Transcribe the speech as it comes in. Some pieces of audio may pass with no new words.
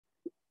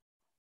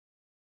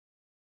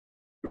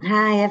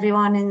Hi,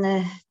 everyone in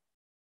the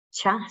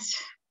chat.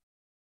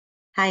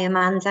 Hi,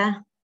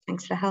 Amanda.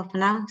 Thanks for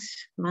helping out.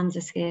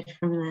 Amanda's here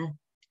from the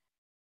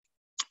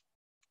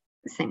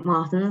St.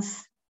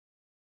 Martin's.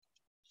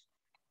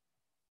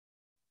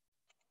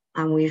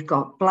 And we've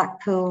got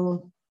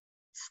Blackpool,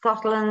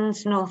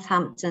 Scotland,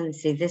 Northampton.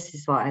 See, this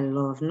is what I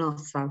love.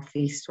 North, south,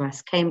 east,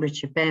 west,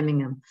 Cambridgeshire,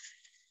 Birmingham,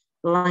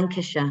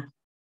 Lancashire,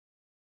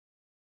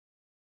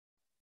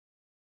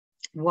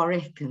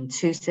 Warwick and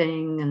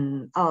Tooting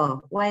and,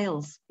 oh,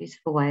 Wales,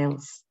 beautiful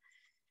Wales.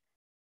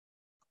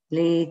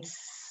 Leeds,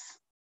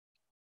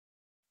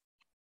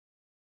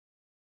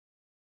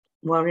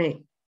 Warwick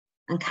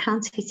and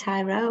County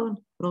Tyrone.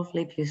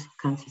 Lovely, beautiful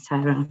County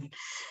Tyrone.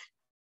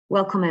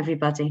 Welcome,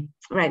 everybody.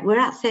 Right, we're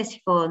at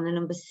 34 and the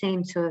numbers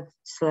seem to have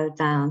slowed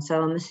down.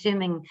 So I'm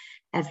assuming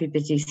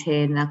everybody's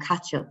here and they'll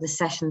catch up. The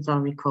sessions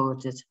are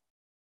recorded,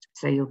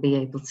 so you'll be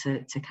able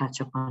to catch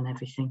up on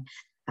everything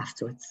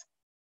afterwards.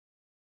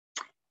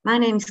 My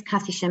name's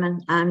Cathy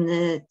Shimmin. I'm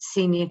the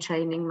Senior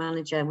Training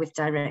Manager with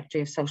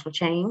Directory of Social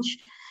Change.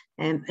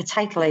 A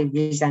title I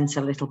resent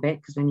a little bit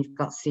because when you've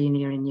got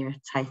senior in your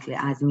title, it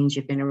either means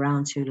you've been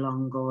around too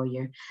long or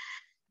you're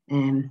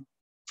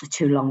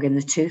too long in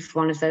the tooth,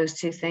 one of those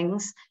two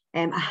things.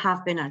 I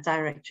have been at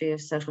Directory of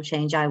Social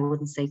Change, I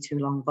wouldn't say too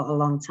long, but a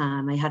long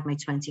time. I had my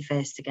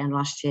 21st again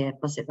last year,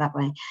 put it that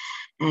way.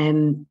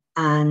 And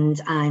I'm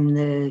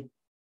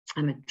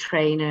a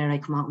trainer. I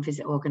come out and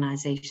visit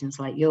organisations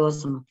like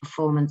yours. I'm a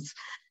performance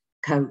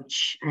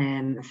coach, a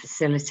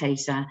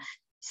facilitator.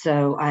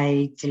 So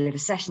I deliver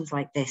sessions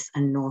like this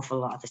an awful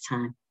lot of the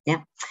time.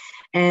 Yeah.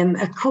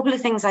 A couple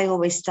of things I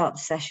always start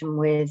the session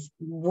with.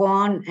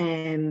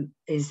 One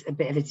is a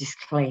bit of a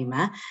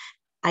disclaimer.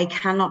 I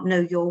cannot know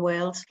your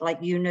world like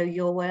you know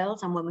your world.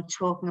 And when we're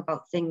talking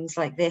about things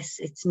like this,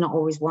 it's not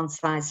always one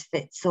size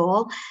fits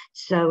all.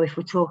 So if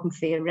we're talking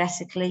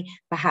theoretically,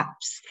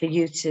 perhaps for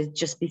you to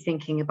just be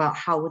thinking about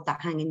how would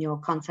that hang in your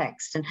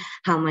context and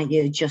how might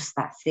you adjust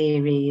that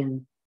theory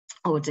in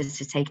order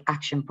to take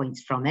action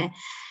points from it.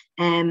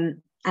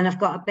 And I've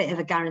got a bit of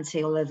a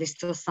guarantee, although this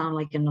does sound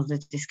like another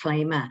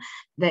disclaimer,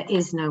 there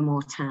is no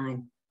more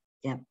time.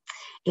 Yeah.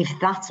 If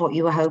that's what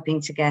you were hoping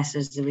to get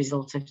as a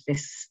result of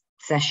this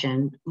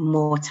session,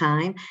 more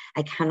time,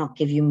 I cannot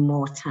give you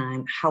more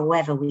time.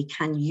 However, we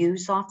can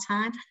use our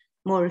time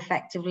more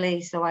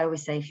effectively. So I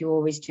always say, if you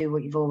always do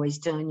what you've always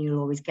done,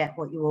 you'll always get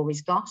what you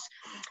always got.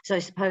 So I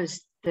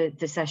suppose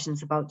the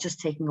session's about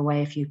just taking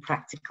away a few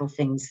practical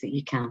things that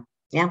you can.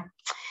 Yeah.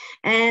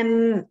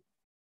 And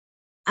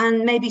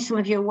maybe some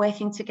of you are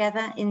working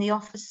together in the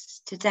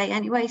office today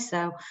anyway,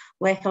 so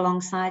work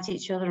alongside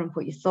each other and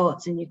put your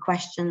thoughts and your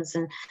questions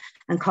and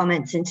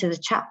comments into the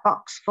chat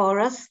box for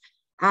us.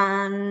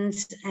 And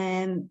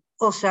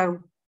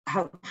also,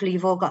 hopefully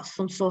you've all got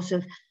some sort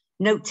of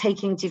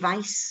note-taking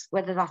device,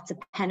 whether that's a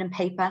pen and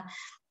paper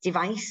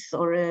device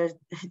or an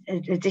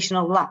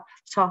additional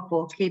laptop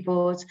or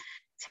keyboard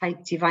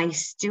type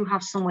device. Do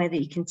have somewhere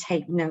that you can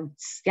take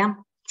notes, yeah?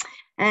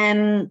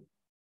 And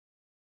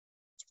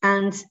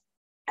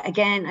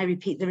again, I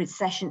repeat, the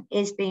session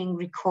is being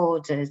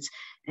recorded.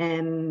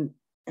 And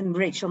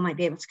Rachel might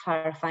be able to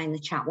clarify in the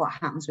chat what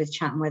happens with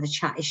chat and whether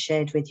chat is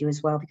shared with you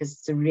as well, because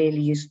it's a really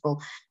useful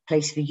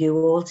place for you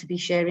all to be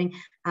sharing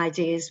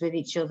ideas with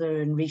each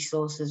other and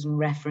resources and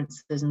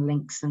references and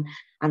links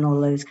and all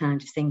those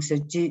kind of things. So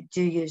do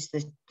use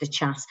the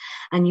chat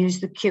and use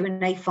the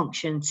Q&A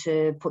function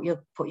to put your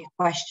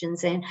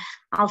questions in.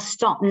 I'll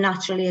stop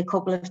naturally a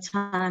couple of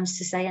times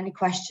to say any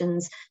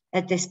questions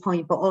at this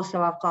point, but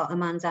also I've got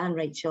Amanda and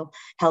Rachel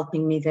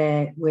helping me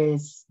there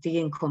with the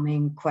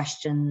incoming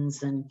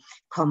questions and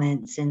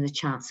comments in the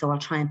chat. So I'll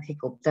try and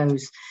pick up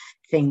those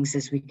things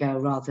as we go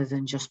rather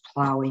than just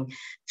ploughing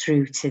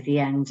through to the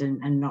end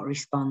and not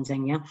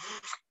responding. Yeah.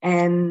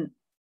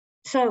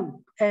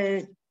 So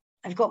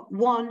I've got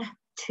 1,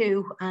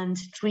 2 and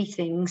 3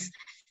 things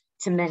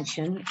to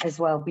mention as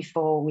well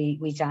before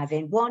we dive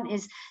in. One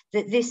is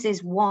that this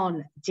is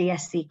one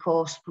DSC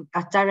course.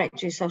 At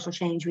Directory of Social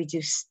Change, we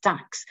do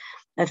stacks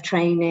of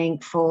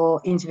training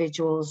for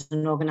individuals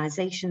and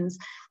organisations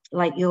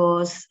like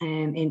yours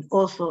in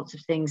all sorts of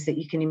things that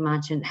you can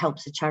imagine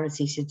helps a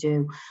charity to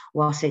do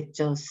what it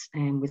does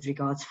with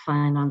regards to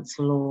finance,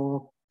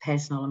 law,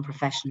 personal and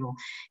professional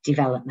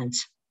development.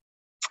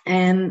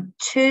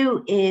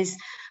 2 is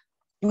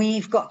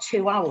we've got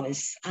 2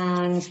 hours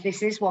and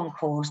this is one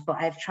course, but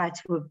I've tried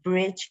to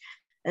abridge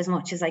as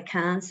much as I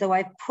can. So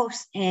I've put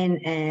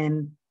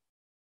in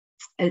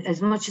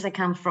as much as I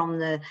can from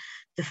the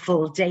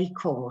full day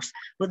course,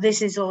 but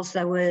this is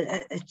also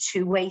a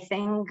two-way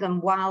thing.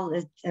 And while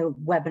a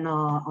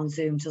webinar on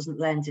Zoom doesn't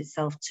lend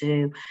itself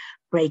to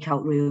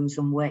breakout rooms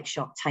and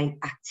workshop type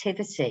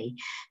activity,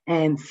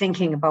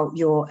 thinking about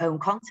your own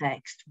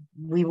context,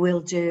 we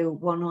will do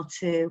 1 or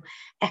 2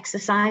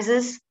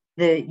 exercises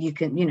that you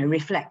can,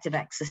 reflective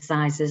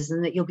exercises,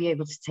 and that you'll be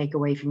able to take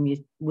away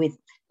with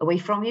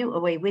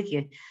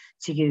you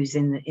to use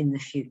in the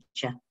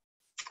future.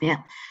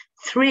 Yeah.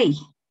 3,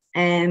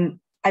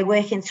 I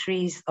work in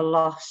 3s a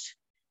lot.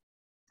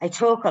 I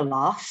talk a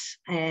lot,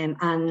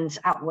 and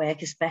at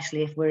work,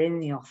 especially if we're in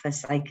the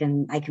office, I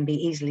can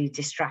be easily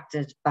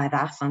distracted by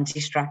that and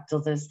distract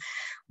others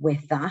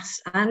with that.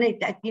 And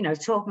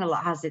talking a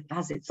lot has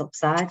its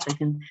upsides. I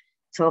can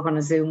talk on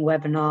a Zoom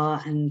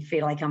webinar and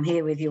feel like I'm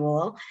here with you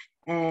all.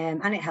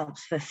 And it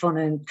helps for fun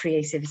and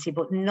creativity,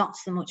 but not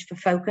so much for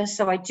focus.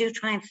 So I do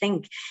try and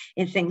think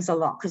in things a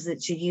lot, because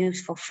it's a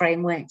useful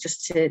framework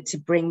just to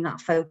bring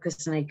that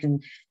focus. And I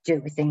can do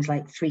it with things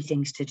like 3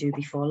 things to do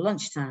before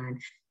lunchtime,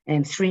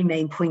 and 3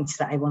 main points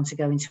that I want to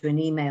go into an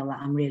email that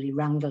I'm really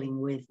wrangling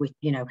with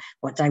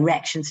what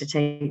direction to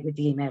take with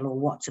the email or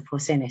what to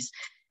put in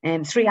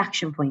it. 3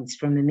 action points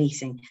from a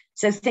meeting.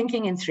 So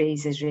thinking in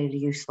 3s is really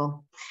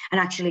useful.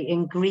 And actually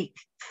in Greek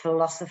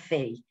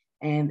philosophy,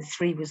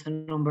 3 was the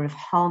number of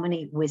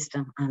harmony,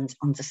 wisdom, and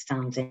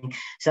understanding.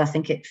 So I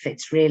think it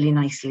fits really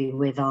nicely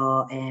with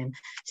our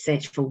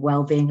search for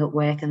well-being at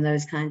work and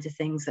those kinds of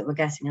things that we're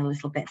getting a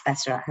little bit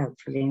better at,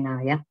 hopefully now,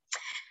 yeah?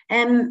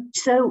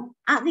 So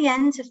at the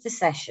end of the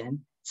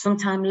session,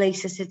 sometime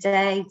later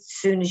today, as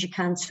soon as you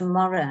can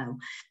tomorrow,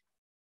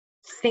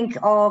 think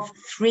of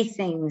 3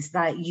 things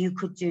that you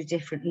could do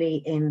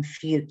differently in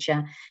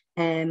future.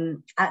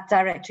 At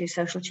Directory of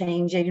Social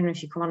Change, even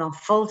if you come on our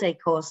full day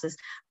courses,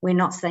 we're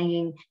not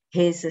saying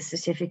here's a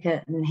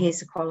certificate and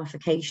here's a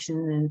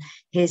qualification and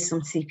here's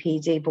some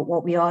CPD, but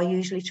what we are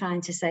usually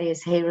trying to say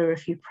is here are a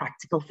few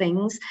practical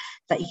things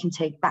that you can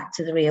take back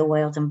to the real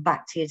world and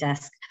back to your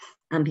desk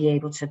and be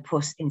able to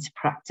put into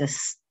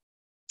practice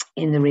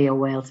in the real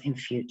world in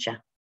future.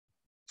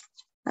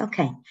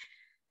 Okay.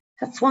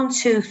 That's 1,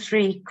 2,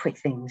 3 quick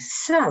things.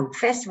 So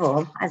first of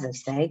all, as I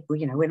say,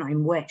 we're not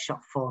in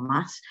workshop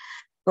format,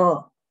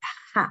 but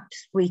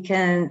perhaps we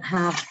can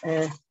have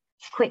a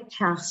quick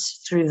chat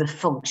through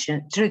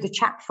the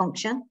chat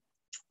function.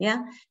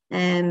 Yeah.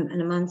 And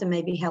Amanda,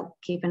 maybe help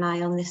keep an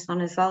eye on this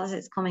one as well as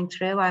it's coming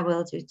through. I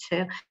will do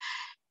too.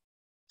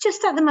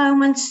 Just at the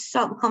moment,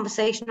 start the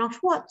conversation off.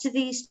 What do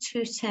these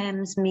 2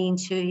 terms mean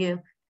to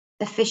you?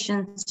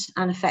 Efficient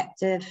and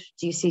effective?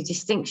 Do you see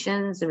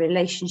distinctions, the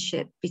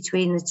relationship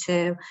between the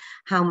 2?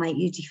 How might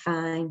you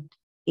define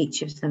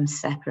each of them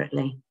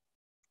separately?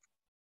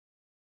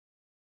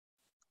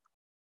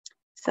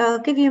 So I'll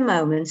give you a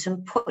moment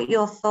and put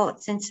your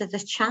thoughts into the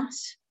chat,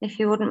 if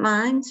you wouldn't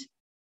mind.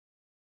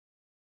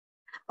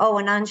 Oh,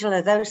 and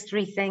Angela, those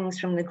 3 things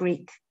from the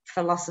Greek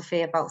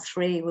philosophy about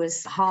 3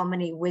 was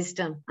harmony,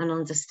 wisdom, and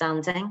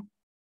understanding.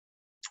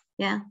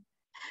 Yeah.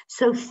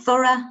 So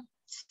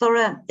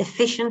thorough,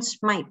 efficient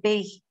might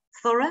be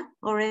thorough,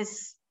 or am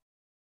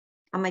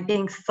I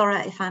being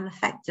thorough if I'm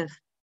effective?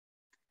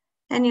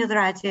 Any other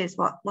ideas?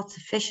 What's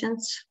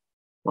efficient?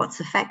 What's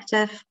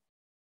effective?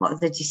 What are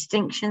the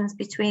distinctions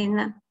between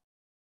them?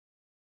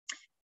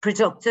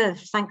 Productive.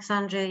 Thanks,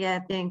 Andrea. Yeah,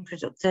 being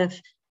productive.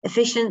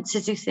 Efficient,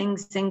 to do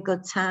things in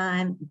good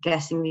time,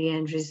 getting the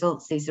end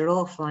results. These are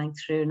all flying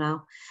through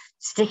now.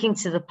 Sticking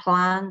to the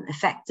plan.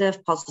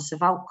 Effective,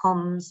 positive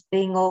outcomes.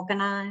 Being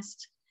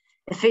organised.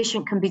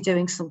 Efficient can be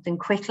doing something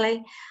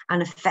quickly,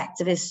 and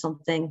effective is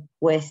something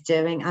worth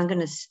doing. I'm going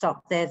to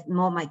stop there.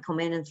 More might come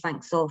in, and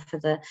thanks all for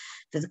the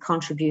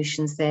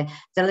contributions there.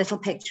 The little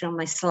picture on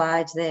my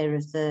slide there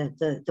of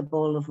the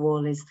ball of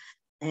wool is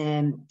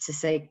to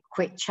say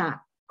quick chat,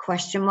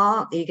 question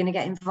mark. Are you going to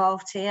get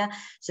involved here?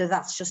 So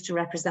that's just to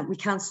represent. We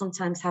can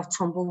sometimes have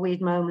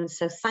tumbleweed moments.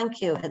 So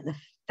thank you. At the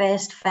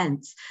first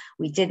fence,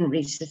 we didn't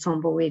reach the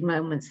tumbleweed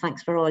moments.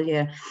 Thanks for all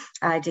your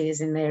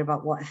ideas in there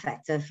about what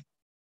effective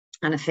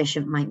and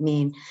efficient might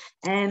mean.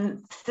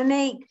 For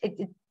me,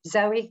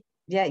 Zoe,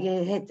 yeah,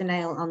 you hit the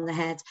nail on the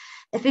head.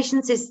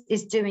 Efficiency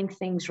is doing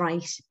things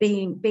right,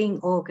 being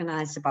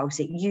organised about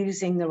it,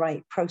 using the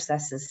right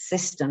processes,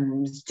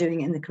 systems,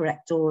 doing it in the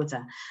correct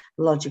order,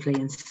 logically,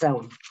 and so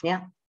on.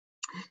 Yeah.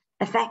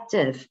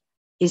 Effective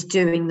is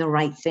doing the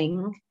right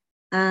thing,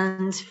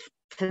 and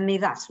for me,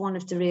 that's one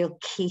of the real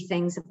key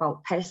things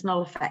about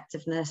personal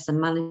effectiveness and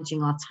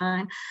managing our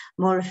time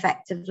more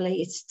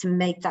effectively. It's to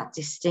make that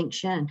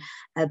distinction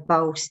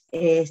about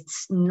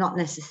it's not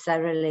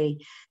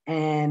necessarily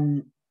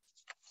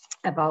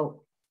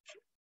about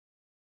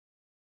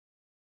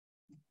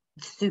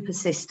super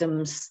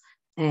systems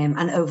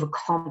and over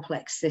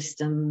complex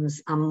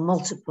systems and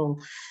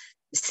multiple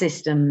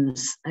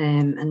systems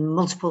and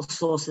multiple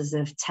sources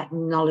of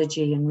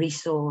technology and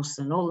resource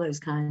and all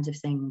those kinds of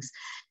things.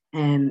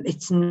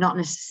 It's not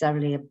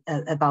necessarily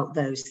about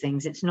those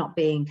things. It's not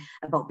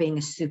about being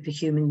a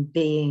superhuman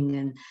being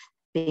and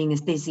being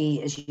as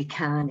busy as you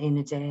can in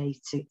a day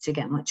to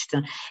get much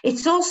done.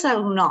 It's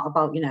also not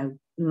about,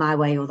 my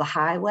way or the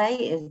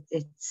highway.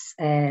 It's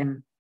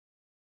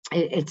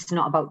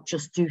not about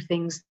just do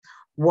things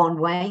one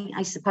way,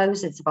 I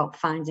suppose. It's about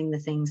finding the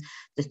things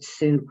that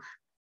suit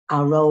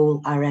our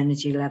role, our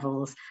energy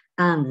levels,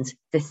 and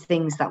the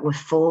things that we're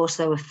for.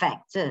 So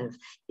effective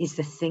is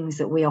the things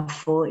that we are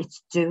for.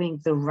 It's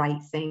doing the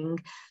right thing.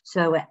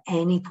 So at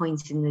any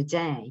point in the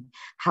day,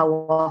 how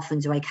often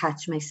do I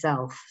catch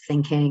myself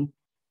thinking,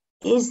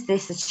 is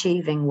this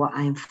achieving what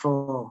I'm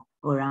for?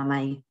 or am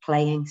I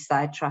playing,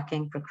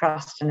 sidetracking,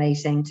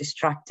 procrastinating,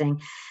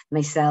 distracting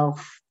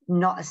myself,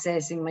 not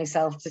assessing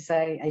myself to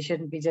say I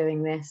shouldn't be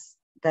doing this,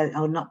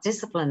 or not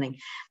disciplining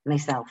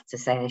myself to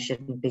say I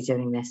shouldn't be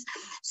doing this.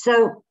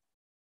 So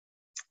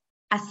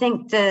I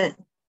think that,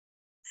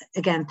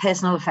 again,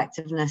 personal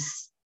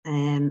effectiveness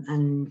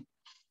and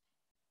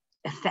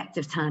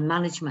effective time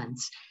management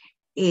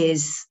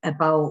is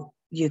about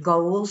your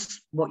goals,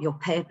 what your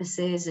purpose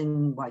is,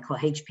 and what I call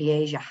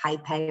HPAs, your high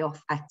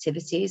payoff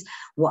activities.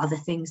 What are the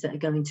things that are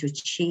going to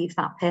achieve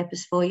that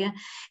purpose for you?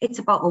 It's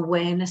about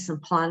awareness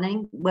and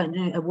planning.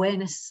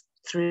 Awareness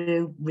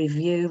through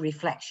review,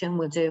 reflection.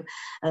 We'll do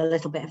a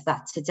little bit of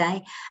that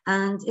today.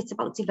 And it's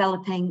about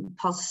developing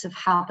positive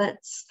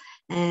habits.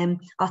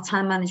 Our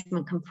time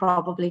management can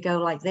probably go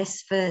like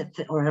this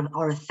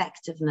or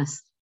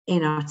effectiveness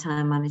in our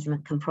time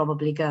management can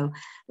probably go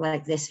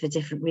like this for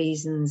different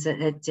reasons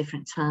at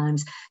different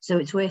times. So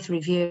it's worth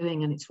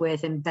reviewing, and it's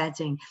worth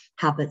embedding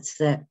habits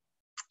that,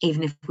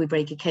 even if we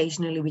break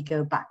occasionally, we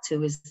go back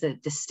to as the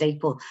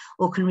staple,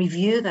 or can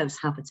review those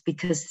habits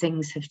because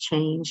things have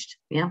changed.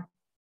 Yeah.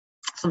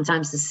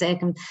 Sometimes the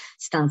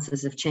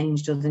circumstances have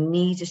changed, or the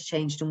need has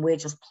changed, and we're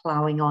just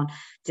ploughing on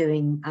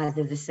doing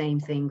either the same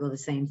thing or the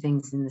same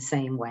things in the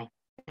same way.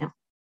 Yeah.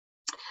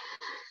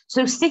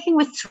 So sticking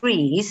with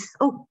threes,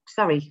 oh,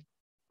 sorry,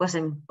 what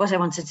I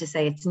wanted to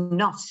say, it's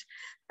not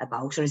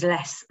about, or is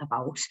less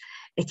about,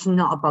 it's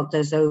not about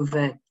those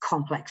over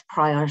complex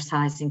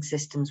prioritizing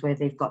systems where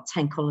they've got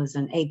 10 colors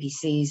and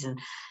ABCs and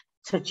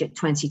touch it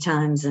 20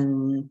 times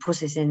and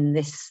put it in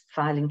this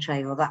filing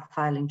tray or that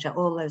filing tray,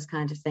 all those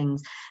kind of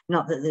things.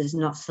 Not that there's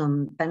not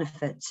some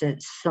benefit to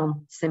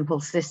some simple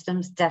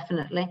systems,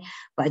 definitely,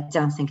 but I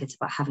don't think it's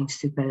about having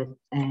super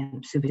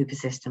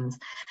systems.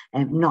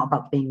 Not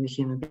about being a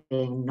human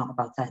being, not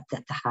about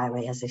the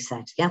highway, as I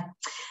said. Yeah.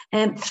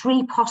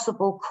 3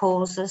 possible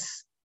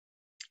causes.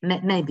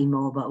 Maybe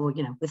more, but we're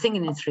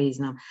thinking in threes,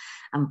 and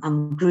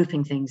I'm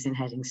grouping things in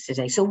headings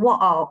today. So what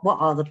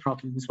are the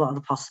problems? What are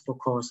the possible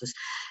causes?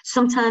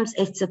 Sometimes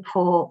it's a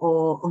poor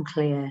or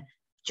unclear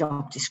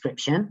job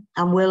description,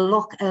 and we'll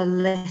look a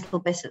little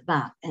bit at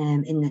that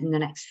in the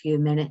next few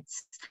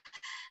minutes.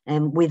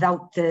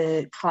 Without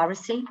the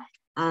clarity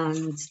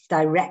and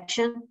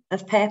direction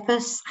of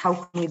purpose, how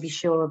can we be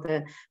sure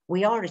that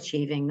we are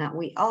achieving that,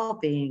 we are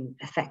being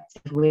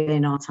effective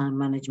within our time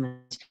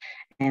management?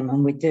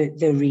 And with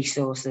the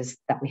resources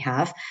that we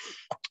have.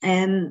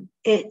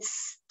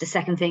 It's the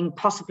second thing,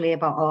 possibly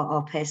about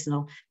our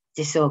personal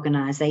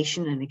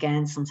disorganisation. And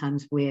again,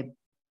 sometimes we're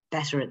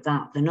better at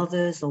that than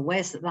others, or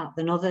worse at that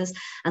than others.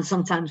 And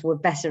sometimes we're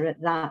better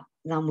at that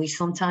than we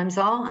sometimes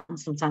are. And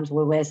sometimes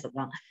we're worse at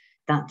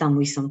that than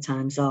we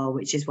sometimes are,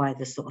 which is why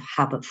the sort of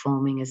habit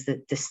forming is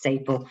the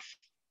staple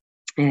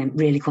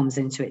really comes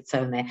into its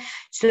own there.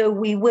 So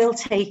we will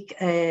take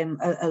a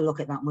look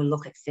at that, and we'll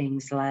look at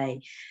things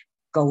like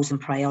goals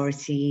and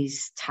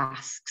priorities,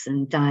 tasks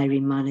and diary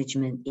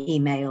management,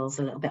 emails,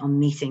 a little bit on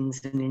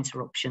meetings and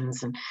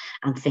interruptions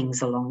and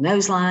things along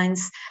those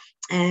lines.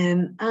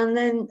 And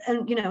then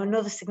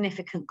another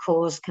significant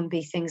cause can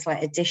be things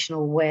like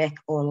additional work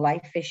or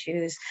life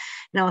issues.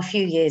 Now, a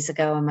few years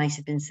ago, I might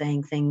have been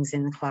saying things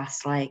in the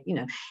class like,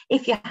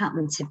 if you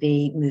happen to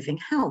be moving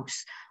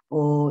house,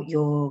 or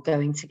you're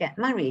going to get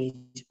married,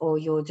 or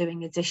you're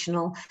doing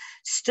additional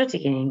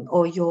studying,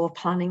 or you're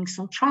planning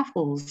some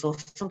travels or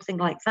something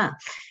like that.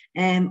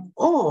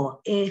 Or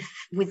if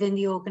within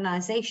the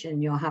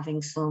organisation you're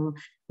having some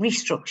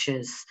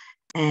restructures,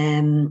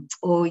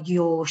 or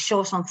you're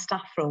short on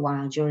staff for a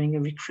while during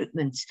a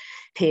recruitment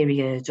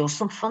period, or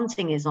some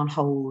funding is on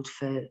hold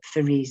for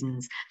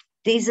reasons.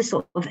 These are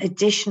sort of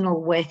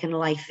additional work and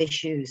life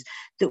issues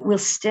that will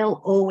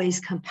still always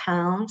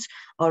compound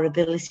our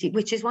ability,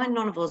 which is why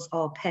none of us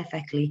are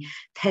perfectly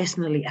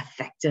personally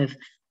effective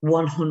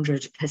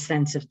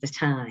 100% of the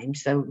time.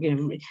 So,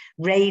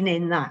 rein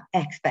in that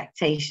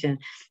expectation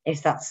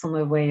if that's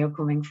somewhere where you're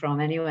coming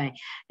from anyway.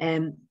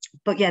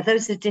 But yeah,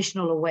 those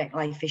additional work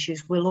life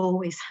issues will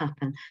always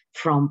happen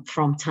from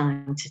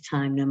time to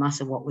time, no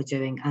matter what we're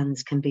doing, and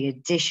can be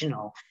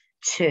additional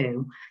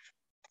to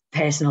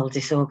personal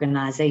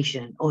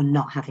disorganisation or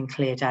not having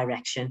clear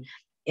direction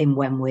in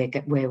where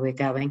we're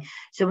going.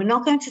 So we're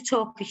not going to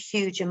talk a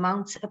huge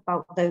amount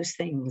about those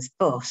things,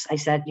 but I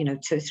said,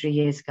 2 or 3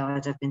 years ago,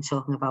 I'd have been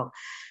talking about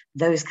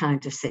those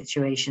kind of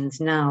situations.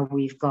 Now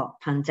we've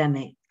got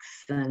pandemics,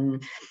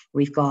 and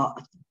we've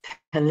got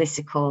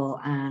political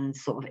and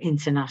sort of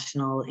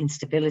international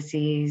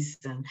instabilities,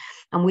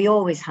 and we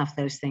always have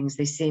those things.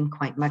 They seem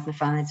quite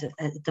magnified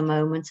at the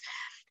moment,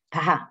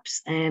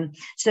 perhaps.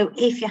 So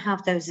if you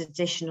have those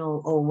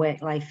additional or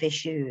work life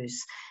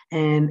issues,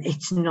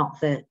 it's not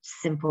that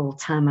simple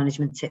time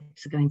management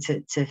tips are going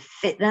to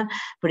fit them,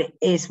 but it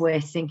is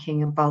worth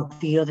thinking about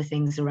the other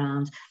things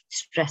around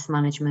stress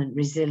management,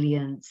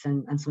 resilience,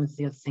 and some of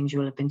the other things you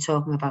will have been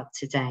talking about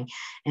today.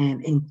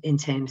 In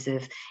terms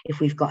of, if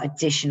we've got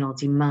additional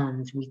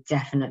demand, we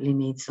definitely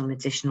need some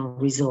additional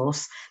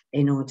resource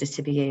in order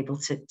to be able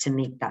to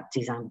meet that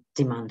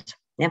demand.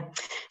 Yeah,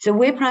 so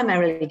we're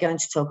primarily going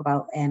to talk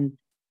about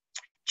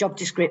job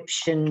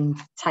description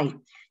type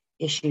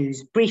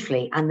issues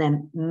briefly, and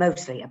then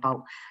mostly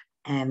about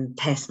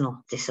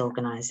personal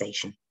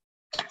disorganisation.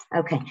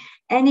 Okay,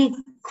 any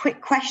quick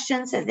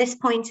questions at this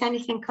point?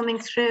 Anything coming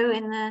through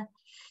in the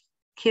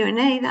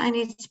Q&A that I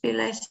need to be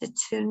alerted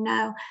to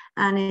now?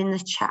 And in the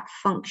chat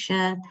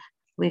function,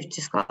 we've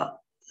just got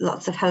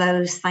lots of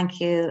hellos.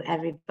 Thank you,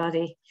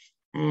 everybody,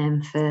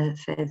 for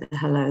the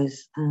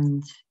hellos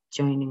and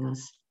joining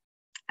us.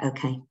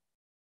 Okay.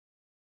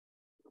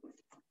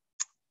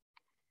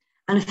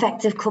 An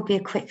effective could be a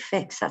quick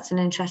fix. That's an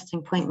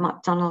interesting point,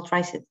 McDonald,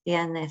 right at the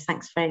end there.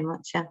 Thanks very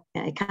much. Yeah,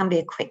 it can be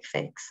a quick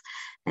fix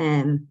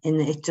in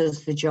that it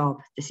does the job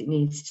that it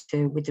needs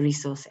to with the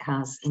resource it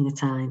has in the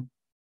time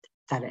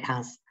that it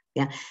has.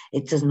 Yeah,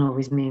 it doesn't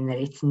always mean that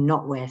it's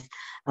not worth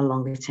a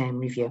longer term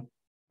review.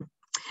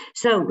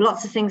 So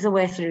lots of things are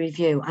worth a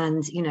review,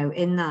 and you know,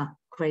 in that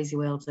crazy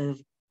world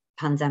of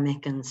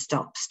pandemic and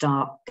stop,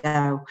 start,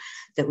 go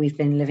that we've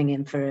been living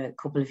in for a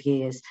couple of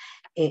years,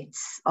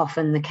 it's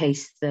often the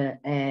case that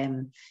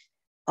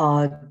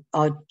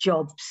our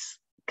jobs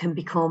can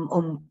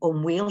become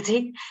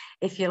unwieldy,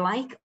 if you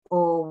like,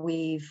 or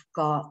we've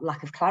got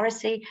lack of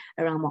clarity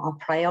around what our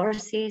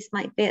priorities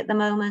might be at the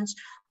moment,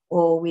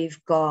 or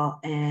we've got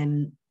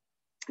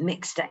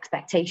mixed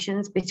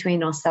expectations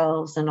between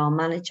ourselves and our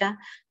manager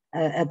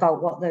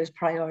about what those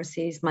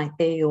priorities might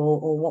be,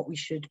 or what we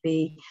should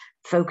be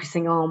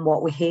focusing on,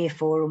 what we're here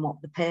for, and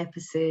what the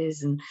purpose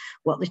is, and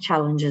what the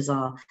challenges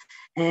are.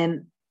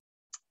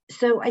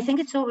 So I think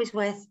it's always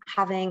worth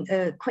having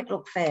a quick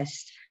look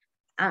first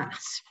at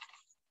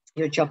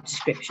your job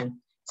description.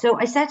 So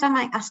I said I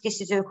might ask you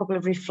to do a couple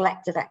of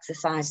reflective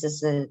exercises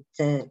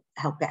to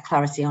help get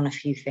clarity on a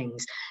few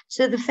things.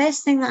 So the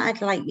first thing that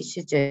I'd like you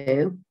to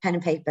do, pen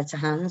and paper to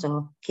hand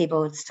or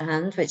keyboards to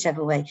hand,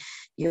 whichever way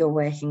you're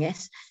working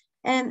it,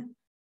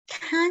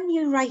 can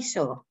you write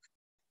up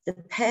the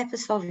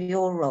purpose of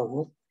your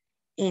role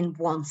in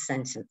one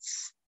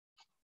sentence?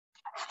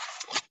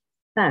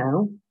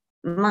 So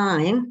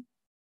mine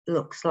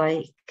looks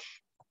like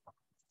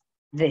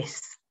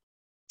this: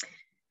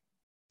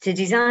 to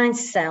design,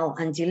 sell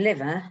and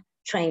deliver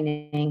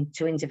training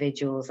to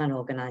individuals and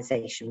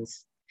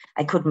organisations.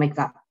 I could make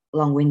that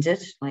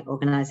long-winded, like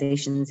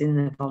organisations in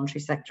the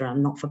voluntary sector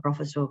and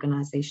not-for-profit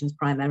organisations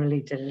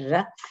primarily,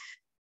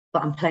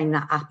 but I'm playing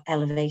that app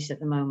Elevate at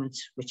the moment,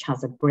 which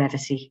has a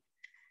brevity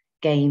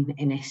game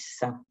in it.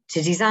 So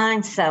to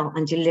design, sell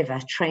and deliver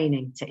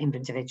training to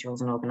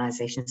individuals and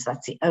organisations.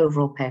 That's the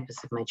overall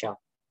purpose of my job.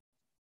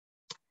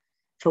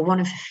 For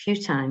one of a few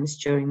times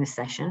during the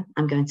session,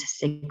 I'm going to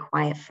stay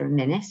quiet for a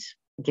minute,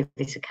 give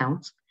this a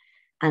count,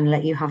 and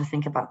let you have a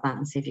think about that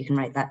and see if you can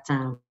write that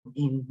down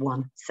in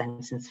one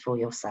sentence for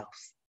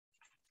yourselves.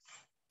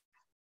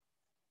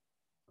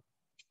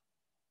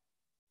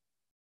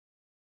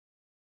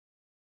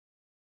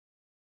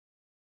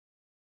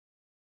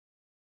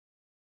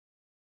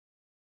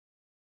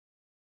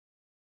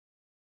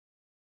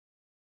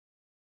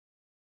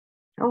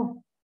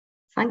 Oh,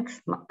 thanks,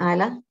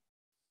 Isla.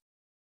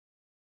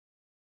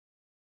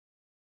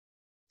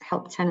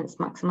 Help tenants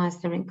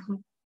maximise their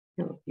income.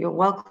 You're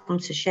welcome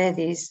to share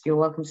these. You're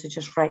welcome to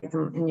just write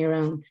them in your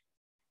own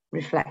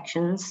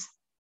reflections.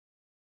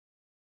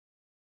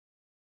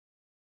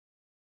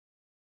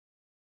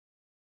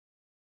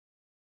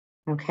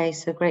 Okay,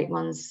 so great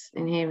ones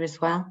in here as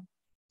well.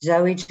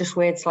 Zoe, just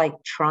words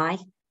like try.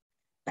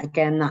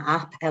 Again, that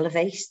app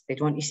Elevate,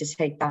 they'd want you to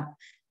take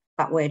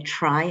that word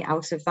try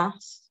out of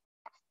that.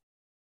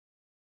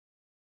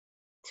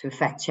 To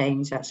affect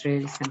change, that's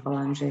really simple,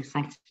 Andrew.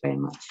 Thanks very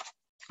much.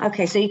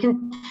 Okay, so you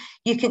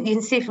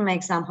can see from my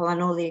example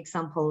and all the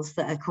examples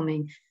that are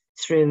coming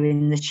through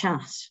in the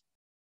chat,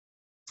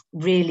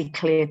 really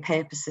clear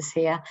purposes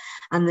here,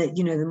 and that,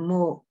 you know, the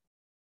more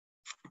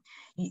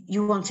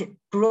you want it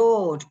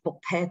broad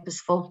but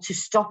purposeful. To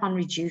stop and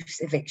reduce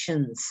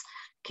evictions,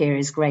 Kira,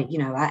 is great. You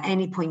know, at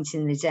any point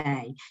in the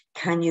day,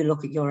 can you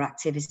look at your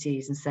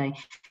activities and say,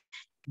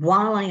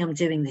 while I am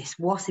doing this,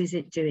 what is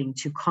it doing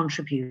to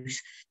contribute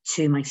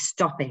to my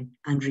stopping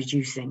and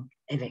reducing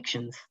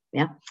evictions?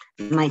 Yeah,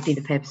 it might be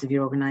the purpose of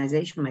your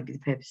organisation, might be the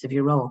purpose of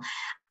your role.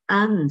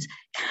 And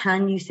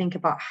can you think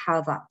about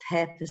how that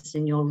purpose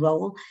in your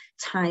role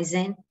ties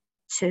in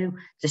to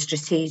the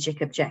strategic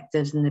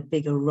objectives and the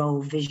bigger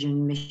role,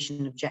 vision,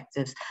 mission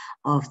objectives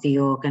of the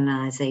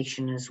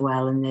organisation as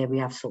well? And there we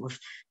have sort of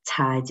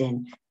tied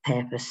in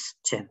purpose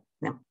too.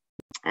 Yeah.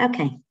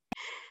 Okay.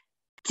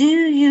 Do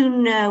you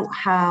know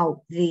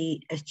how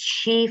the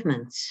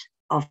achievement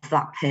of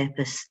that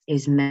purpose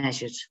is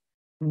measured?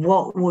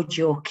 What would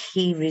your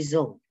key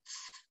results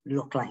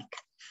look like?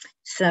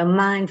 So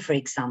mine, for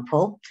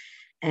example,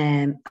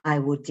 I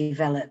would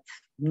develop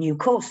new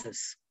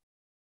courses.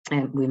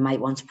 We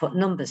might want to put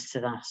numbers to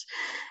that.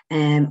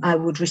 I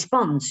would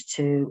respond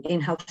to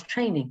in-house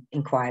training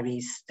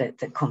inquiries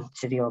that come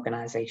to the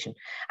organisation.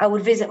 I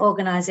would visit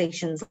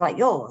organisations like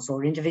yours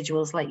or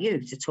individuals like you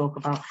to talk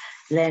about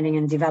learning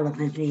and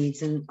development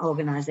needs and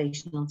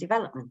organisational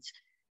development.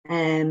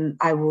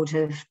 I would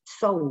have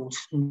sold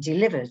and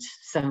delivered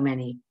so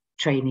many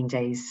training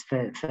days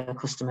for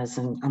customers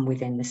and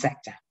within the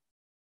sector.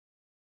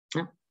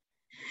 Yeah.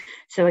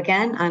 So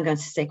again, I'm going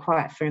to stay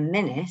quiet for a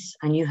minute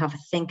and you have a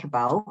think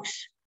about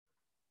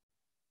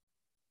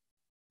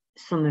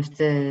some of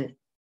the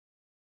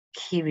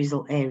key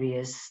result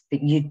areas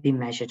that you'd be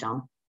measured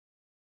on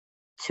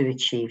to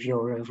achieve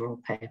your overall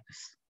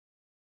purpose.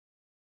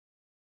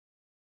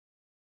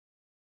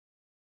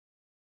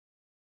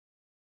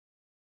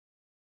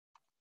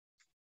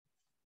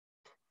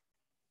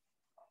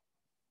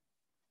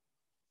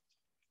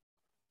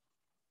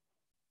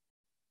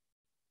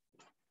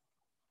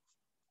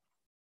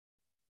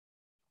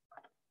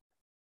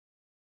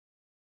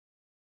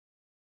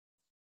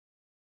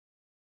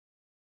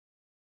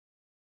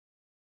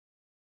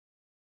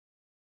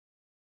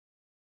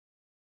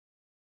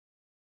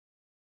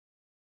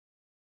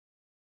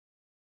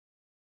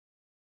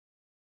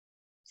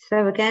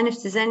 So again,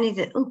 if there's any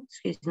that, oh,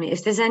 excuse me,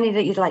 if there's any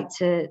that you'd like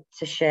to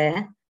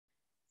share,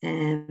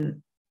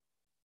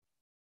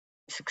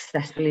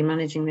 successfully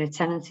managing their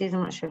tenancies.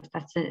 I'm not sure if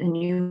that's a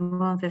new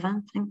one,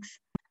 Vivan, thanks.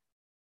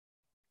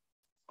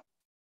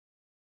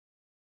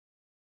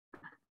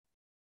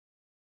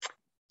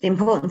 The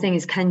important thing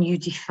is, can you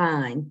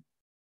define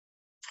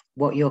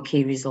what your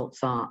key results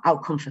are?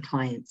 Outcome for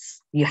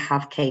clients. You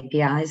have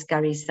KPIs,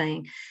 Gary's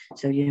saying.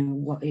 So, you know,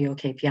 what are your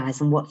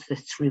KPIs and what's the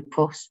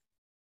throughput?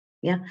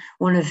 Yeah,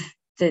 one of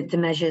the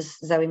measures,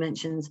 Zoe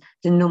mentions,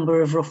 the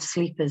number of rough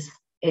sleepers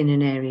in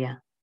an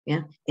area.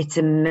 Yeah, it's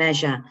a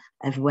measure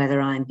of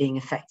whether I'm being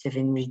effective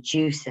in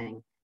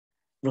reducing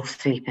rough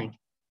sleeping.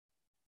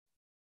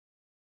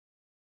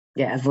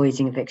 Yeah,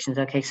 avoiding evictions.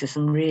 Okay, so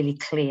some really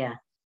clear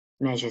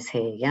measures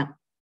here. Yeah.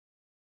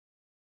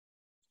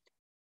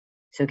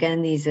 So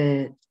again, these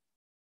are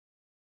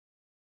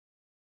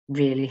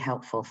really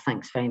helpful.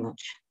 Thanks very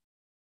much.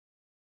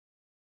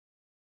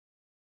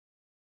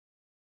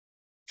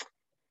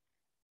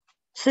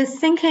 So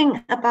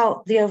thinking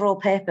about the overall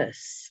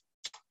purpose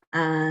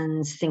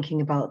and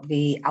thinking about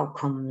the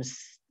outcomes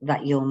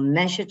that you're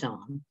measured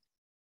on,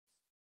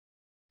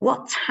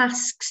 what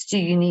tasks do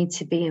you need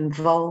to be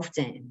involved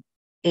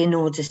in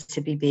order to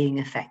be being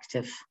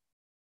effective?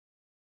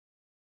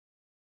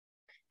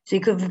 So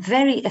you could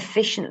very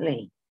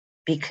efficiently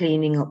be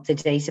cleaning up the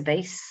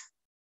database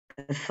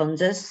of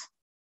funders,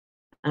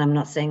 and I'm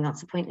not saying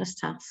that's a pointless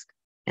task,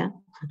 yeah?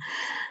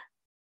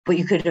 But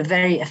you could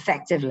very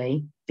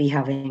effectively be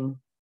having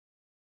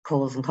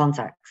calls and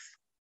contacts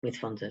with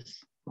funders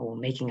or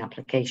making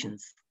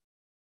applications.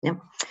 Yeah.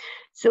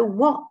 So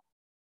what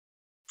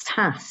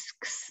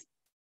tasks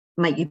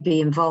might you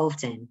be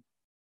involved in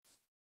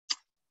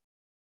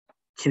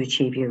to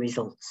achieve your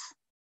results?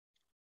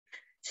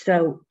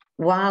 So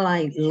while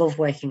I love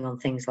working on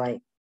things like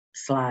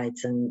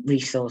slides and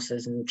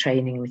resources and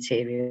training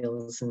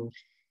materials and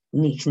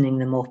neatening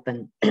them up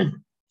and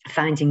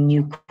finding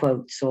new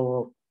quotes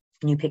or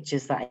new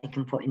pictures that I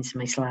can put into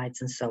my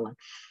slides and so on,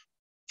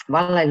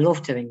 while I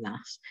love doing that,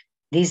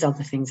 these are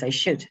the things I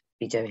should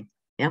be doing.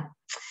 Yeah.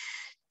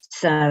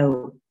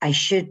 So I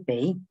should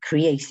be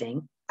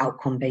creating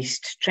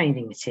outcome-based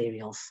training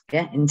materials.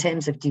 Yeah. In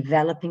terms of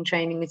developing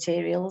training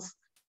materials,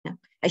 yeah,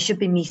 I should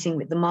be meeting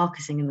with the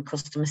marketing and the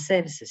customer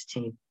services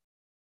team.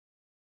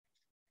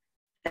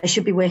 I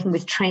should be working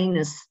with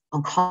trainers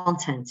on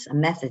content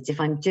and methods. If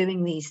I'm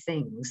doing these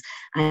things,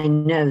 I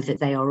know that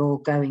they are all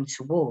going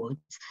towards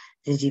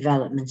the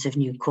development of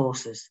new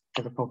courses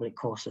for the public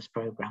courses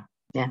programme.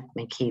 Yeah,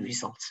 my key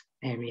results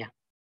area.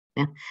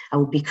 Yeah, I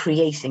will be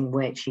creating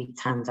worksheets,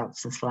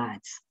 handouts and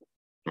slides.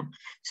 Yeah.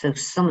 So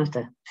some of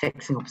the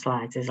fixing up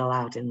slides is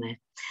allowed in there.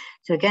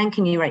 So again,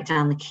 can you write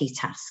down the key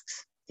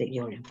tasks that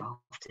you're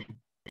involved in?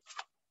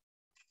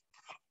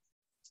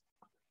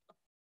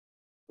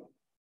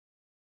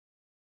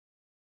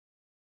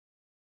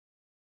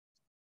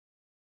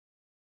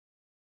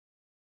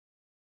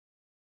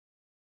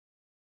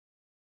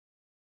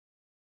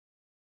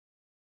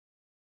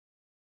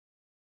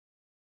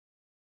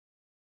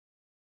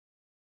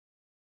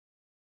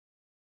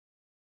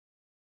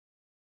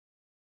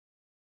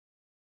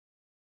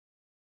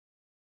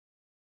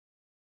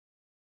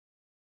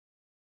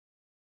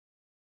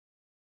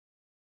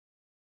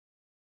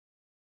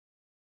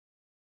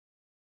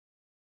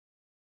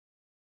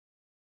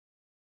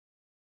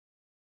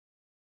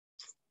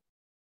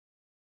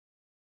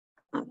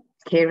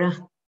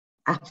 Kira,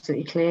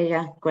 absolutely clear,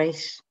 yeah,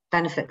 great.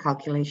 Benefit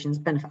calculations,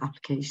 benefit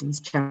applications,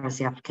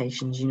 charity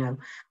applications, you know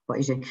what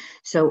you're doing.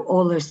 So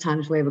all those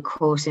times where we're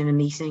caught in a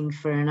meeting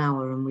for an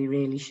hour and we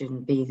really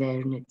shouldn't be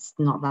there and it's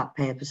not that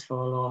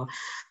purposeful, or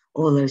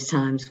all those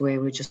times where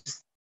we're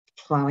just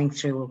plowing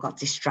through or got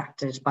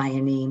distracted by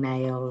an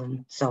email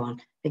and so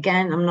on.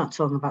 Again, I'm not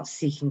talking about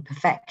seeking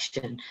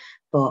perfection,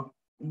 but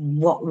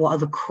what are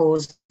the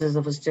causes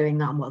of us doing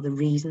that and what are the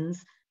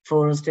reasons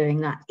for us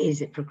doing that?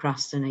 Is it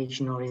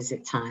procrastination or is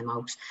it time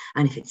out?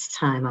 And if it's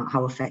time out,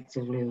 how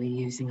effectively are we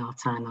using our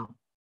time out?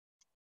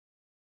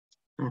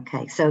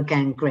 Okay, so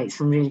again, great,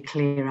 some really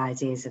clear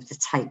ideas of the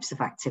types of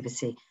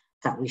activity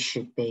that we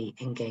should be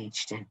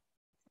engaged in.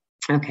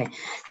 Okay,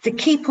 the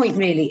key point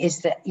really is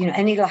that, you know,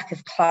 any lack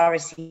of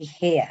clarity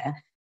here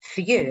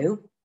for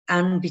you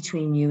and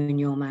between you and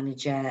your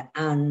manager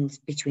and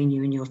between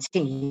you and your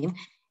team,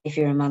 if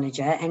you're a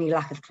manager, any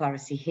lack of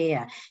clarity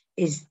here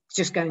is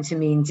just going to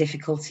mean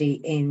difficulty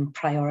in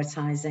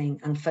prioritizing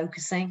and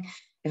focusing.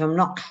 If I'm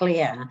not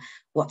clear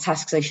what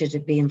tasks I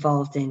should be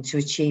involved in to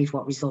achieve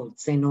what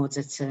results in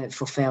order to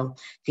fulfill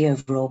the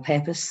overall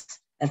purpose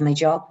of my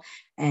job,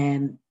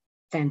 then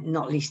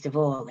not least of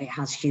all, it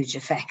has huge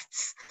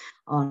effects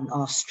on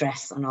our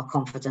stress and our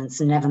confidence,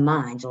 and never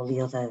mind all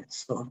the other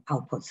sort of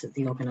outputs that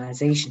the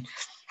organisation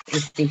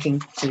is seeking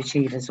to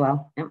achieve as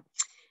well. Yeah.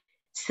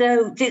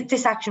 So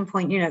this action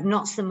point, you know,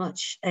 not so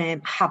much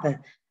habit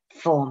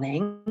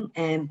forming,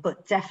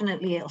 but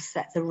definitely it'll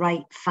set the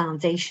right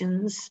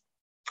foundations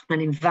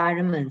and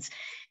environment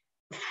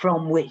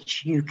from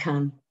which you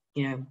can,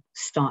 you know,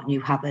 start new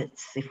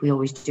habits. If we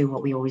always do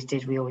what we always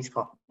did, we always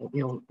got what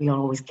we'll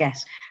always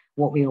guess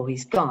what we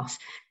always got.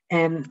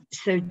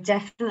 So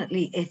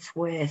definitely it's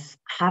worth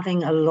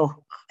having a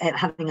look at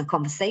having a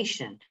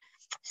conversation,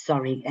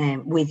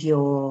 with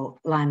your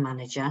line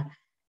manager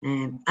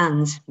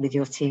and with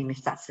your team,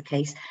 if that's the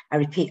case. I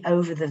repeat,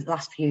 over the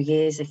last few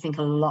years, I think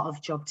a lot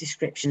of job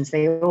descriptions,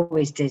 they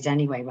always did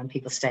anyway when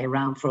people stay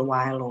around for a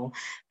while or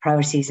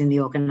priorities in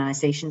the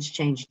organisations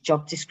change,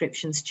 job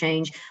descriptions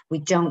change. We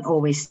don't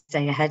always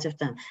stay ahead of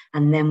them.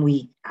 And then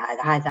we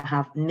either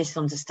have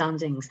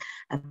misunderstandings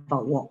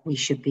about what we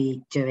should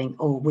be doing,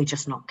 or we're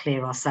just not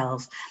clear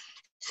ourselves.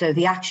 So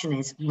the action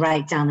is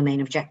write down the main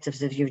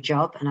objectives of your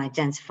job and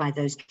identify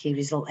those key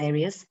result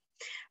areas.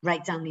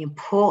 Write down the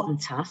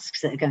important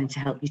tasks that are going to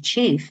help you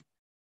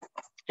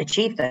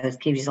achieve those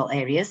key result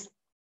areas.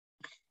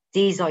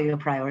 These are your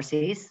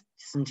priorities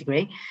to some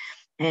degree.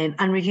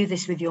 And review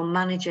this with your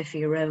manager for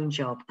your own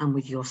job and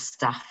with your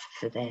staff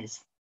for theirs.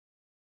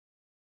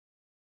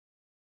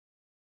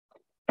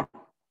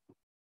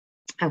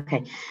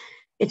 Okay,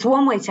 it's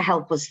one way to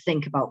help us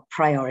think about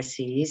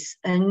priorities.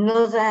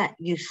 Another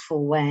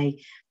useful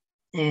way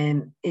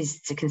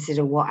is to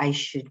consider what I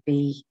should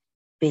be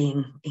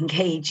being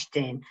engaged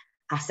in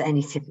at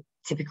any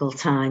typical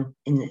time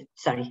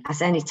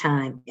at any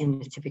time in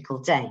the typical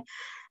day.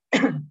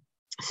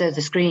 So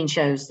the screen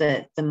shows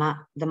that the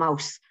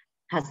mouse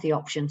has the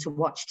option to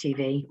watch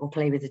TV or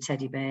play with a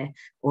teddy bear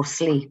or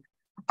sleep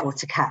or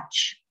to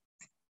catch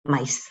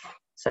mice.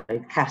 So the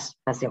cat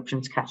has the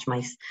option to catch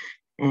mice.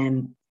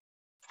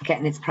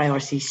 Getting its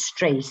priorities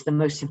straight, the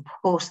most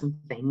important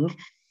thing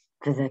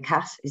for the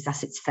cat is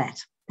that it's fed.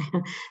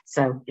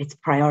 So its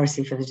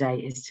priority for the day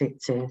is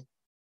to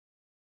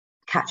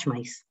catch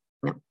mice.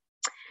 Yeah.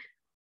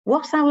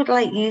 What I would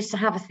like you to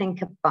have a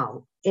think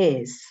about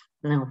is,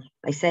 now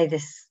I say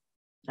this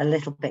a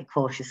little bit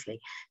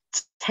cautiously,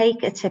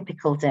 take a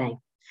typical day.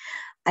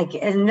 I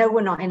know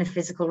we're not in a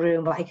physical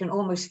room, but I can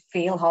almost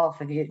feel half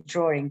of you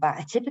drawing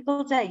back. A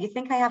typical day. You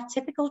think I have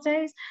typical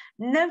days?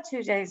 No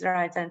 2 days are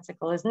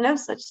identical. There's no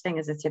such thing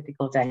as a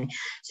typical day.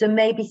 So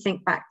maybe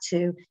think back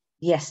to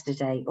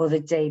yesterday or the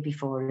day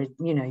before.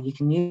 You know, you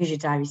can use your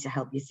diary to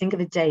help you think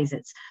of a day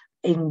that's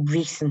in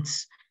recent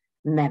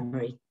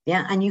memory.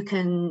 Yeah, and you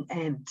can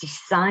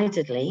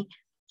decidedly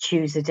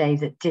choose a day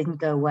that didn't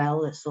go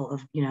well, that sort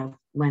of, you know,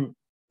 went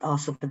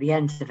arse up at the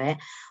end of it,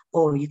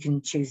 or you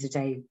can choose a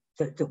day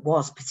that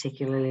was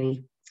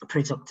particularly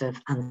productive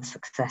and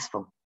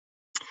successful.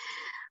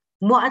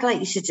 What I'd like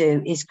you to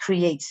do is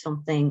create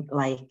something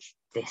like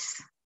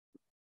this.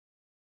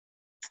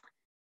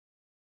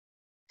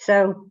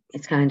 So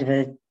it's kind of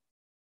a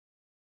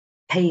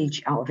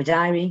page out of a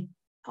diary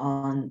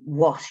on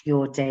what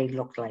your day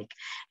looked like.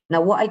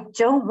 Now, what I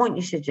don't want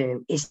you to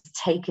do is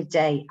take a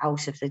day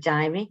out of the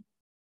diary,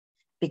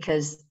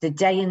 because the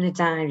day in the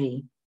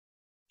diary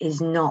is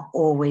not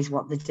always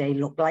what the day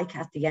looked like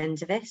at the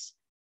end of it.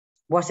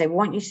 What I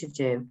want you to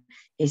do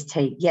is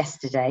take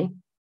yesterday,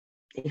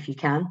 if you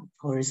can,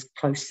 or as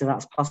close to that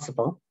as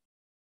possible,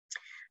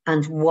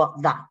 and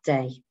what that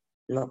day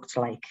looked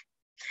like.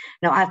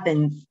 Now, I've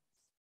been,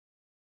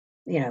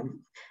 you know,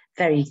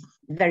 very,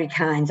 very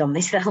kind on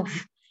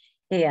myself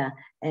here,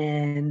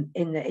 in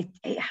that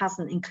it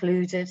hasn't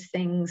included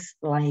things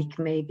like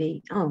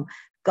maybe,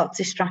 got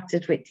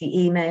distracted with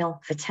the email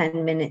for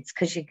 10 minutes,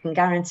 because you can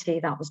guarantee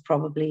that was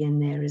probably in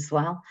there as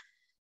well.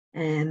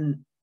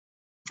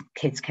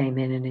 Kids came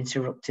in and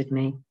interrupted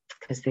me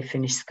because they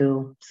finished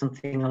school,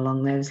 something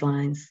along those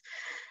lines.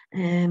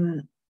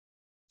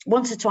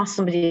 Wanted to ask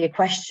somebody a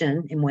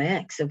question in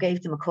work, so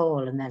gave them a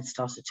call and then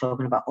started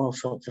talking about all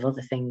sorts of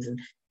other things, and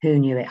who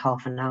knew it,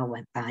 half an hour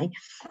went by.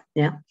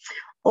 Yeah,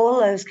 all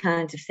those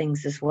kinds of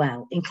things as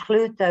well.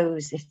 Include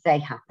those if they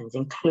happened,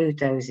 include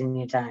those in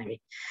your diary.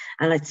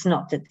 And it's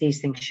not that these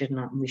things shouldn't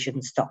happen, we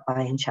shouldn't stop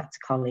by and chat to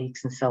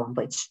colleagues and so on,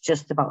 but it's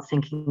just about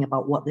thinking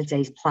about what the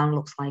day's plan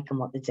looks like and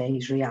what the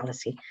day's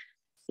reality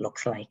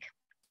looks like.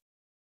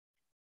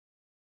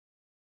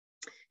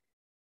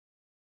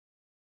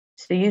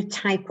 So you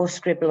type or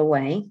scribble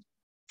away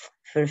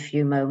for a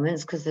few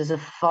moments, because there's a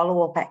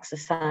follow-up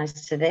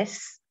exercise to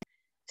this.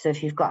 So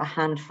if you've got a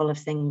handful of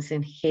things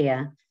in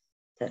here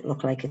that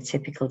look like a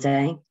typical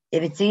day.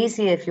 If it's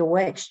easier, if your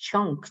work's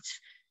chunked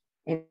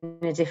in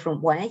a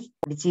different way,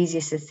 if it's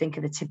easier to think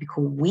of a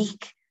typical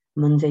week,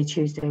 Monday,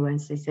 Tuesday,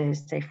 Wednesday,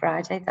 Thursday,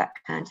 Friday, that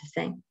kind of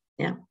thing,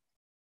 yeah,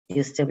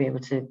 you'll still be able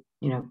to,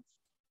 you know,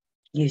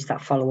 use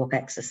that follow-up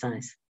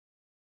exercise.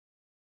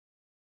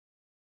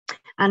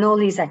 And all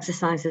these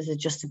exercises are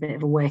just a bit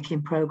of a work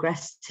in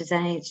progress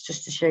today. It's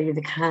just to show you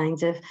the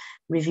kind of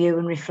review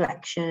and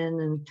reflection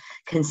and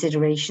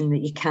consideration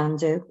that you can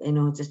do in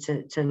order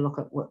to look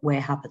at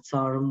where habits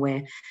are and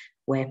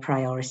where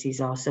priorities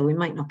are. So we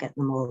might not get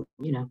them all,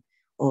 you know,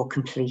 all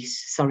complete.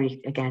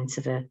 Sorry again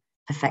to the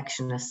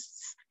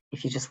perfectionists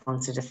if you just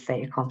wanted a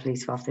fait accompli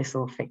to have this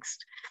all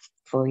fixed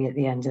for you at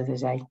the end of the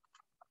day.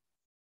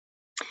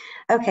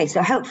 Okay,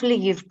 so hopefully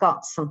you've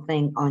got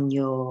something on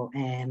your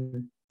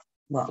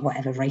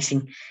whatever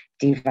racing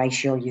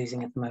device you're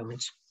using at the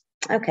moment.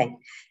 Okay.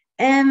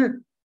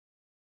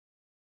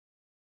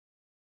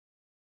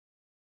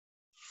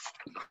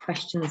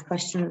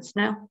 Questions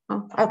now?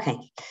 Oh, okay,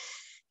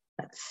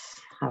 let's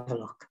have a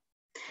look.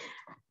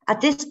 At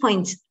this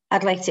point,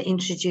 I'd like to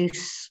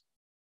introduce,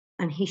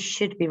 and he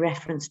should be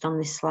referenced on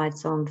this slide,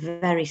 so I'm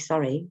very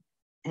sorry.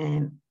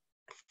 I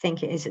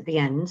think it is at the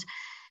end.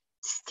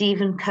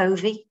 Stephen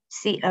Covey,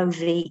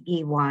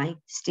 C-O-V-E-Y,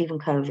 Stephen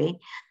Covey,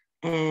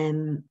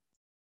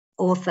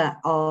 author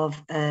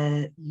of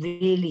a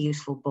really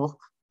useful book.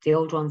 The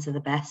old ones are the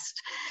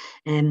best.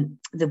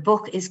 The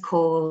book is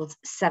called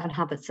 7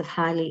 Habits of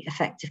Highly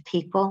Effective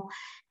People.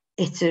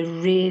 It's a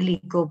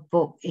really good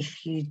book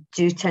if you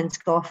do tend to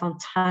go off on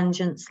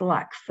tangents,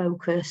 lack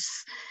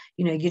focus.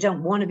 You know, you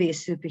don't want to be a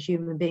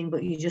superhuman being,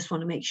 but you just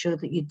want to make sure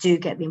that you do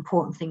get the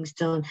important things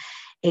done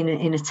in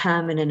a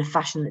time and in a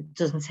fashion that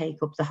doesn't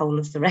take up the whole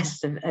of the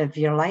rest of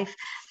your life.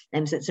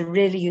 So it's a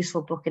really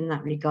useful book in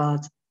that regard.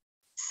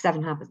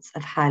 7 Habits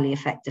of Highly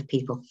Effective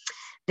People.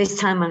 This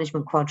time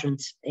management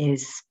quadrant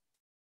is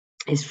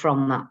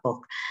from that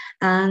book.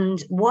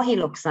 And what he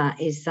looks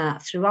at is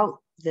that throughout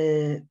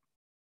the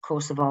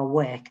course of our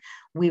work,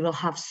 we will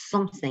have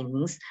some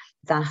things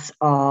that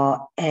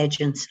are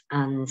urgent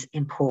and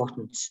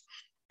important.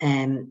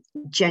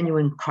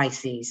 Genuine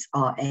crises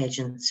are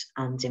urgent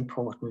and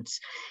important.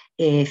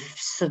 If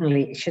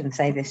suddenly, I shouldn't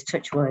say this,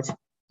 touch wood,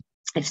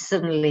 if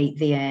suddenly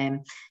the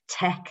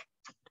tech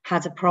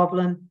had a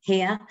problem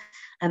here,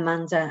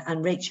 Amanda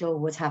and Rachel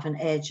would have an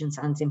urgent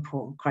and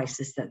important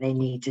crisis that they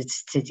needed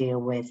to deal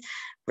with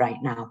right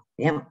now.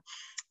 Yeah.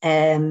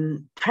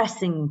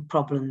 Pressing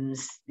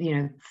problems, you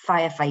know,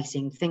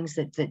 firefighting, things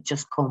that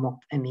just come up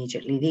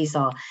immediately. These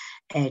are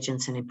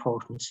urgent and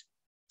important.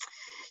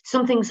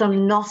 Some things are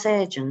not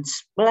urgent.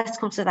 Well, let's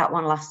come to that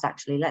one last,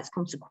 actually. Let's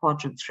come to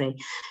quadrant 3.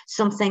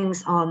 Some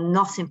things are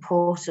not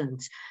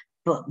important,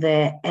 but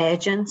they're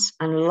urgent,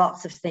 and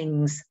lots of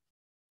things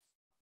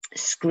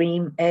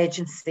scream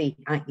urgency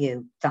at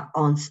you that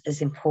aren't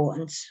as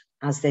important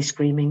as their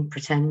screaming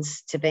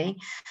pretends to be.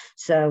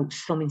 So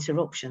some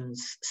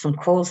interruptions, some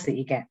calls that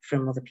you get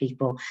from other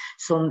people,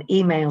 some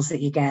emails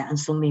that you get, and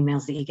some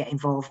emails that you get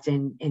involved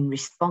in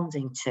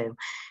responding to,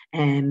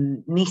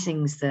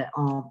 meetings that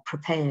are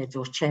prepared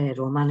or chaired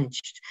or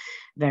managed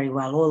very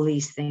well. All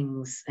these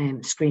things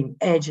scream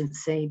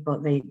urgency,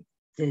 but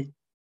they're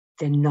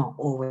not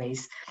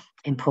always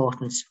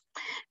important.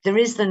 There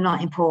is the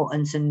not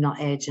important and not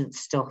urgent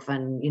stuff,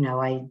 and you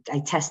know, I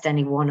test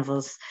any one of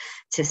us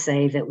to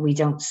say that we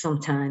don't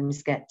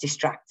sometimes get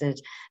distracted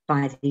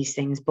by these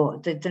things,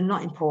 but the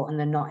not important,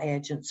 the not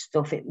urgent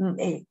stuff, it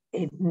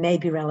may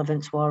be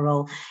relevant to our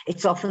role.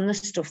 It's often the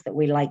stuff that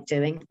we like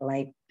doing,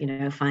 like, you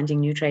know, finding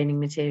new training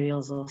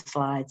materials or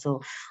slides or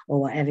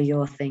whatever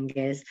your thing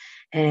is.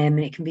 And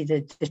it can be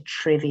the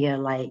trivia,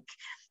 like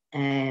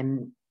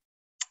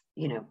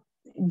you know,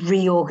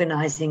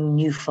 reorganizing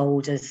new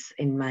folders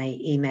in my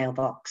email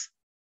box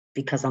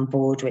because I'm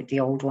bored with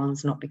the old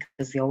ones, not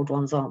because the old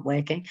ones aren't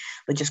working,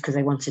 but just because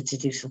I wanted to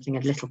do something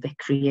a little bit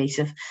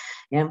creative.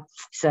 Yeah.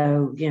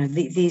 So, you know,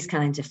 these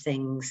kinds of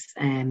things,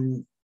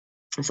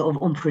 sort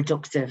of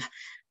unproductive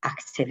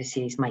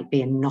activities might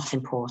be not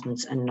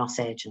important and not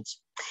urgent.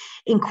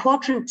 In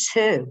quadrant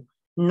 2,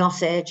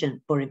 not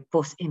urgent but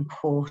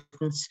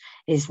important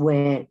is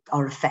where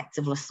our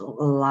effectiveness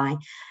will lie.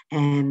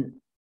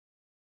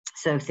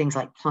 So things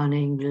like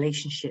planning,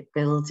 relationship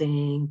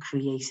building,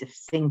 creative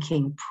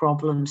thinking,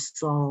 problem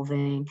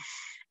solving,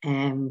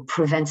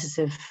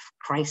 preventative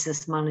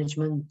crisis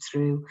management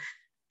through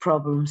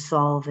problem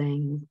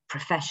solving,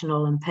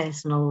 professional and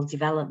personal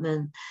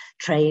development,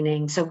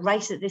 training. So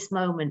right at this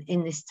moment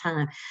in this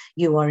time,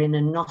 you are in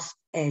a not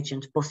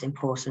urgent but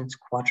important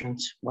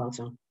quadrant. Well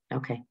done.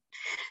 Okay.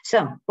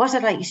 So what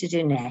I'd like you to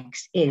do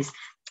next is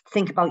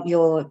think about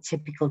your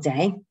typical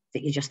day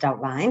that you just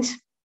outlined,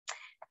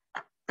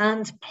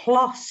 and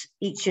plot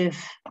each of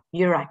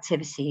your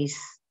activities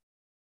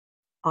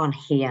on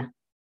here.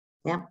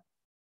 Yeah.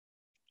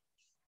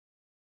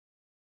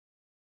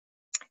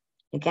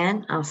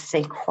 Again, I'll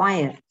stay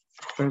quiet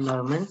for a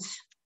moment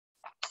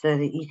so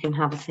that you can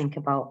have a think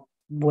about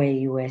where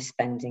you were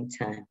spending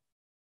time.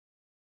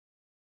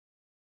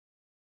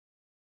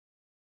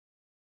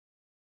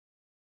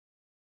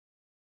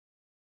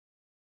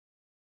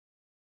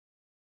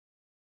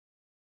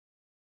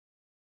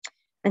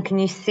 And can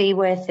you see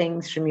where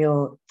things from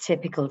your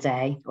typical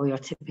day or your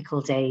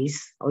typical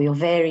days or your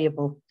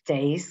variable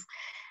days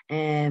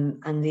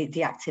and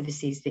the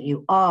activities that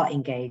you are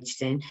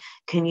engaged in,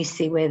 can you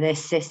see where they're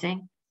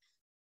sitting?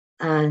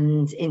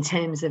 And in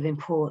terms of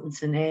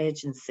importance and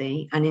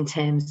urgency, and in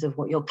terms of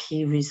what your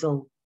key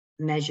result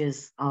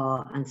measures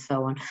are and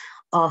so on,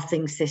 are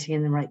things sitting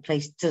in the right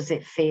place? Does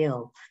it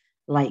feel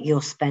like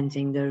you're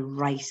spending the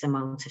right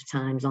amount of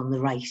times on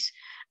the right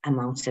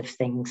amount of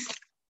things?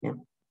 Yeah.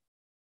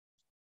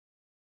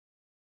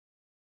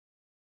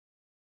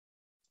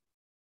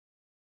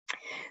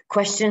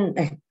 Question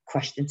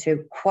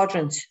two,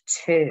 quadrant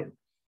 2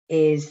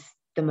 is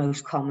the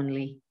most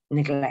commonly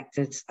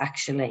neglected,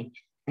 actually.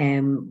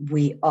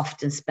 We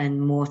often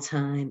spend more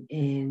time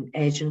in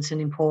urgent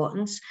and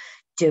importance,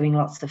 doing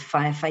lots of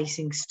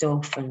firefighting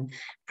stuff and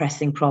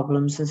pressing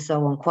problems and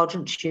so on.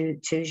 Quadrant 2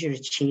 is your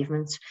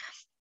achievement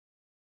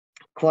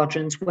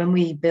quadrant. When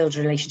we build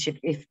a relationship,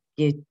 if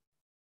you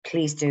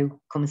please do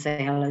come and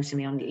say hello to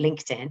me on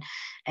LinkedIn.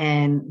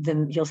 And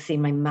then you'll see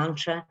my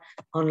mantra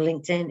on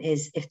LinkedIn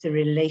is, if the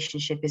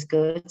relationship is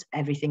good,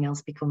 everything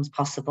else becomes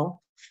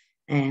possible.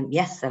 And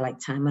yes, I like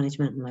time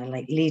management and I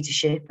like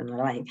leadership and I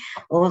like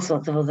all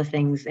sorts of other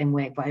things in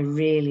work, but I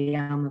really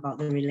am about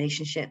the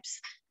relationships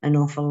an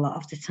awful lot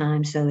of the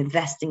time. So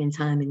investing in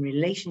time in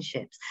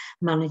relationships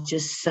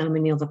manages so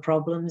many other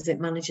problems. It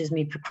manages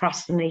me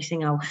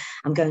procrastinating.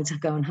 I'm going to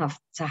go and have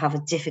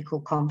a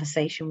difficult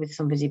conversation with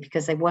somebody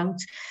because I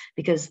won't,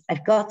 because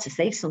I've got to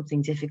say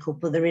something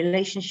difficult, but the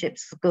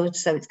relationship's good,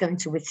 so it's going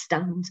to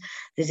withstand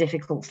the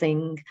difficult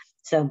thing.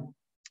 So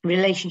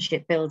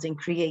relationship building,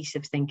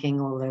 creative thinking,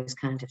 all those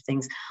kind of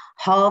things.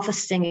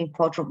 Harvesting in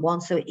quadrant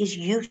 1. So it is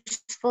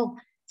useful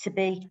to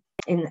be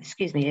in,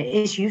 it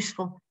is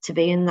useful to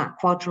be in that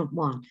quadrant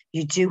 1.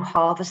 You do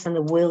harvest, and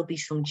there will be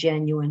some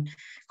genuine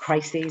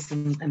crises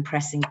and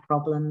pressing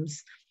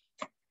problems.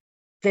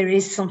 There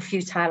is some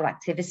futile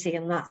activity,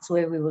 and that's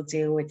where we will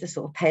deal with the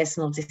sort of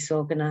personal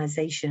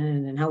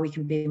disorganization and how we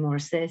can be more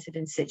assertive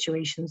in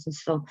situations and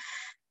so.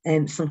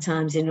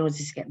 Sometimes in order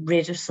to get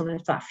rid of some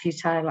of that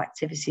futile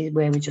activity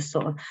where we just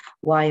sort of,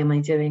 why am I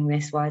doing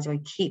this? Why do I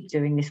keep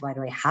doing this? Why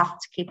do I have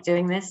to keep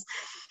doing this?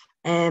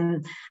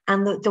 And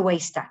the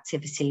waste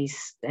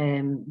activities,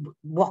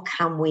 what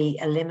can we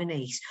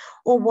eliminate?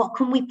 Or what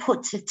can we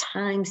put to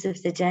times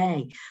of the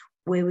day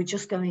where we're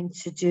just going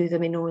to do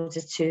them in order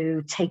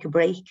to take a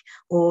break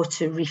or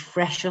to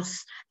refresh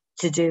us,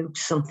 to do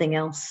something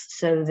else,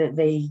 so that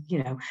they,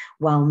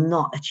 while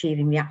not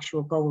achieving the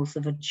actual goals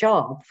of a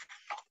job,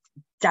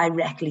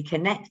 directly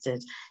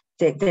connected,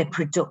 they're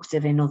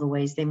productive in other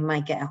ways. They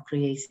might get our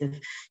creative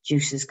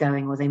juices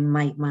going, or they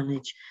might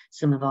manage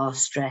some of our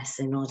stress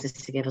in order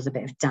to give us a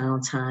bit of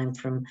downtime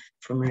from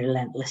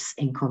relentless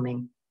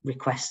incoming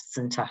requests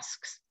and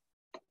tasks.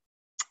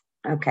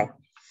 Okay.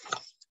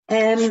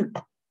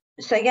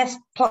 So I guess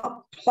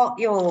plot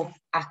your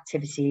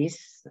activities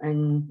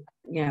and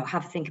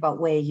have a think about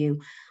where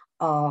you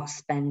are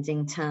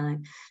spending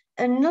time.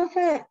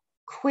 Another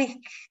quick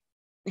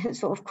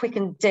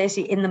and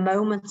dirty, in the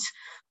moment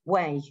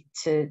way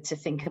to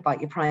think about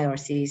your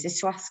priorities is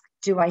to ask,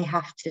 do I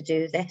have to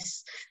do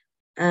this?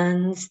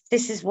 And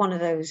this is one of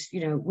those,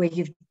 where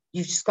you've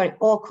just got it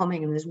all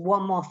coming and there's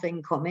one more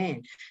thing come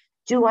in.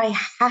 Do I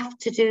have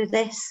to do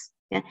this?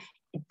 Yeah.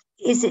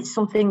 Is it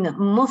something that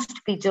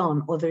must be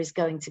done, or there is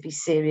going to be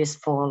serious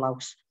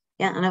fallout?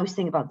 Yeah, and I always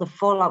think about the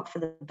fallout for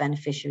the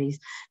beneficiaries,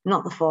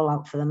 not the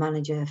fallout for the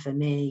manager, for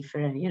me, is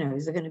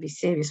there going to be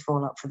serious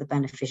fallout for the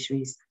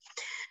beneficiaries?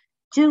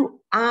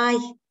 Do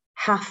I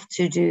have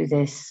to do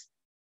this?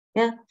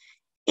 Yeah.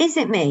 Is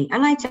it me?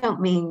 And I don't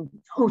mean,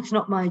 it's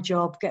not my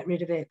job, get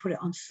rid of it, put it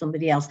on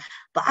somebody else.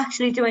 But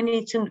actually, do I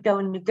need to go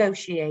and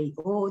negotiate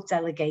or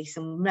delegate?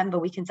 And remember,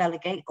 we can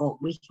delegate or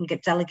we can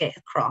delegate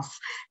across.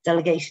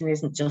 Delegation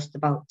isn't just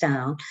about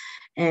down.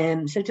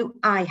 So do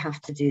I have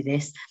to do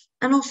this?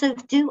 And also,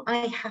 do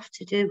I have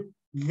to do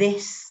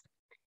this?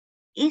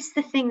 Is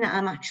the thing that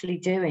I'm actually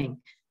doing,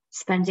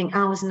 spending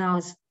hours and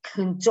hours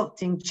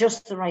constructing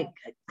just the right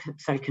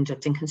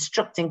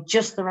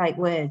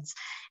words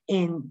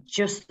in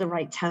just the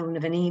right tone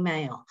of an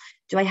email?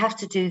 Do I have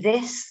to do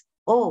this?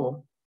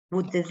 Or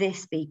would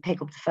this be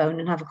pick up the phone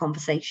and have a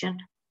conversation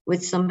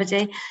with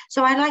somebody?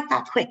 So I like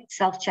that quick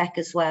self-check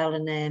as well.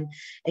 And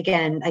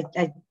again,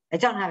 I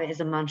don't have it as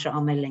a mantra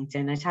on my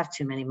LinkedIn. I'd have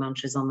too many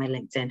mantras on my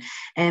LinkedIn.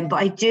 But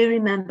I do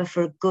remember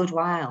for a good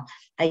while,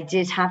 I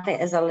did have it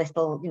as a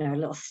little, a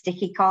little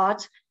sticky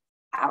card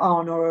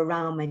on or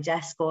around my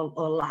desk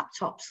or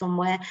laptop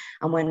somewhere.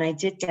 And when I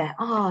did get,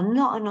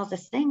 not another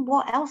thing,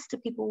 what else do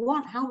people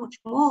want? How much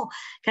more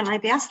can I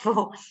be asked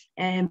for?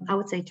 I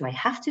would say, do I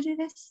have to do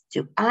this?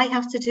 Do I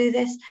have to do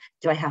this?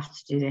 Do I have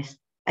to do this?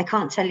 I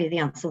can't tell you the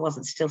answer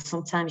wasn't still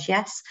sometimes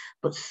yes,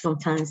 but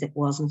sometimes it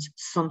wasn't.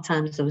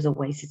 Sometimes there was a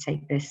way to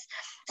take this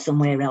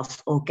somewhere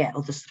else or get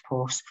other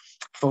support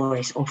for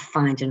it or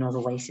find another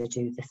way to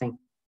do the thing.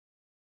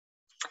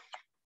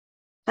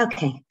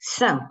 Okay,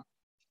 so a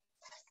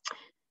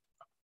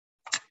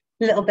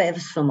little bit of a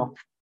sum up.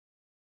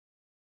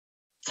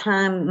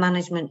 time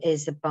management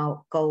is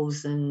about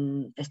goals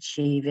and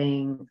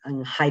achieving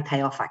and high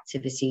payoff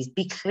activities.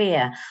 Be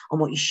clear on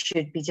what you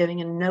should be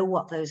doing and know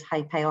what those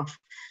high payoff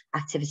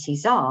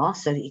activities are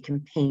so that you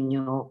can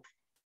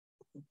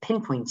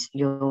pinpoint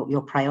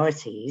your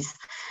priorities.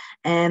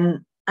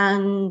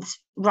 And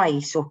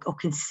write or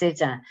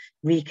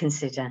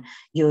reconsider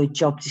your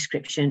job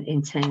description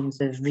in terms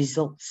of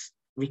results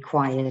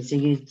required. So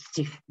you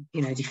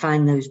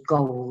define those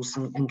goals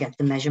and get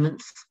the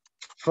measurements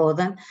for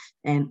them.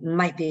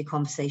 Might be a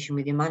conversation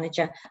with your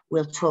manager.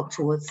 We'll talk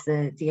towards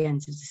the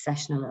end of the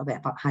session a little bit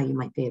about how you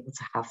might be able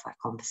to have that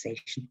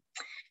conversation.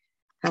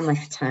 How am I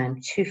for time?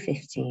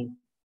 2:15.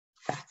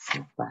 That's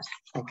not bad.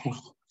 Okay,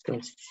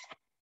 good.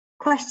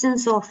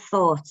 Questions or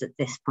thoughts at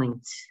this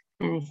point?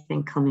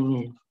 Anything coming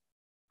in?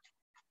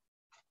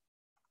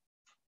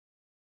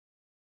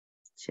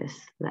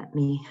 Just let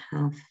me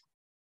have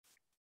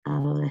a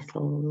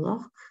little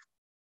look.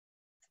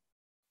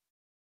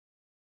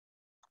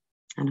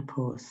 And a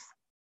pause.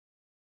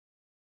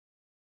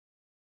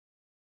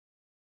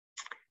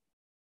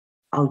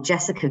 Oh,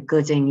 Jessica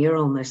Gooding, you're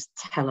almost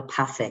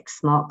telepathic.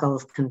 SMART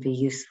goals can be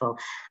useful.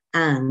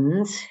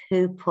 And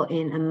who put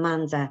in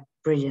Amanda?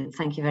 Brilliant.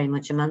 Thank you very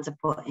much. Amanda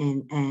put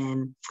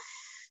in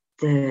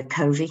the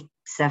Covey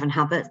 7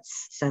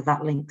 habits. So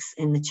that link's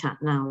in the chat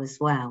now as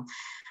well.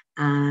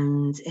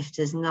 And if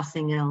there's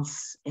nothing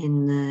else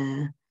in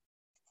the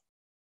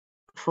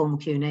formal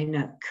Q&A,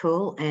 no,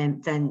 cool.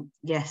 Then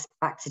yes,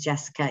 back to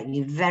Jessica.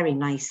 You very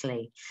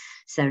nicely,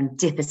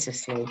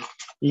 serendipitously,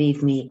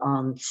 lead me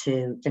on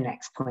to the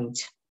next point.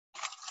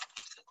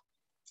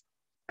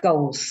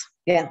 Goals.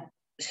 Yeah.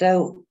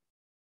 So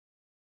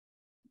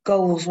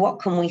goals,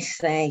 what can we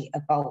say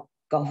about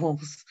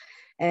goals?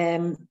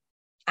 I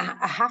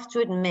have to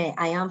admit,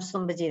 I am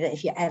somebody that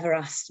if you ever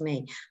asked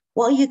me,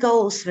 what are your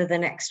goals for the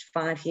next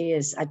 5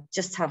 years? I'd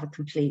just have a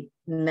complete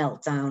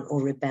meltdown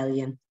or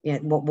rebellion. Yeah,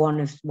 one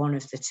of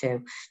the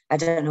two. I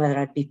don't know whether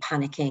I'd be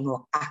panicking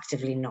or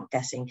actively not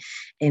getting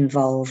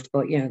involved.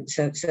 But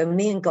so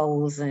me and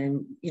goals,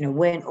 and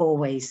weren't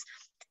always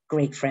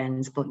great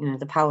friends. But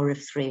the power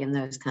of 3 and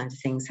those kinds of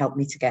things helped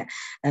me to get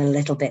a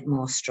little bit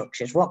more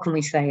structured. What can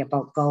we say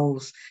about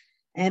goals?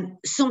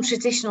 Some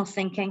traditional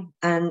thinking,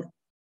 and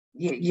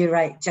you're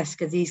right,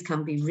 Jessica. These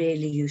can be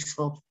really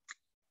useful.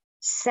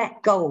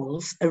 Set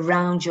goals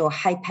around your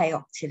high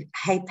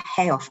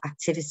payoff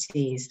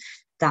activities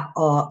that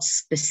are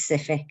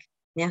specific.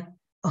 Yeah,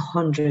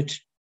 100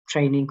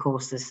 training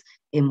courses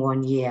in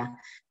 1 year,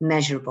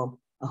 measurable.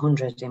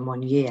 100 in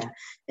 1 year,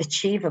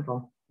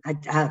 achievable.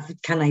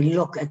 Can I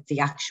look at the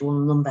actual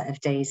number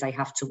of days I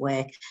have to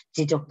work,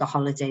 deduct the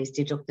holidays,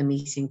 deduct the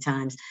meeting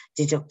times,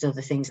 deduct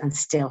other things, and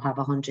still have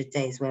 100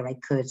 days where I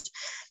could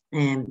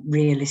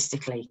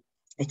realistically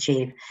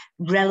achieve.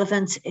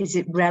 Relevant, is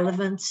it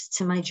relevant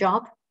to my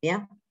job?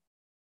 Yeah.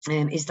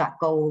 Is that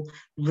goal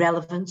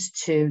relevant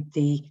to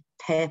the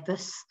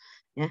purpose?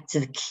 Yeah, to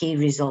the key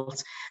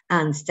result,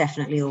 and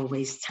definitely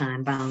always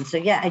time bound. So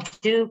yeah, I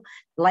do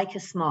like a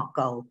SMART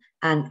goal,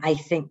 and I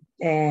think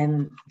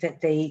that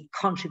they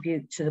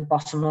contribute to the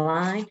bottom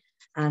line,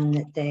 and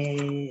that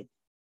they're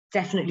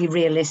definitely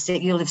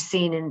realistic. You'll have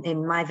seen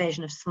in my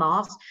version of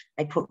SMART,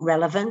 I put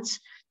relevant.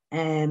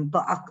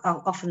 But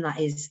often that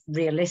is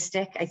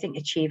realistic. I think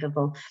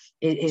achievable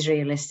is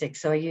realistic.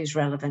 So I use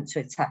relevant to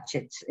attach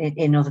it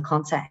in other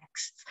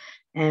contexts.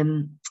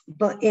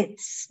 But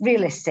it's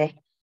realistic.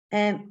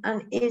 And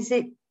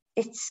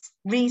it's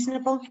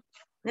reasonable?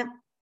 Yeah.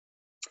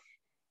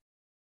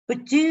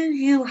 But do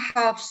you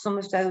have some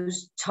of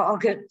those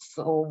targets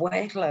or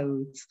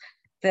workloads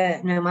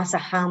that no matter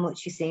how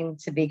much you seem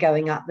to be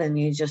going at them,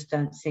 you just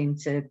don't seem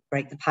to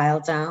break the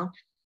pile down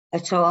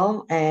at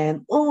all?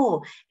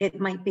 Or it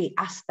might be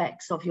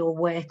aspects of your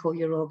work or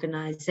your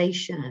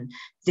organisation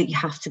that you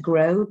have to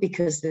grow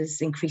because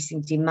there's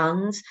increasing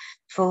demand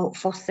for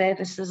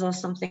services or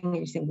something, and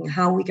you're thinking,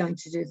 how are we going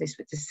to do this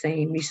with the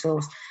same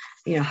resource?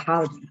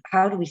 How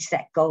do we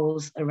set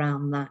goals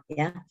around that?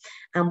 Yeah.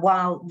 And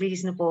while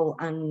reasonable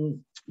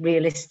and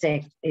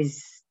realistic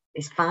is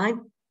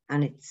fine,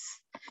 and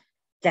it's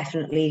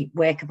definitely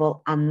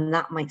workable, and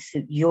that might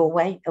suit your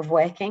way of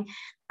working,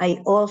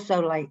 I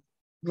also like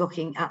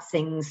looking at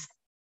things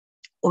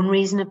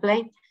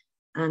unreasonably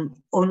and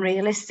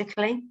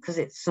unrealistically, because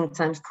it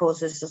sometimes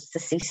causes us to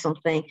see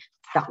something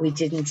that we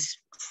didn't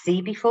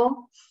see before.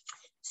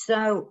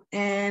 So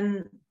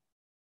I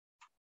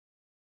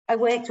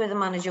worked with a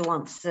manager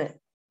once that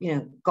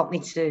got me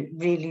to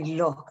really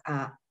look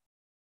at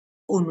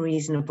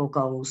unreasonable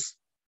goals.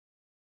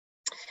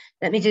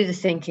 Let me do the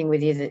thinking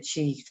with you that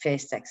she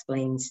first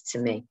explained to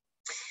me.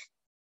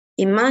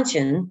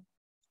 Imagine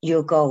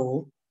your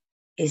goal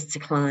is to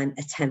climb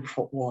a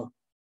 10-foot wall.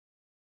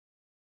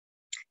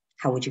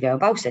 How would you go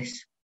about it?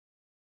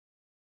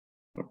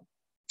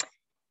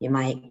 You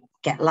might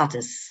get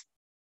ladders.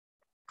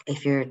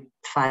 If you're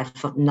 5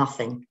 foot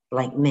nothing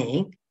like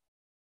me,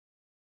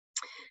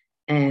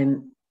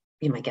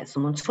 you might get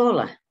someone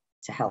taller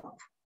to help.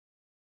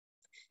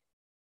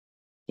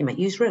 You might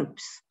use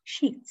ropes,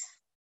 sheets,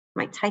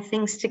 might tie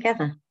things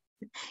together.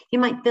 You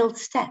might build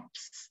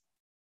steps,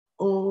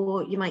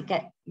 or you might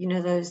get, you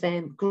know, those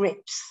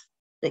grips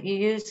that you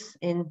use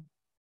in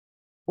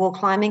wall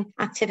climbing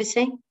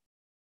activity.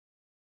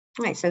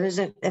 Right, so there's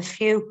a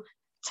few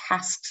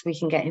tasks we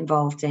can get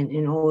involved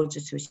in order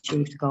to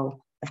achieve the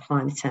goal of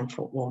climbing a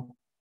 10-foot wall.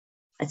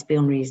 Let's be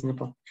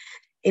unreasonable.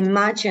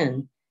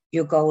 Imagine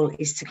your goal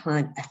is to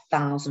climb a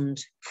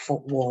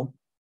 1,000-foot wall.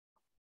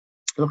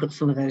 Look at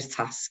some of those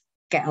tasks.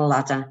 Get a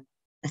ladder.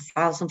 A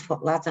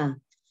 1,000-foot ladder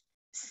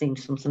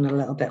seems something a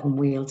little bit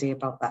unwieldy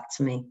about that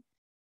to me,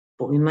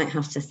 but we might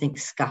have to think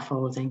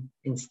scaffolding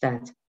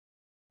instead.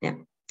 Yeah.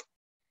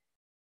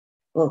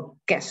 Well,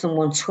 get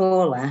someone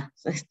taller.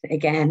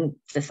 Again,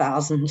 the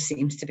 1,000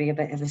 seems to be a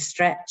bit of a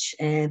stretch.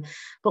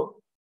 But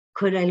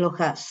could I look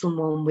at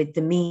someone with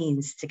the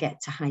means to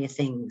get to higher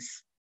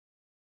things?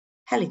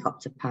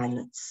 Helicopter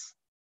pilots,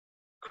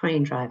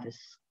 crane drivers,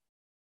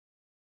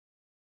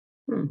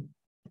 trampoline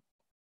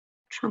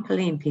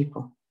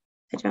people.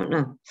 I don't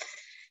know.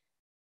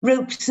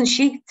 Ropes and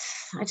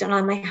sheets. I don't know.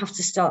 I might have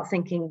to start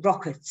thinking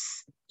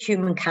rockets,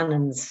 human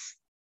cannons,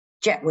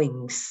 jet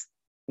wings.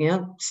 You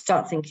know,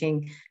 start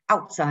thinking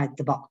outside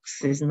the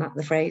box, isn't that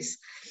the phrase?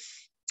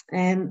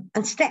 And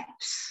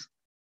steps.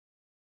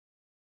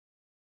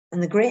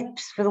 And the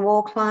grips for the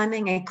wall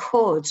climbing, I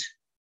could,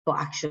 but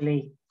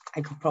actually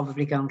I could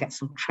probably go and get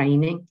some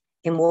training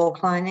in wall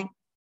climbing.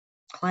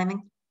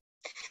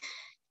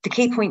 The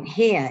key point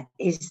here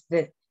is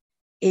that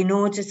in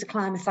order to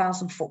climb a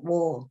 1,000-foot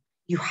wall,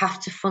 you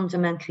have to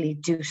fundamentally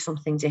do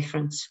something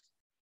different.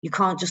 You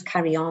can't just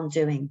carry on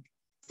doing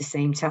the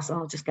same task. Oh,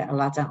 I'll just get a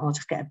ladder. I'll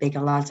just get a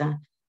bigger ladder.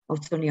 Oh,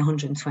 it's only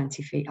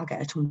 120 feet. I'll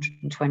get a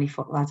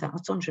 120-foot ladder. Oh,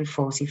 it's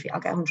 140 feet. I'll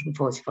get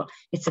 140 foot.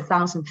 It's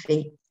 1,000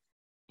 feet.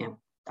 You know,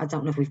 I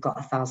don't know if we've got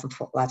a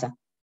 1,000-foot ladder.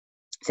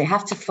 So you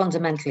have to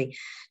fundamentally,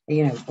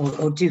 you know,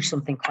 or do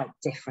something quite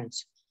different.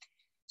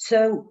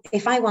 So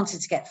if I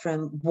wanted to get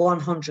from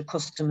 100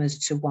 customers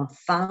to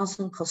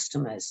 1,000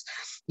 customers,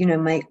 you know,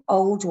 my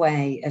old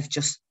way of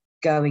just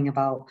going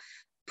about,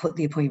 put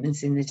the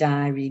appointments in the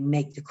diary,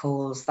 make the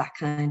calls, that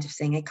kind of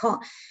thing, I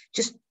can't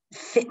just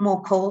fit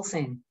more calls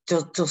in.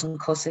 Doesn't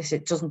cut it.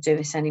 It doesn't do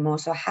it anymore.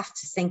 So I have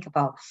to think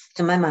about,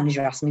 so my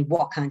manager asked me,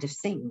 what kind of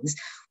things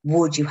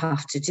would you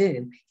have to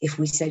do if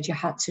we said you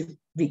had to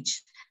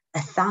reach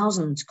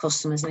 1,000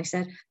 customers? And I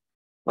said,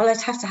 well,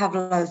 I'd have to have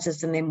loads of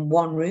them in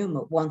one room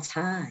at one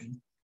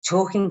time,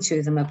 talking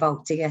to them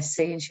about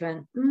DSC. And she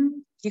went,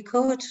 you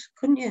could,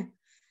 couldn't you?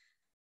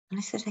 And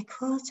I said, I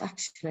could,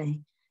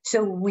 actually.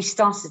 So we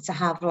started to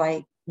have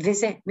like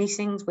visit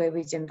meetings where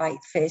we'd invite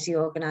 30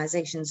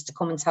 organisations to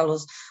come and tell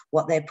us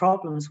what their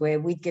problems were.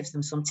 We'd give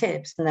them some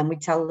tips, and then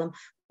we'd tell them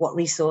what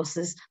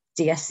resources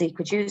DSC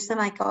could use. Then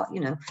I got, you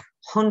know,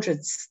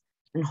 hundreds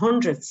and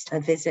hundreds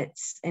of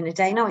visits in a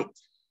day. Now,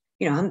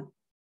 you know,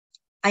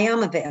 I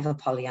am a bit of a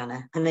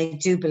Pollyanna, and I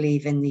do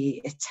believe in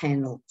the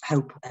eternal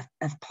hope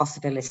of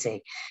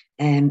possibility.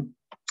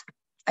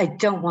 I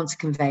don't want to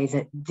convey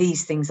that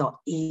these things are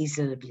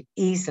easily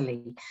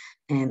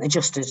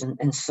adjusted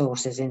and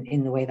sorted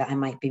in the way that I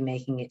might be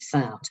making it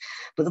sound.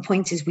 But the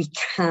point is, we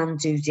can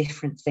do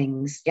different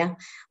things. Yeah,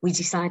 we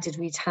decided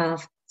we'd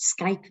have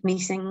Skype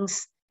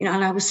meetings, you know,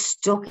 and I was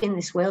stuck in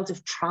this world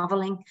of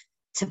traveling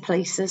to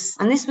places.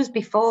 And this was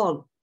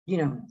before, you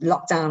know,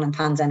 lockdown and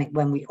pandemic,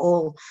 when we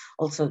all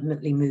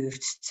ultimately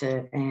moved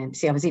to,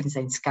 see, I was even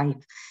saying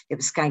Skype. It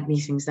was Skype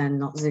meetings then,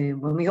 not Zoom.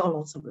 When we all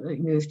ultimately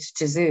moved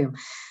to Zoom,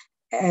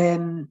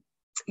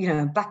 you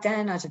know, back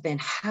then I'd have been,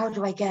 how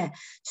do I get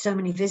so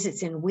many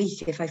visits in a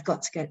week if I've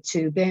got to get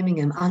to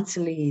Birmingham and to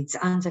Leeds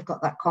and I've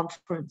got that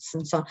conference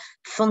and so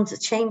on.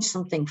 Change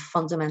something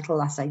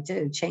fundamental as I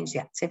do, change the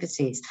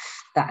activities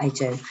that I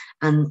do,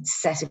 and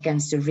set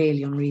against a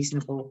really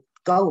unreasonable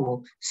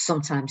goal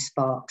sometimes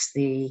sparks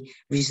the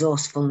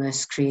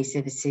resourcefulness,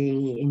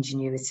 creativity,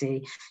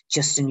 ingenuity,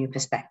 just a new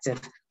perspective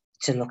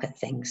to look at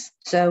things.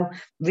 So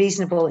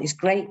reasonable is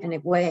great and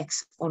it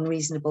works.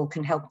 Unreasonable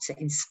can help to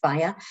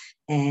inspire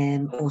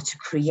or to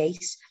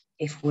create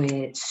if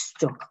we're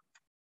stuck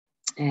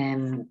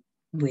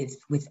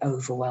with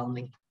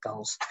overwhelming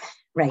goals.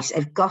 Right,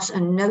 I've got a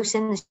note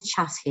in the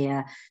chat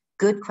here.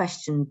 Good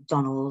question,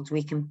 Donald.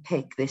 We can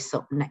pick this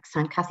up next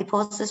time Cathy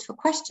pauses for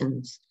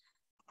questions.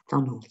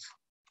 Donald.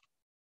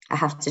 I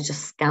have to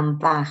just scan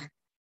back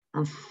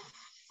and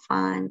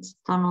find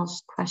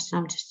Donald's question.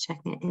 I'm just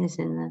checking it is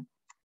in the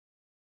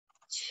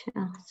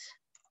chat.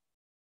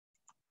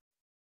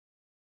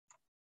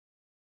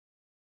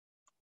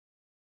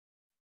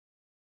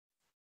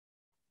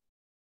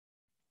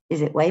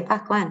 Is it way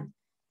back when?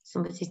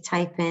 Somebody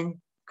type in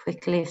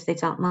quickly if they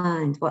don't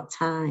mind. What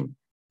time?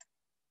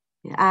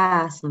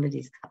 Yeah,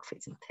 somebody's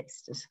copied and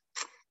pasted.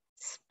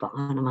 Spot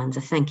on,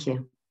 Amanda. Thank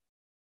you.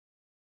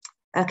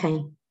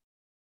 Okay.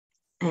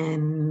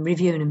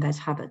 Review and embed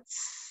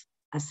habits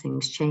as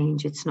things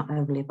change. It's not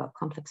overly about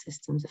complex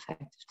systems,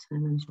 effective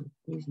time management,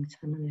 using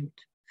time management.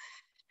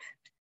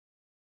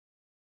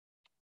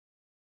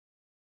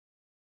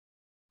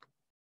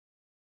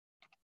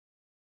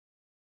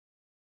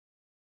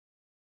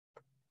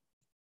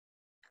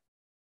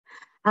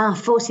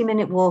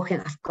 40-minute walk.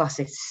 I've got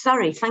it.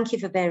 Sorry, thank you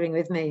for bearing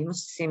with me. You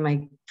must have seen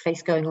my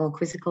face going all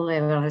quizzical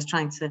there when I was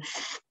trying to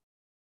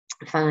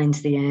find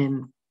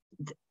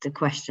the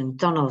question.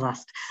 Donald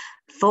asked,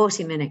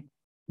 40-minute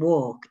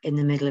walk in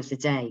the middle of the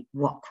day,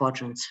 what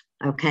quadrant?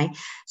 Okay,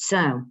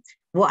 so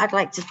what I'd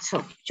like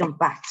to jump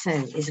back to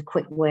is a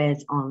quick word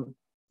on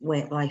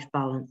work-life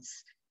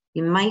balance.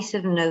 You might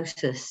have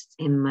noticed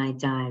in my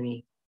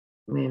diary,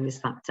 where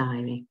is that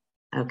diary?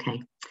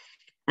 Okay,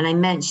 and I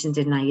mentioned,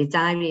 didn't I, your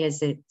diary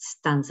as it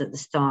stands at the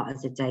start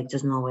of the day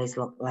doesn't always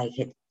look like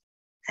it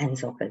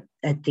ends up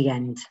at the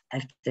end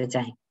of the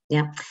day.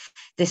 Yeah,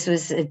 this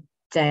was a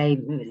day,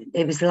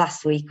 it was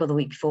last week or the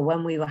week before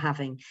when we were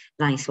having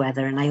nice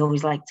weather, and I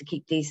always like to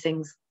keep these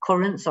things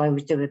current, so I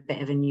always do a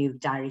bit of a new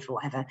diary for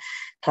whatever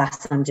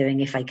class I'm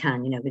doing if I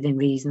can, you know, within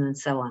reason and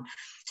so on.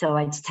 So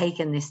I'd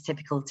taken this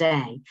typical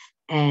day,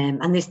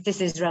 and this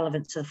is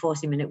relevant to the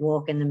 40-minute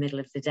walk in the middle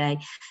of the day.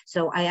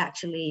 So I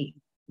actually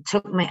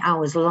took my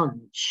hour's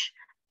lunch,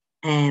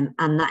 and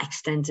that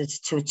extended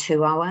to a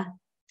 2-hour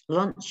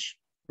lunch.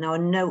 Now, a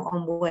note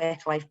on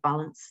work-life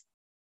balance.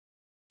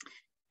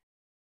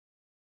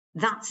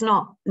 That's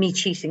not me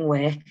cheating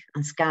work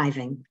and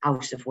skiving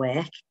out of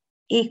work.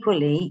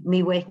 Equally,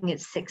 me working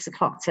at 6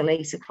 o'clock till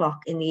 8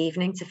 o'clock in the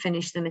evening to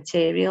finish the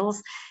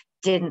materials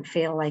didn't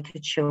feel like a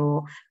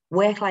chore.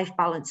 Work-life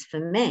balance for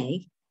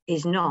me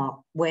is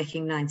not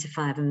working 9 to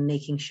 5 and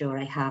making sure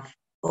I have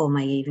all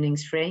my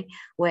evenings free.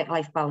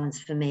 Work-life balance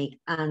for me,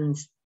 and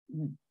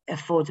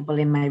affordable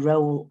in my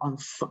role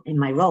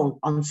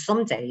on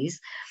some days,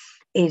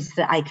 is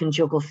that I can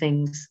juggle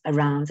things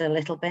around a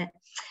little bit.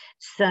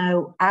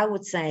 So I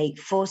would say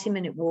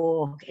 40-minute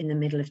walk in the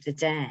middle of the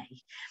day.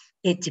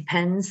 It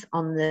depends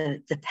on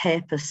the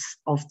purpose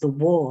of the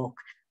walk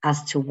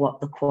as to what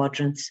the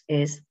quadrant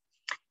is.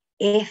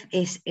 If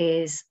it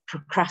is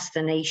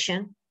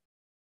procrastination,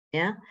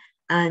 yeah,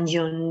 and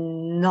you're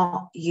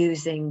not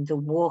using the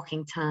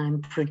walking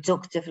time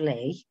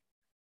productively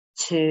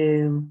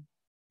to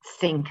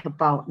think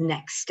about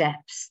next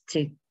steps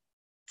to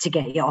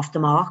get you off the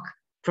mark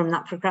from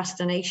that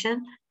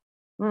procrastination,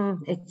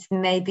 it's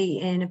maybe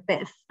in a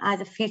bit of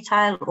either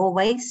futile or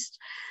waste.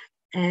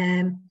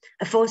 A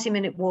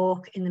 40-minute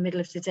walk in the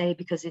middle of the day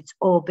because it's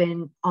all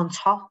been on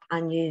top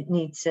and you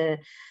need to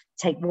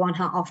take one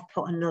hat off,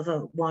 put another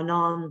one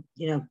on,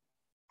 you know,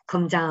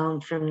 come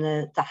down from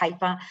the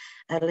hyper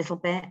a little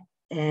bit.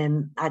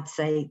 I'd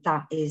say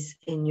that is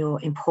in your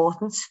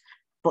importance,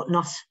 but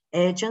not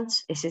urgent.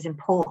 It is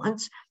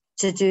important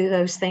to do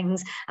those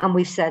things. And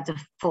we've said a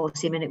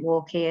 40-minute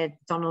walk here.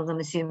 Donald, I'm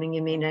assuming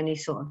you mean any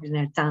sort of, you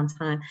know,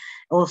 downtime,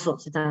 all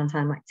sorts of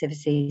downtime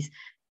activities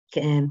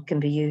can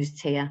be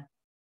used here.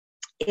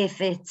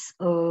 If it's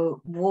a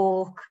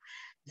walk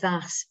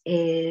that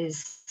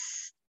is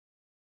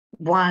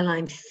while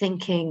I'm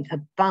thinking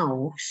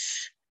about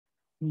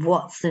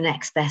what's the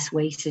next best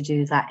way to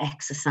do that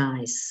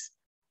exercise,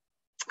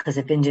 because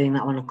I've been doing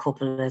that one a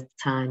couple of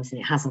times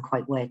and it hasn't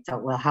quite worked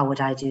out well, how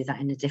would I do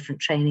that in a different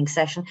training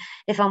session?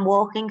 If I'm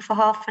walking for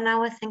half an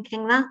hour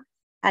thinking that,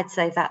 I'd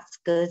say that's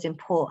good,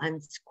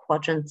 important,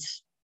 quadrant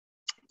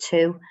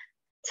 2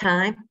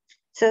 time.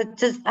 So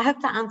I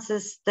hope that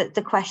answers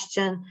the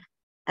question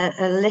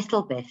a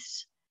little bit.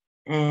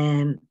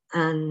 And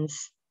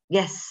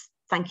yes,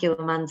 thank you,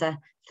 Amanda,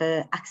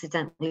 for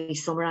accidentally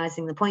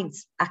summarising the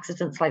points.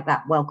 Accidents like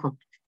that, welcome.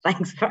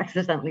 Thanks for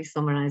accidentally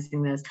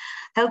summarising those.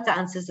 Hope that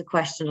answers the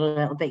question a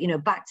little bit. You know,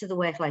 back to the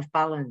work-life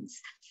balance.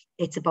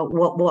 It's about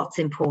what's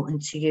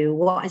important to you.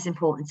 What is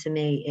important to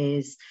me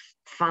is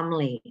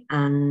family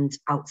and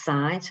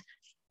outside.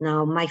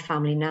 Now, my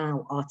family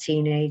now are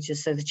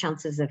teenagers, so the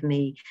chances of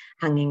me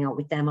hanging out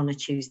with them on a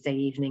Tuesday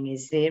evening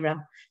is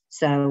 0.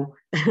 So,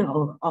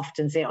 or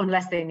often 0,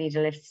 unless they need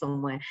a lift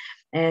somewhere.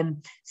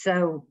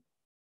 So,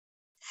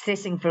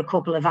 sitting for a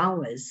couple of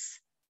hours,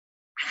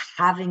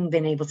 having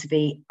been able to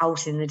be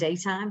out in the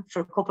daytime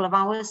for a couple of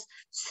hours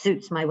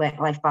suits my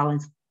work-life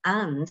balance.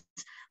 And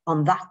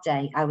on that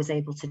day, I was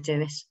able to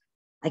do it.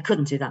 I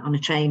couldn't do that on a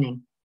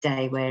training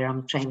day where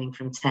I'm training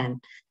from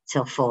 10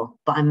 till 4,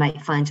 but I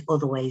might find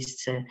other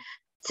ways to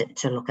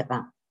look at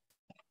that.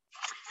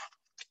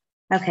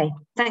 Okay,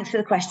 thanks for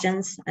the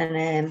questions,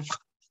 and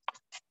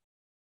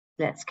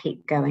let's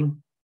keep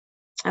going.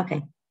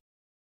 Okay,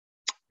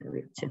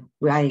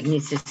 I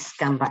need to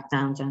scan back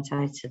down, don't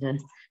I, to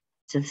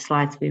the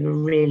slides we were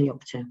really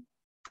up to.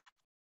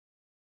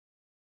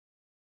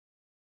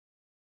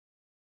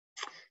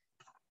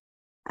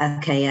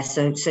 Okay, yeah,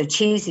 so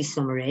cheesy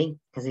summary,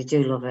 because I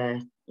do love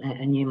a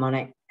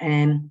mnemonic.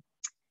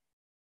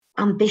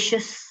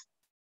 Ambitious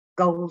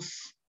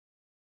goals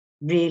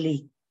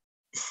really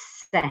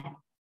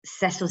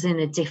set us in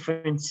a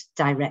different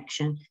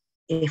direction.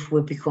 If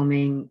we're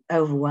becoming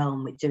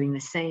overwhelmed with doing the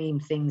same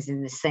things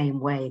in the same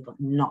way, but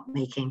not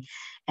making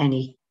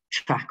any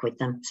track with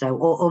them. So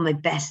all my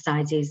best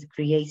ideas, the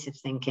creative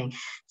thinking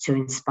to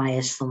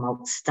inspire some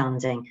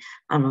outstanding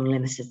and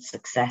unlimited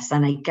success.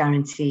 And I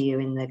guarantee you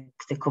in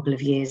the couple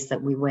of years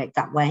that we worked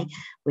that way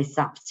with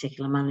that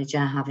particular manager,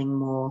 having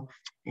more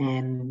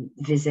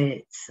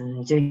visits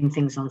and doing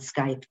things on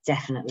Skype,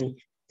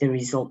 definitely the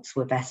results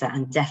were better,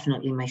 and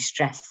definitely my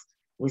stress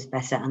was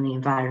better, and the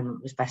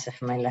environment was better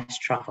for my less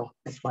travel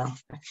as well,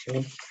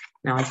 actually,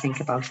 now I think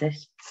about it.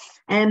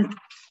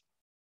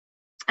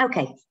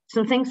 Okay,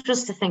 some things for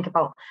us to think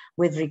about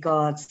with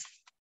regards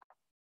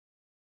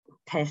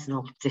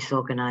personal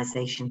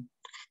disorganisation.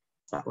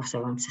 That was what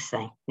I want to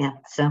say. Yeah,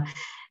 so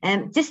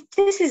this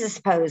is, I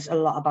suppose, a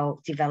lot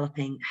about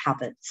developing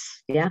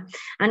habits. Yeah,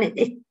 and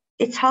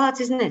it's hard,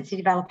 isn't it, to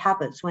develop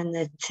habits when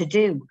the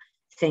to-do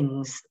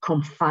things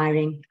come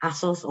firing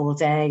at us all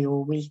day,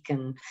 all week,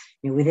 and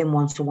within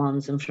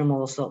one-to-ones and from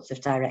all sorts of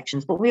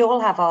directions. But we all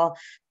have our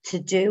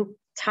to-do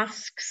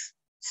tasks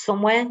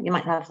somewhere. You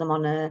might have them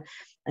on a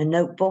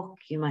notebook,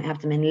 you might have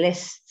them in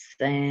lists,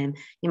 you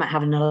might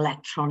have an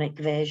electronic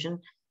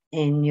version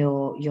in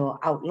your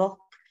Outlook.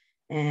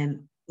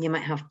 You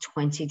might have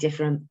 20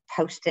 different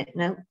post-it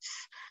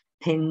notes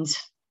pinned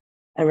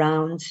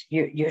around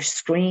your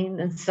screen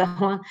and so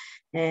on.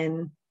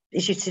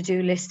 Is your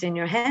to-do list in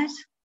your head?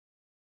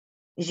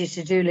 Is your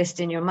to-do list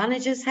in your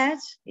manager's head?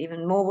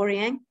 Even more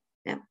worrying.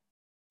 Yeah.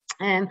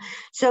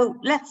 So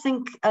let's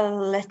think a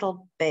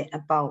little bit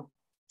about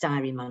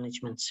diary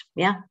management.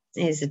 Yeah,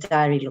 here's a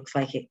diary, looks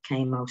like it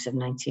came out of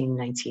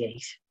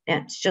 1998.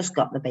 Yeah, it's just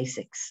got the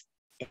basics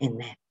in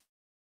there.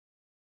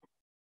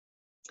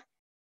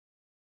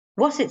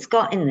 What it's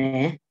got in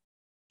there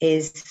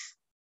is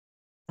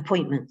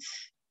appointments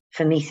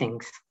for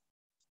meetings.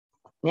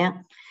 Yeah,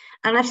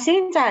 and I've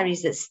seen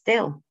diaries that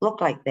still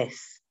look like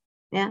this.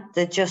 Yeah,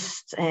 they're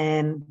just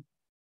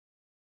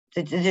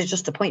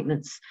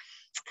appointments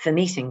for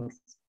meetings.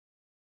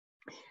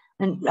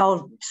 And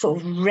our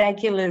sort of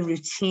regular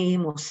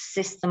routine or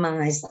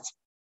systemized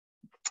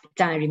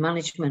diary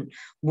management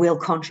will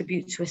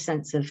contribute to a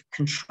sense of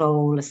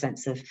control, a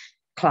sense of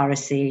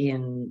clarity,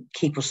 and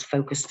keep us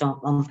focused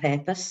on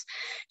purpose.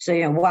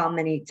 So, while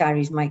many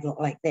diaries might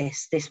look like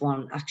this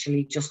one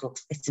actually just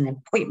looks, it's an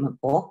appointment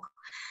book,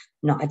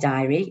 not a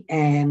diary.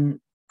 And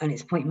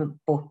it's appointment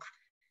book.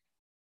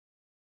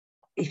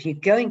 If you're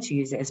going to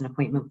use it as an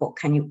appointment book,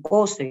 can you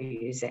also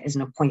use it as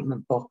an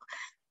appointment book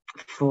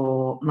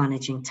for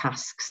managing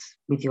tasks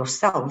with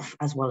yourself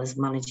as well as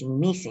managing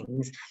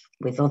meetings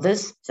with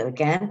others? So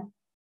again,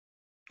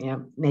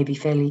 maybe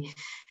fairly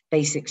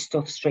basic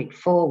stuff,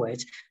 straightforward,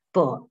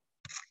 but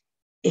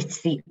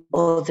it's the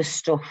other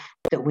stuff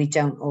that we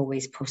don't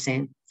always put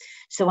in.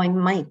 So I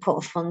might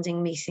put a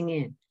funding meeting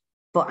in,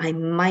 but I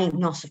might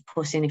not have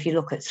put in, if you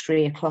look at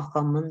 3 o'clock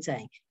on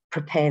Monday,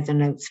 prepare the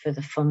notes for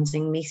the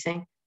funding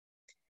meeting.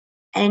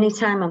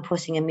 Anytime I'm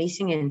putting a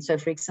meeting in, so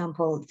for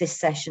example, this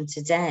session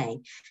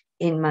today,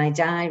 in my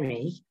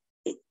diary,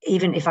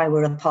 even if I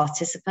were a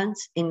participant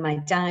in my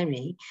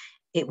diary,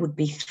 it would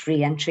be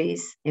 3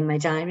 entries in my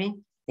diary.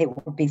 It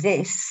would be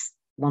this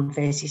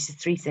 1:30 to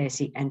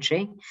 3:30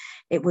 entry.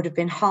 It would have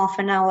been half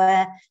an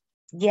hour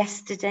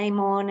yesterday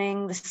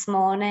morning, this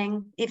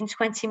morning, even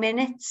 20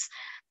 minutes,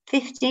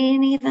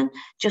 15 even,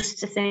 just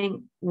to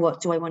think, what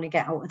do I want to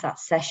get out of that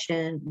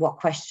session? What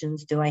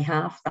questions do I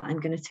have that I'm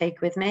going to take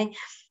with me?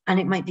 And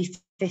it might be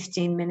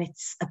 15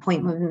 minutes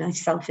appointment with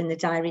myself in the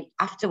diary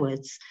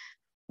afterwards.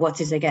 What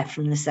did I get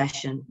from the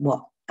session?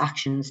 What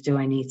actions do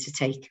I need to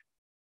take?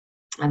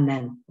 And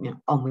then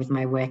on with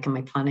my work and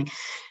my planning.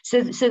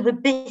 So the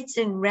bits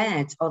in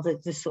red are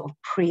the sort of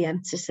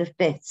preemptive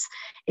bits.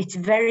 It's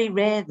very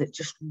rare that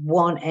just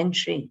one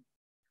entry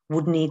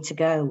would need to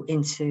go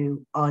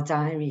into our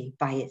diary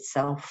by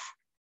itself,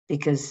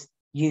 because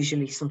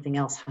usually something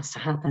else has to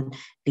happen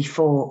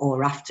before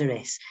or after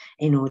it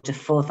in order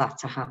for that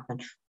to happen,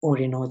 or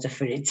in order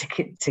for it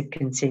to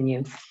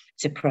continue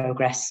to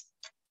progress.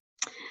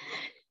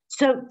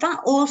 So that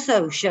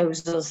also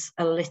shows us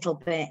a little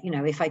bit,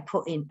 if I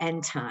put in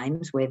end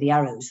times where the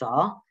arrows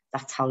are,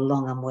 that's how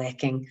long I'm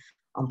working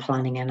on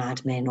planning and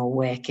admin or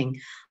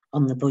working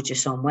on the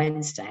budget on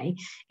Wednesday.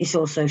 It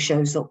also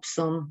shows up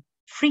some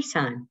free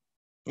time.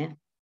 Yeah,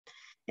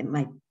 it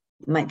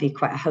might be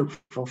quite a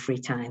hopeful free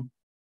time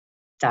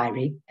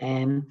diary.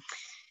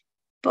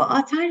 But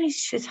our diaries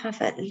should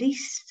have at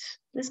least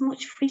as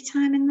much free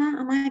time in that.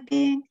 Am I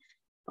being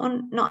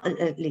not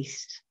at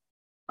least,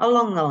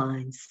 along the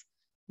lines?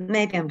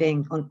 Maybe I'm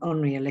being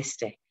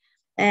unrealistic.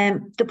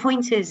 The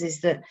point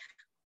is that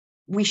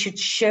we should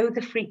show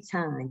the free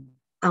time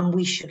and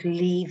we should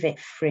leave it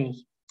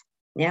free.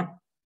 Yeah.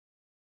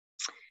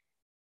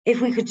 If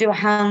we could do a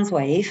hand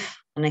wave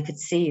and I could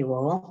see you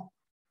all,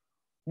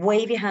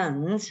 wave your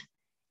hand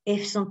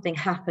if something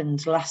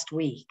happened last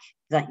week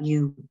that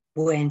you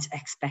weren't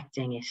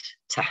expecting it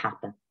to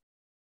happen.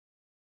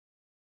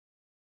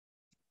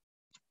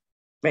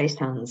 Raised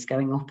hands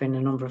going up in a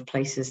number of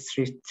places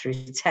through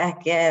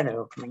tech. Yeah, they're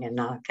all coming in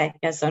now. Okay,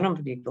 yeah, so a number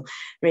of people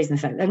raising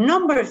their hands. A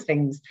number of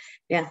things,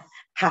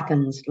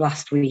 happened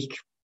last week.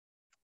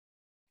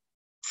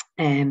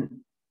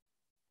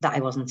 that I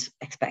wasn't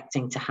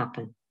expecting to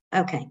happen.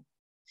 Okay.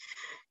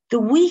 The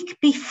week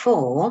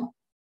before,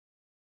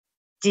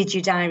 did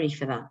you diary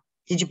for that?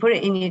 Did you put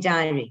it in your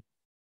diary?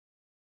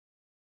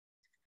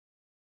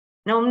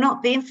 No, I'm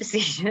not being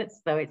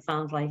facetious, though it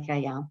sounds like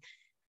I am.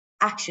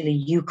 Actually,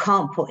 you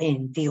can't put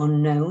in the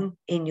unknown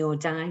in your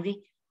diary.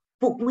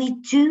 But we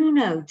do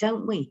know,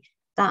 don't we,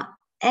 that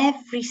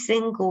every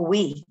single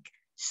week,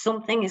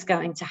 something is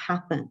going to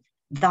happen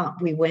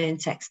that we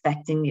weren't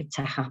expecting it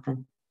to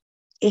happen.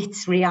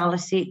 It's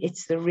reality.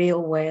 It's the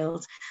real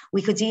world.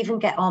 We could even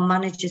get our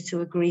manager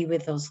to agree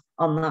with us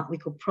on that. We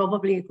could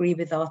probably agree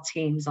with our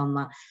teams on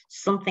that.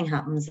 Something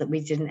happens that we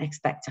didn't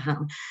expect to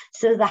happen.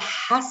 So there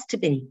has to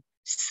be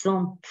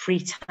some free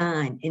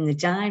time in the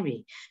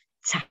diary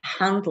to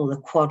handle the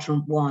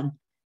quadrant 1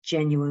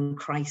 genuine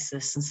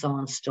crisis and so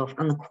on stuff.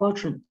 And the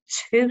quadrant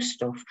 2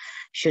 stuff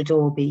should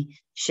all be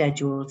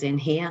scheduled in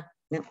here.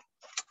 Yep.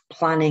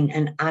 Planning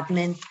and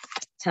admin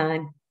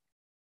time.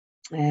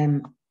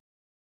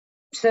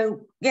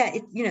 So yeah,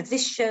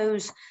 this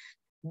shows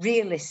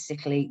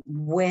realistically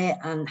where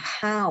and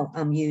how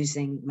I'm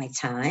using my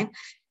time.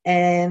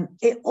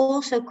 It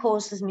also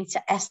causes me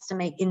to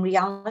estimate in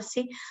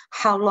reality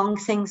how long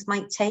things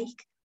might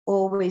take.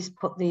 Always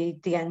put the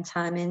end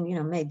time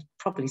in, maybe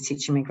probably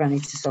teaching my granny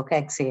to suck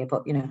eggs here,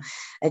 but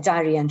a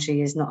diary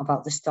entry is not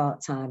about the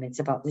start time, it's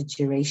about the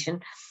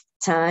duration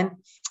time.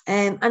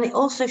 And it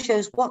also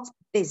shows what's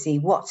busy,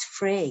 what's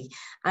free.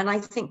 And I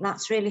think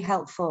that's really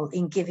helpful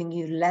in giving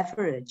you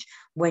leverage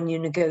when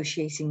you're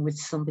negotiating with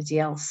somebody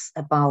else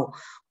about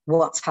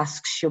what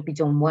tasks should be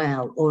done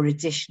well or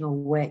additional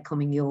work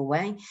coming your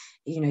way.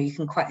 You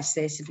can quite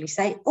assertively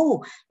say,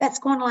 oh, let's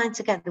go online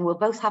together. We'll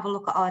both have a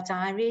look at our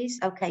diaries.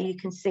 Okay, you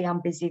can see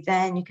I'm busy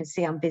then. You can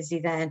see I'm busy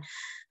then.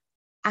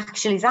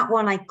 Actually, that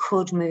one I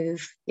could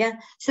move. Yeah.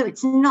 So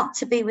it's not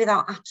to be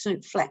without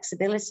absolute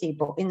flexibility,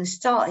 but in the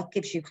start, it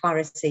gives you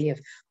clarity of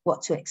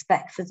what to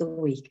expect for the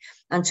week.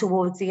 And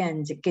towards the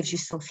end, it gives you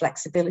some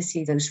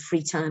flexibility, those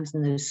free times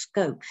and those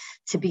scope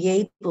to be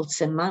able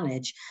to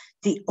manage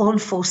the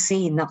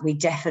unforeseen that we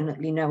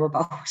definitely know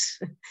about.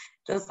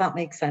 Does that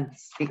make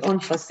sense? The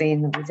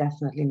unforeseen that we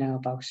definitely know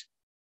about.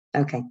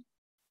 Okay.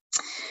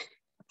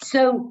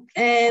 So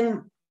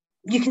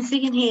you can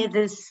see in here,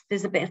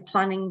 there's a bit of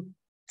planning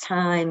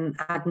time,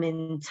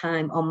 admin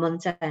time on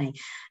Monday.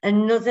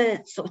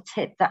 Another sort of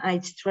tip that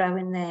I'd throw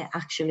in there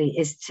actually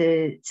is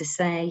to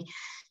say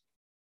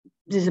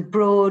there's a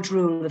broad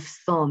rule of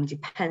thumb,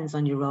 depends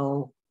on your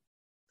role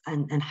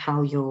and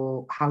how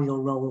your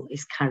role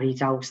is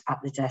carried out at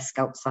the desk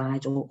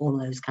outside, or all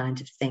those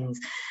kind of things.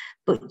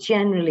 But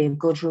generally, a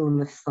good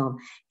rule of thumb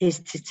is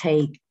to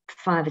take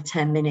 5 or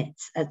 10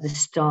 minutes at the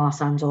start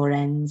and or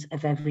end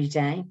of every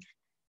day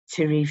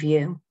to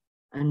review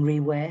and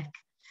rework.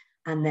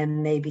 And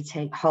then maybe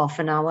take half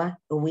an hour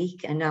a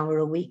week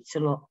to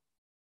look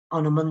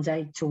on a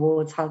Monday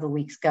towards how the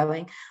week's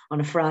going, on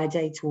a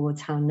Friday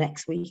towards how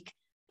next week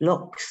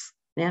looks.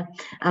 Yeah.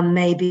 And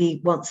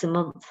maybe once a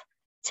month,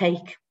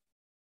 take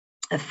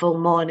a full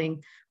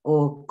morning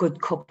or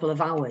good couple of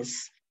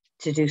hours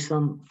to do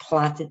some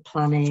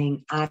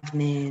planning,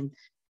 admin,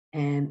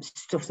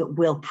 stuff that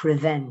will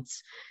prevent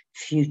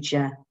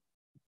future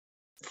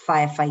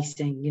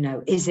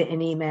firefighting. Is it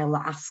an email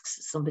that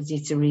asks somebody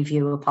to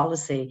review a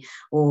policy,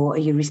 or are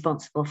you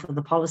responsible for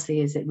the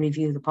policy? Is it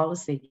review the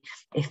policy?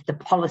 If the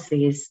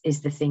policy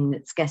is the thing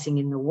that's getting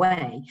in the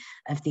way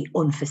of the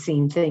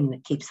unforeseen thing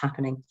that keeps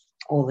happening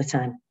all the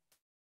time.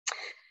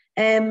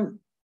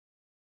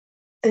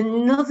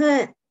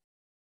 Another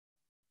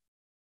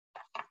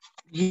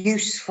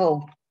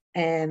useful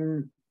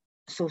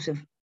sort of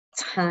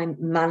time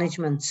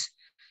management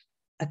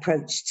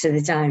approach to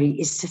the diary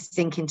is to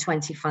think in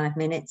 25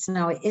 minutes.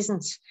 Now, it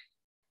isn't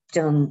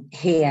done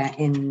here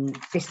in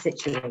this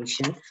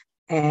situation.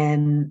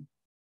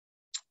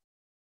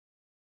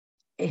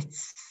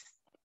 It's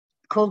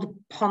called the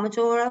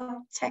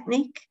Pomodoro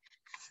technique.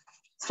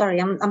 Sorry,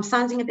 I'm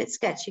sounding a bit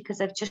sketchy because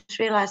I've just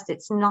realized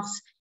it's not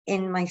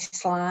in my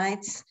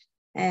slides.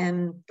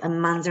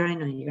 Amanda, I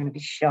know you're going to be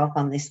sharp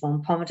on this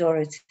one.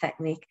 Pomodoro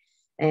technique.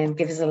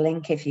 Give us a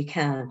link if you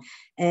can.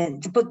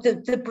 But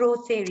the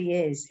broad theory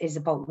is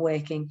about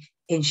working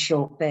in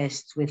short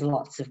bursts with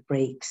lots of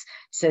breaks.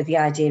 So the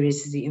idea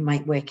is that you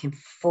might work in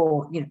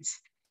 4,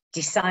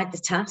 decide the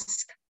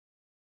task.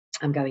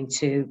 I'm going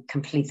to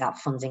complete that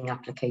funding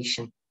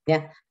application.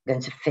 Yeah, I'm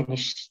going to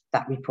finish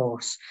that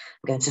report.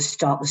 I'm going to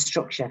start the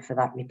structure for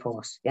that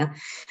report. Yeah,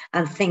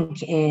 and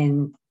think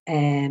in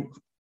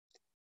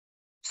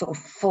sort of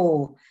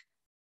 4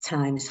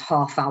 times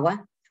half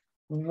hour.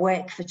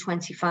 Work for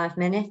 25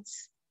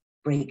 minutes,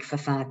 break for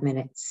 5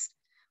 minutes,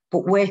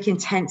 but work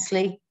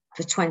intensely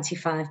for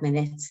 25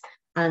 minutes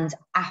and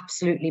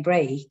absolutely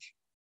break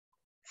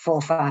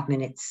for 5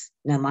 minutes,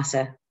 no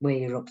matter where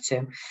you're up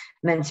to.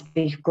 Meant to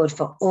be good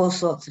for all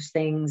sorts of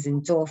things,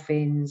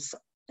 endorphins,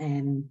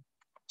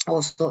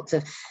 all sorts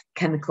of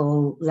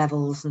chemical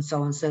levels and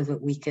so on, so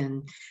that we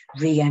can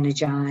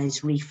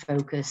re-energize,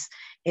 refocus.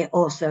 It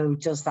also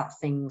does that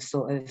thing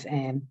sort of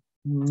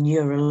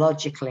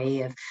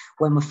neurologically of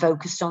when we're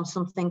focused on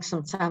something,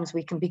 sometimes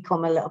we can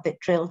become a little bit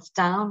drilled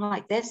down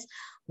like this.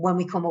 When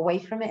we come away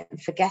from it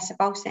and forget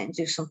about it and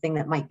do something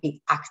that might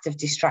be active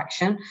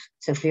distraction,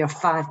 so for your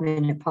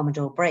 5-minute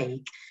Pomodoro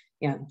break,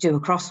 you know, do a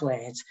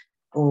crossword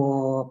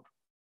or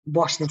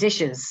wash the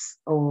dishes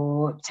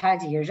or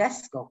tidy your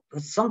desk up or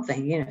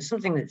something, you know,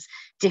 something that's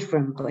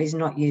different but is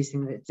not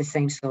using the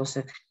same source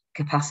of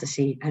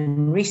capacity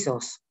and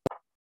resource.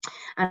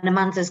 And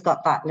Amanda's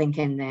got that link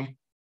in there.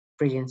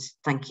 Brilliant.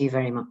 Thank you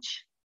very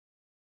much.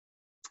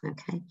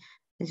 Okay,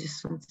 I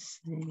just want to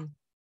say.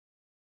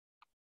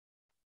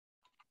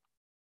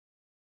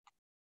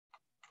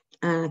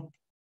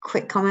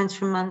 Quick comments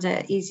from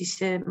Amanda, easy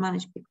to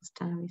manage people's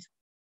diaries.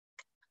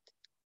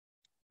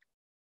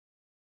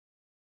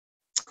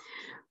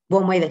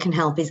 One way that can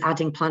help is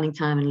adding planning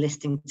time and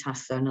listing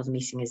tasks so another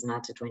meeting isn't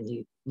added when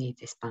you need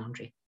this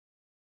boundary.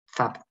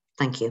 Fab.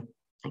 Thank you.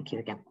 Thank you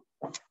again.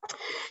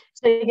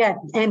 So yeah,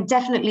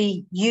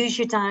 definitely use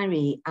your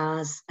diary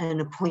as an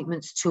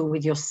appointments tool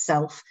with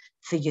yourself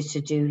for your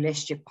to-do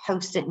list. Your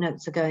post-it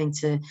notes are going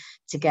to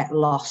get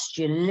lost.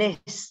 Your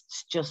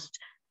lists just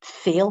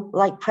feel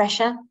like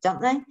pressure,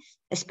 don't they?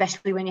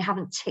 Especially when you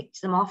haven't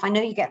ticked them off. I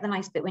know you get the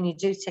nice bit when you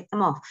do tick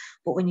them off,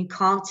 but when you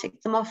can't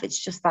tick them off, it's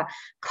just that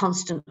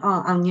constant,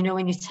 oh, and you know,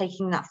 when you're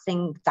taking that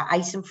thing, that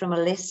item from a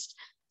list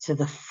to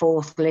the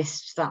 4th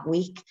list that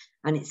week,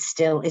 and it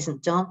still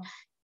isn't done,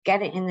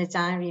 get it in the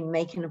diary,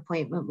 make an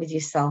appointment with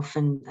yourself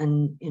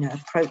and you know,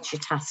 approach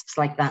your tasks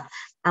like that.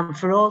 And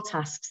for all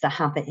tasks, the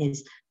habit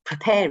is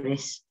prepare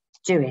it,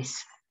 do it,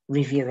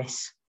 review it.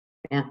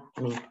 Yeah,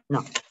 I mean,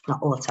 not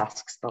all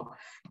tasks, but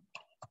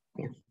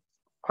yeah,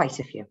 quite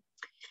a few.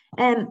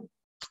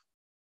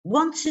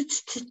 Wanted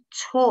to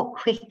talk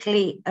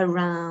quickly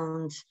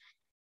around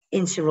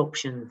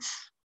interruptions.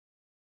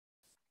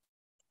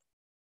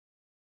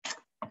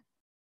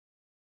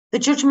 The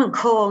judgment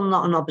call,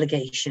 not an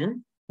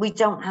obligation. We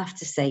don't have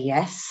to say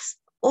yes.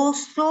 All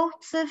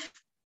sorts of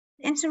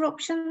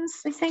interruptions,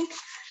 I think,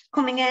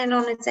 coming in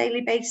on a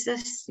daily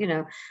basis, you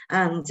know,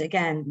 and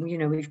again, you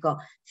know, we've got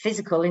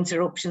physical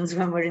interruptions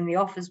when we're in the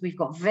office, we've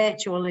got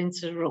virtual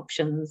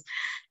interruptions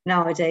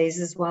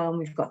nowadays as well, and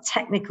we've got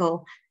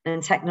technical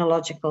and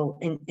technological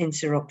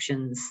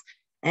interruptions.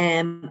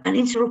 And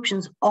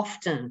interruptions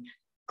often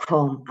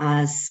come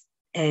as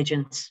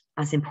urgent,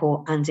 as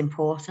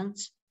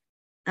important,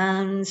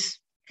 and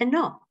they're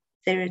not.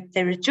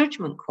 They're a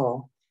judgment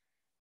call.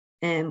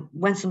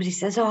 When somebody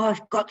says, oh,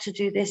 I've got to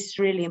do this, it's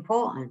really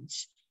important,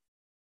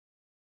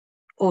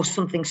 or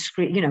something,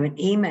 you know, an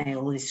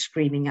email is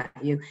screaming at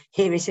you,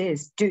 here it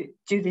is, do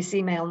this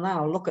email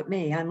now, look at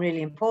me, I'm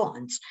really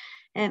important.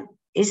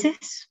 Is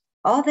it?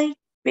 Are they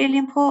really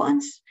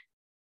important?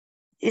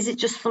 Is it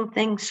just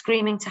something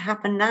screaming to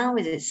happen now?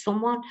 Is it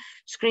someone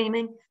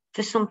screaming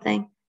for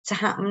something to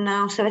happen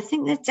now? So I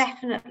think they're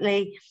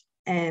definitely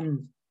a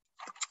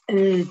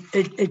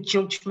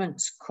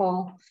judgment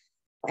call.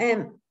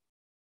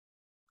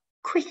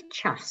 Quick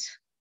chat.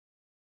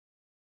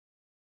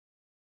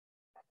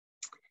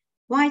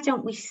 Why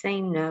don't we say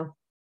no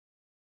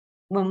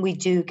when we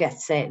do get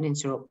certain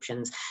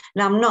interruptions?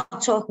 Now, I'm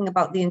not talking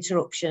about the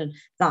interruption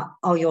that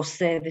are your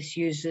service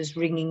users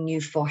ringing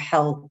you for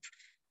help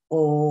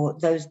or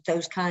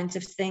those kinds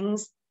of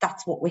things.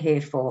 That's what we're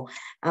here for.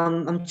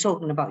 I'm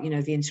talking about, you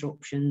know, the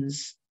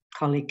interruptions,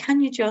 colleague,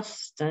 can you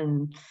just,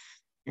 and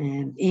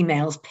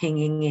emails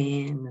pinging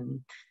in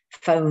and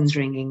phones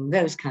ringing,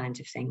 those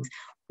kinds of things.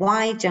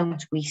 Why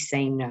don't we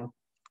say no?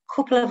 A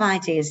couple of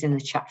ideas in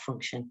the chat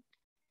function.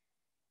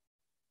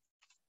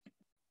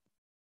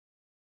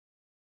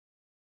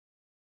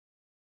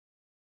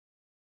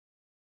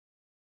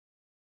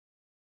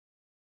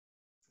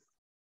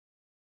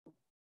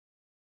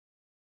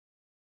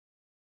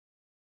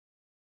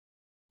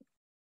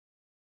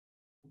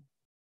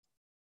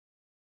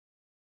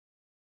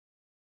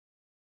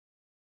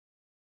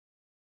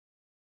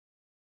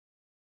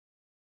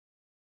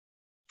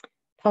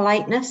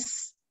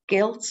 Politeness,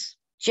 guilt,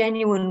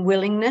 genuine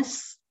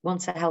willingness,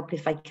 want to help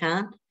if I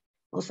can.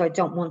 Also, I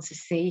don't want to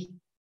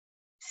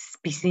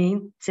be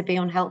seen to be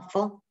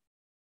unhelpful.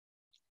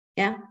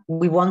 Yeah,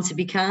 we want to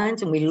be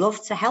kind and we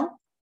love to help.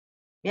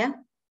 Yeah,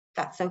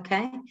 that's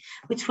okay.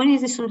 What's funny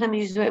is that sometimes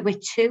you use the word we're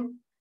too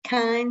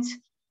kind.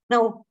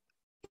 No,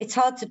 it's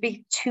hard to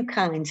be too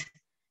kind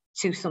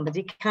to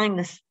somebody.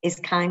 Kindness is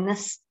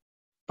kindness.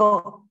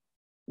 But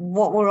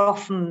what we're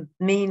often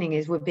meaning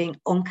is we're being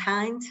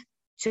unkind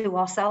to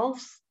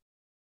ourselves.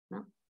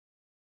 No.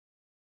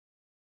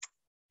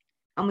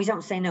 And we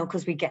don't say no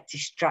because we get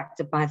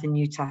distracted by the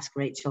new task.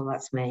 Rachel,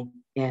 that's me.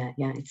 Yeah,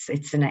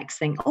 it's the next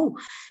thing. Oh,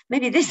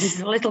 maybe this is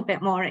a little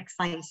bit more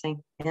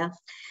exciting. Yeah,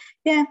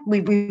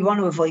 we want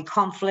to avoid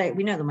conflict.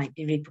 We know there might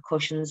be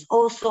repercussions,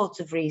 all sorts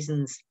of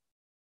reasons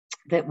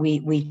that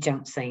we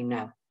don't say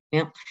no.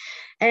 Yeah.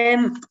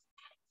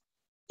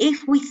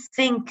 If we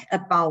think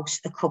about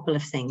a couple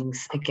of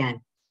things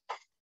again,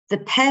 the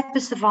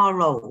purpose of our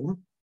role,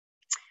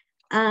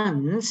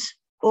 and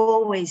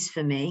always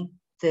for me,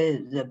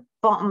 the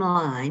bottom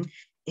line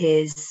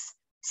is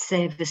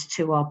service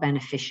to our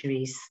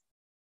beneficiaries.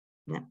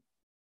 Yeah.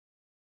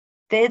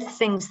 They're the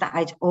things that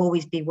I'd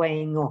always be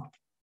weighing up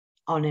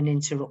on an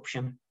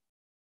interruption,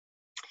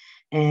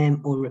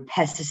 or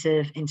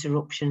repetitive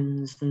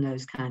interruptions and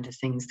those kind of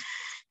things.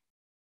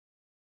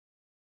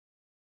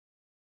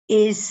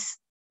 Is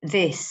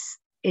this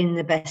in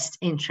the best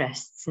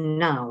interests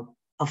now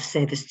of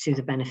service to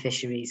the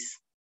beneficiaries?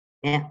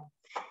 Yeah.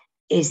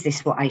 Is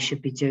this what I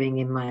should be doing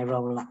in my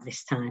role at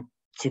this time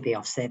to be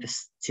of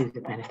service to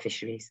the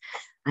beneficiaries?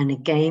 And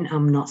again,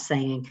 I'm not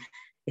saying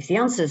if the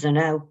answers are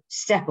no,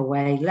 step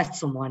away, let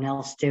someone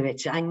else do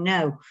it. I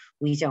know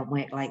we don't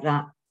work like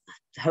that,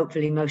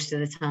 hopefully most of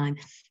the time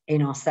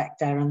in our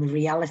sector, and the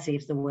reality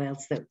of the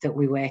worlds that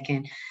we work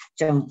in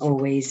don't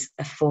always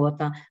afford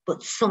that.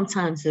 But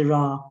sometimes there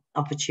are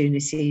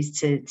opportunities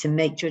to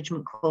make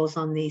judgment calls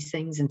on these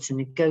things and to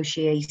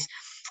negotiate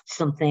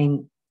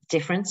something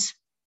different,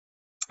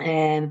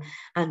 and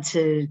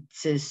to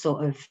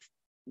sort of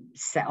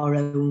set our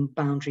own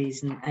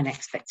boundaries and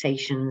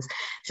expectations.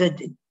 So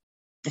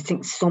I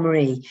think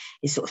summary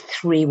is sort of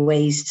 3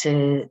 ways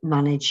to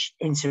manage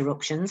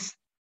interruptions.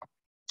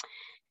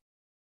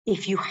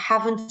 If you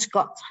haven't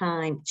got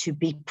time to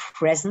be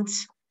present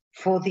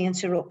for the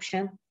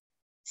interruption,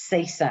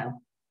 say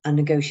so and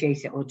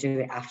negotiate it or do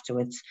it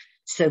afterwards.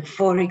 So,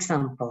 for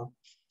example,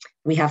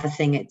 we have a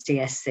thing at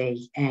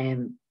DSC.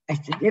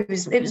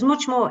 It was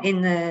much more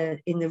in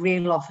the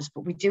real office,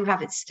 but we do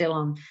have it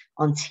still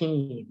on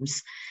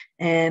Teams.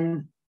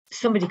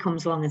 Somebody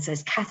comes along and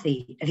says,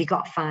 "Cathy, have you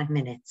got 5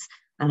 minutes?"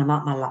 And I'm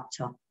at my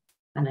laptop,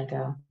 and I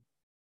go,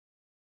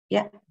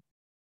 "Yeah,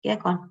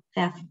 go on.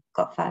 Yeah, I've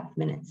got 5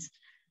 minutes."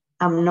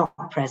 I'm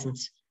not present.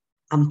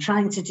 I'm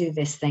trying to do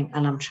this thing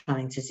and I'm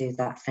trying to do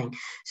that thing.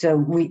 So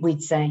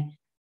we'd say,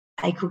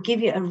 I could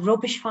give you a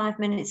rubbish 5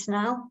 minutes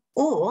now,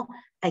 or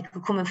I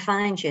could come and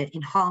find you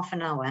in half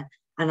an hour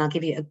and I'll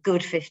give you a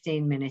good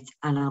 15 minutes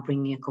and I'll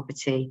bring you a cup of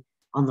tea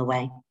on the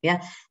way.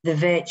 Yeah. The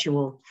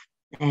virtual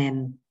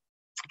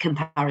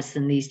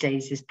comparison these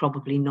days is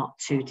probably not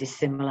too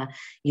dissimilar.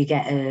 You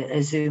get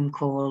a Zoom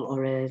call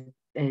or a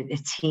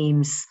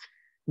Teams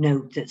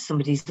note that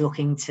somebody's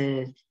looking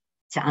to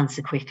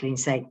answer quickly and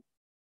say,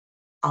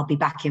 "I'll be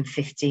back in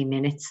 15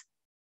 minutes.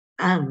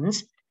 And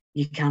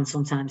you can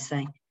sometimes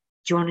say, "Do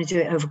you want to do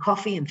it over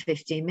coffee in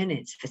 15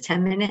 minutes for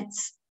 10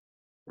 minutes?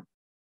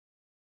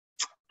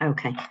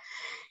 Okay.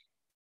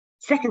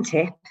 Second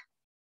tip.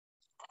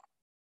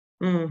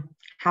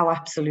 How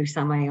absolute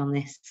am I on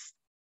this?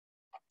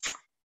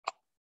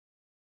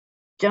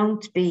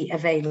 Don't be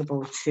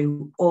available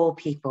to all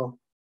people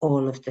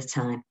all of the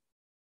time.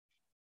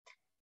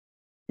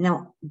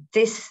 Now,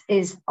 this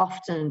is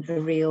often a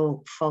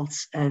real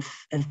fault of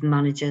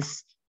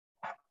managers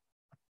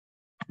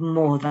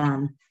more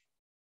than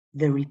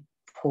the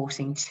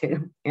reporting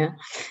to, yeah.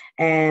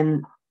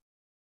 And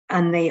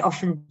they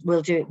often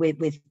will do it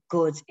with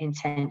good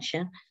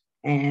intention.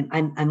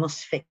 I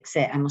must fix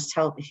it. I must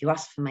help. If you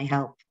ask for my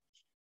help,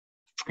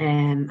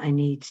 I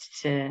need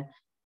to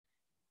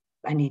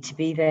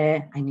be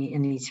there. I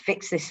need to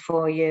fix this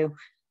for you.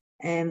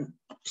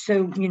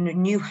 So,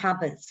 new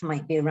habits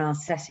might be around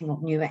setting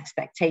up new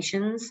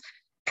expectations,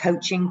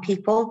 coaching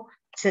people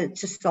to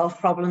solve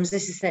problems.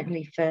 This is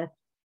certainly for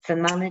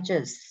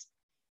managers.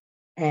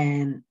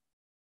 I'm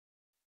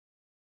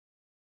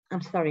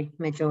sorry,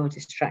 my jaw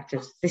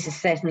distracted. This is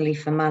certainly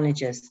for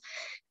managers.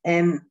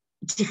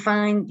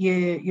 Define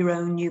your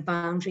own new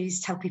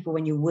boundaries. Tell people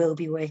when you will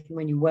be working,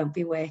 when you won't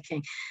be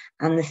working.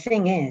 And the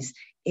thing is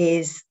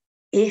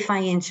if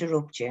I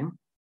interrupt you,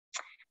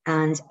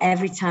 and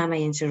every time I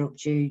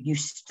interrupt you, you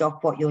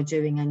stop what you're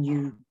doing and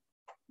you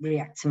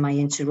react to my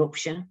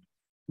interruption,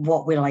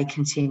 what will I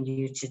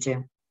continue to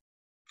do?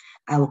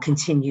 I will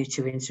continue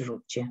to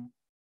interrupt you,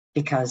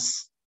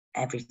 because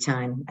every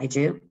time I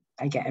do,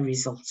 I get a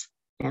result.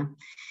 Yeah.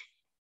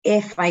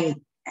 If I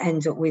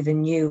end up with a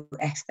new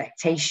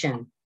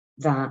expectation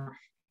that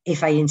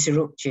if I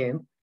interrupt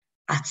you,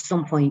 at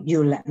some point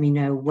you'll let me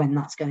know when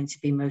that's going to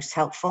be most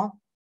helpful,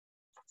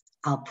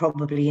 I'll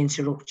probably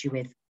interrupt you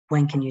with,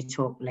 "When can you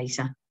talk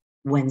later?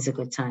 When's a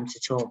good time to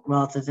talk?"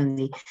 rather than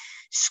the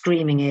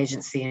screaming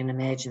urgency and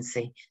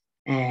emergency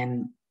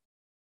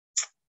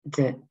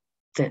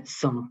that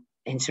some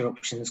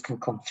interruptions can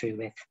come through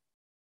with.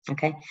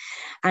 Okay.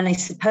 And I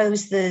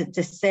suppose the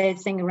third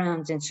thing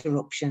around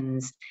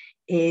interruptions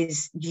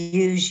is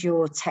use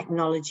your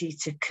technology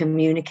to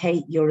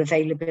communicate your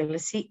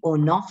availability or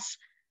not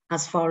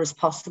as far as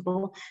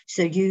possible.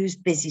 So use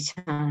busy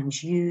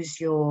times, use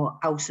your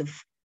out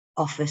of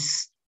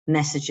office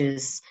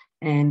messages,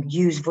 and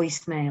use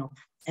voicemail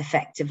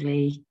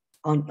effectively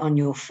on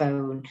your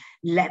phone.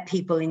 Let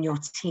people in your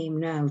team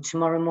know,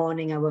 tomorrow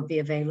morning I won't be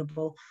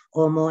available,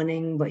 all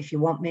morning, but if you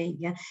want me,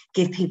 yeah.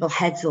 Give people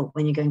heads up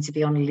when you're going to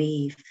be on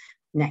leave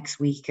next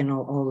week and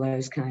all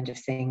those kind of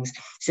things.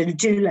 So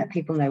do let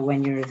people know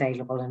when you're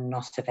available and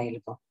not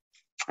available.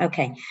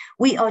 Okay,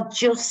 we are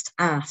just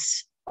at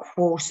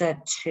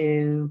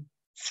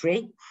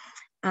 2:45.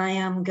 I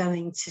am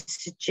going to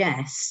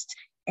suggest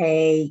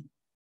a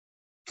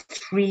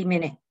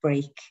 3-minute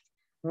break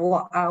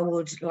what I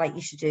would like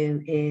you to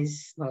do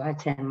is, well, I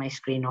turn my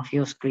screen off,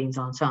 your screen's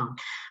on.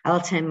 I'll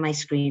turn my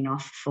screen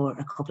off for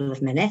a couple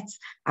of minutes.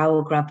 I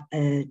will grab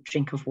a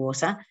drink of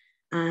water.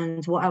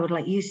 And what I would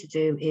like you to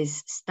do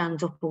is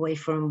stand up away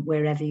from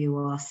wherever you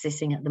are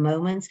sitting at the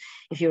moment.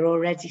 If you're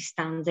already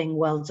standing,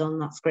 well done,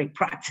 that's great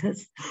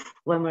practice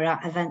when we're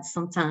at events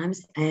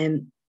sometimes.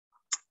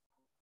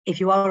 If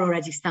you are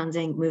already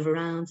standing, move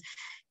around,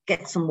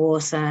 get some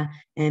water,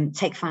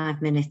 take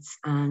 5 minutes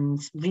and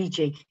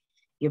rejig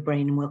your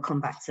brain, and we'll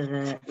come back to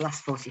the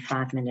last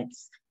 45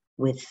 minutes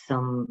with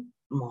some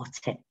more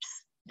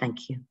tips.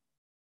 Thank you.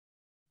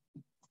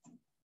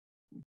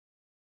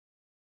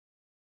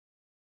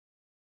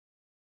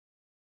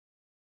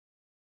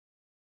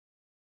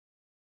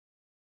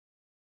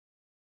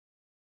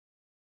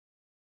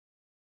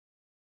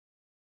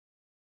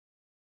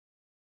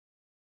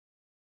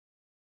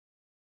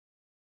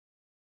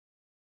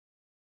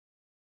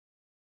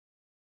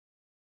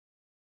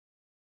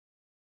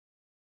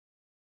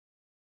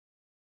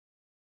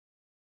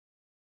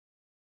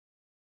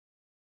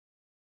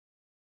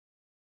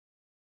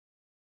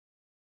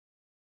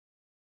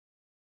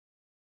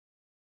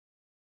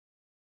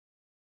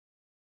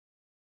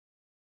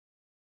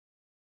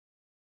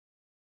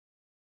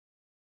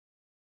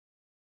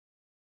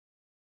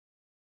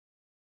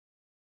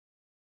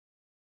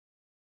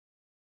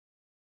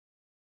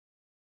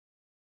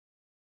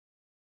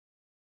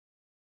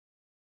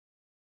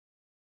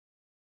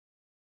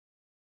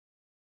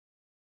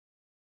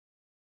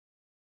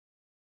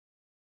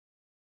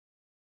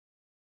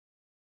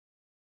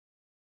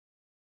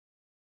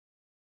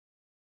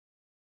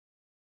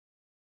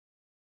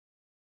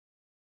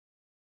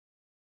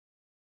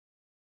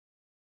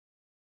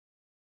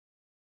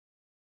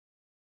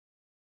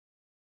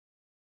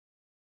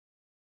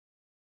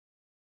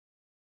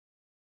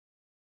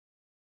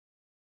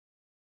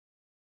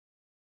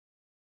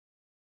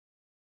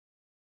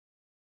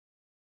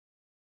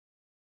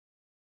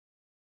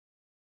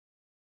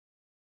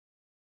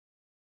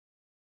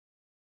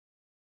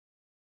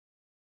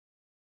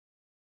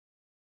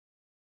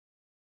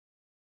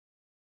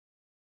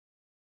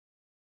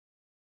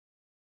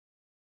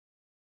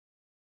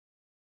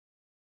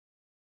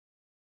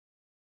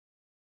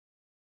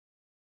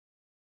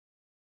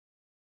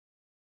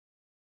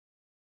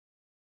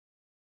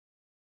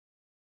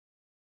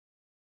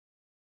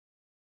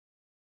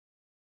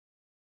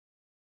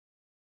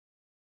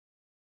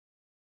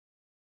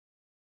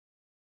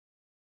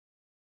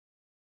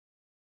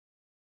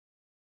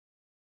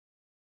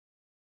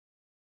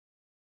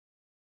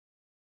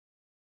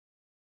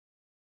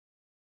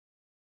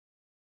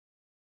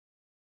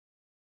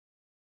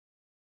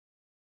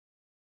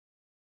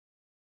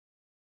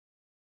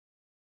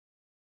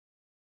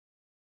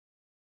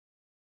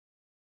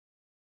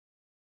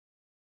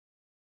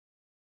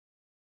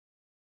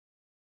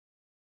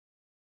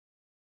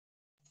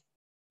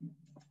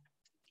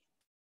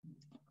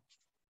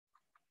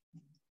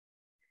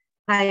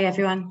 Hi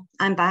everyone,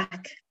 I'm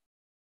back.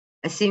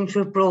 I seem to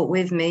have brought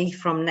with me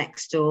from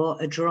next door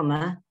a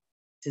drummer.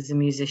 There's a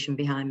musician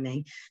behind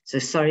me, so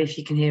sorry if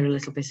you can hear a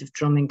little bit of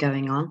drumming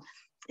going on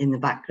in the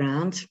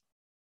background.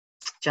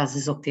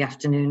 Jazzes up the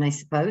afternoon, I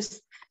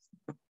suppose.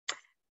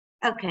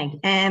 Okay,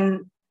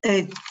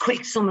 a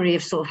quick summary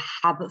of sort of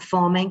habit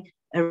forming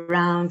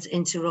around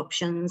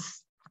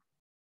interruptions.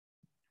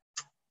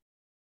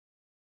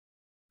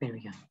 There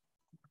we go.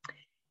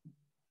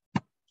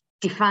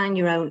 Define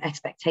your own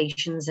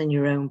expectations and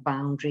your own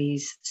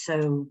boundaries.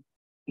 So,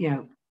 you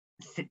know,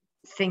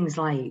 things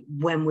like,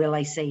 when will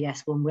I say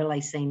yes? When will I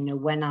say no?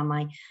 When am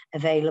I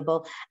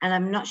available? And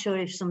I'm not sure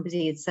if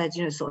somebody had said,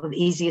 you know, sort of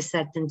easier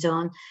said than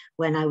done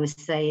when I was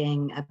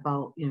saying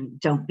about, you know,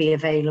 don't be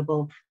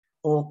available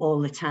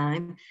all the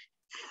time.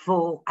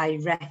 For I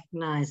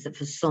recognize that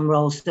for some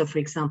roles, so for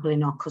example,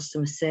 in our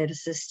customer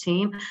services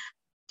team,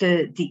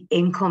 the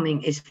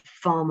incoming is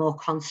far more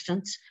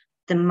constant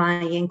than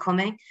my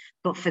incoming.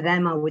 But for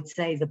them, I would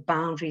say the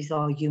boundaries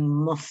are, you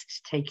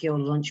must take your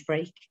lunch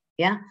break.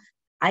 Yeah,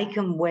 I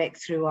can work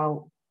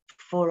throughout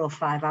 4 or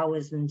 5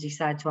 hours and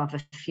decide to have a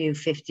few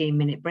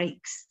 15-minute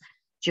breaks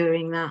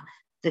during that.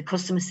 The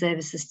customer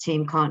services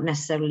team can't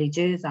necessarily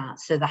do that.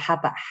 So the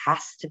habit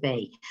has to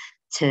be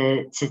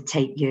to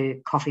take your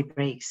coffee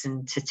breaks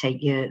and to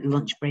take your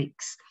lunch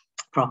breaks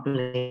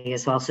properly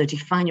as well. So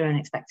define your own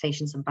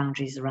expectations and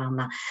boundaries around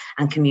that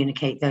and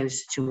communicate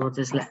those to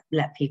others.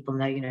 Let people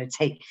know, you know,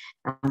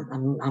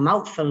 I'm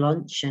out for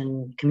lunch,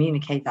 and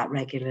communicate that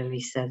regularly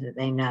so that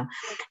they know,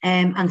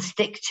 and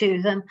stick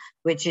to them,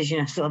 which is, you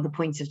know, sort of the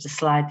point of the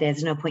slide there.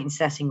 There's no point in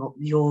setting up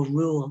your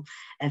rule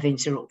of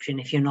interruption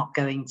if you're not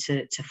going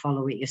to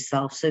follow it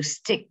yourself. So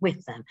stick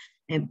with them,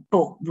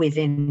 but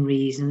within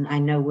reason. I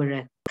know we're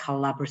a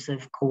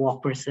collaborative,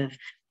 cooperative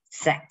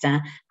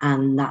sector,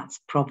 and that's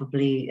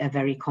probably a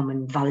very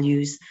common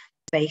values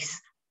base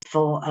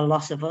for a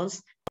lot of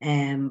us,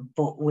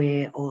 but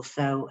we're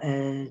also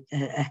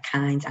a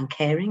kind and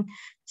caring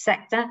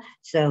sector,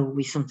 so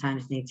we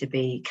sometimes need to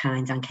be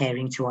kind and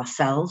caring to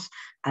ourselves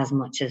as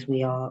much as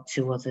we are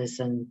to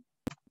others.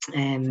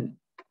 And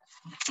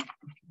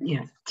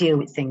deal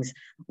with things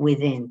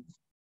within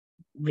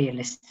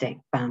realistic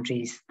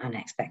boundaries and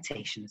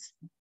expectations.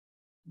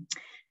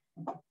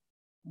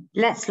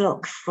 Let's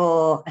look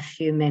for a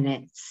few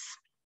minutes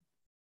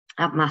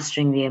at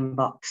mastering the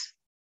inbox.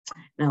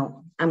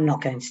 Now, I'm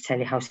not going to tell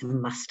you how to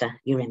master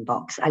your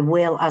inbox. I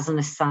will, as an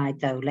aside,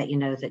 though, let you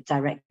know that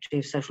Directory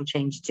of Social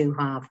Change do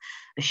have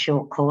a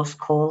short course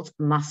called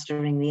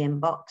Mastering the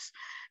Inbox,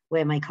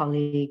 where my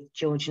colleague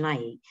George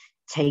Knight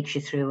takes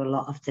you through a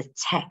lot of the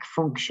tech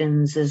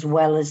functions, as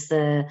well as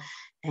the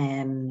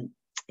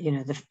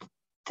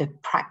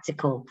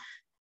practical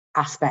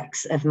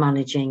aspects of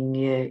managing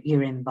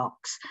your inbox,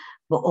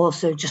 but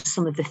also just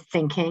some of the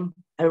thinking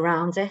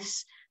around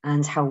this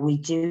and how we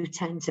do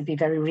tend to be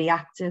very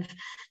reactive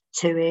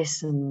to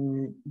it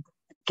and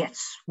get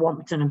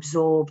swamped and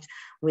absorbed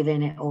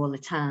within it all the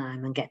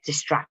time and get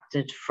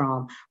distracted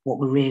from what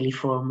we're really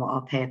for and what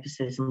our purpose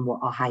is and what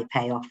our high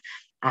payoff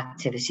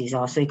activities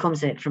are. So he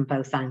comes at it from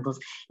both angles.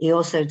 He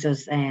also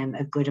does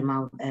a good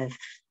amount of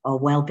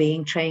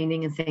well-being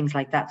training and things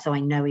like that. So I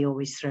know he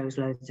always throws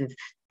loads of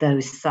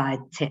those side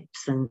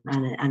tips and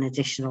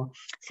additional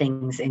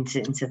things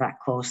into that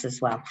course as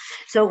well.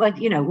 So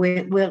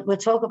we'll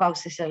talk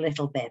about this a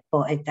little bit,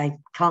 but I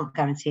can't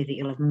guarantee that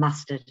you'll have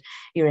mastered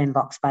your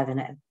inbox by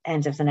the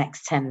end of the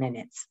next 10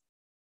 minutes.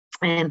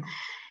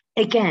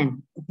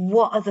 Again,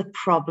 what are the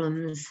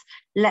problems?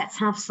 Let's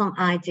have some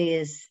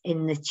ideas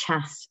in the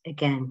chat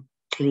again,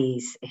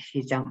 please, if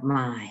you don't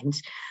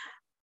mind.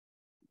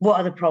 What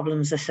are the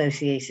problems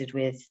associated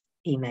with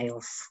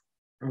emails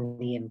and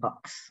the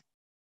inbox?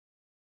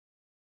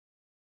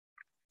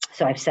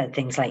 So I've said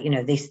things like,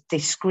 they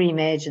scream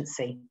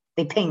urgency,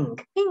 they ping,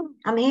 ping,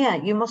 I'm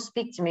here, you must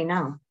speak to me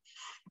now.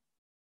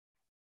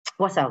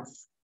 What else?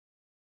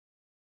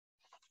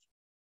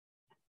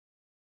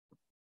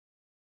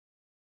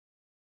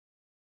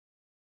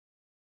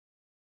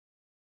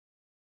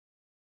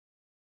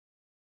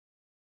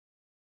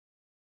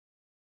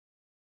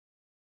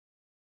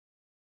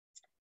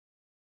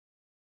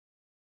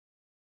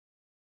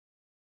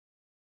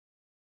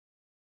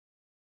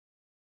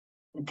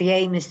 The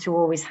aim is to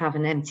always have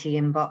an empty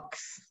inbox.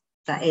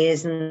 That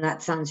is, and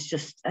that sounds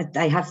just,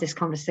 I have this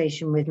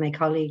conversation with my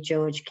colleague,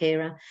 George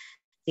Kira.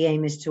 The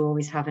aim is to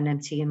always have an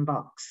empty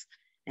inbox.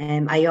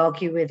 I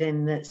argue with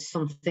him that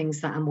some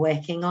things that I'm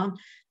working on,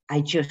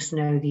 I just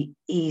know the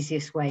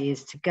easiest way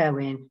is to go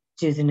in,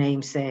 do the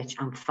name search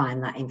and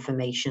find that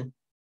information.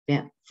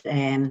 Yeah.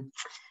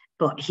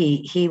 But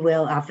he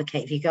will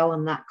advocate, if you go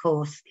on that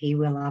course, he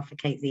will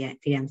advocate the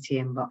empty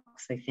inbox,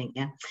 I think,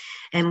 yeah.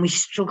 And we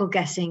struggle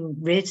getting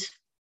rid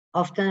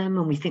of them,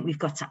 and we think we've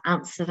got to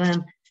answer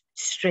them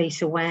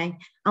straight away.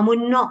 And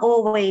we're not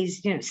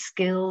always,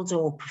 skilled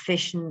or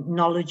proficient,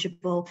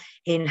 knowledgeable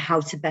in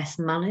how to best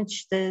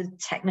manage the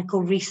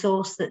technical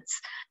resource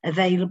that's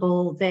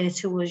available there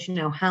to us.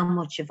 How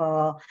much of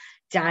our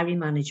diary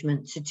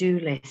management, to-do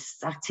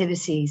lists,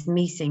 activities,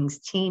 meetings,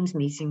 Teams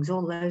meetings,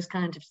 all those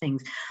kind of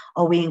things,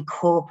 are we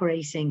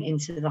incorporating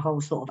into the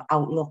whole sort of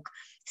Outlook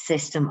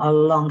system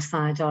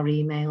alongside our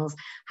emails?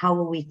 How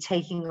are we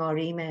taking our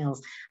emails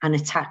and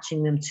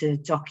attaching them to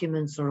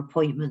documents or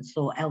appointments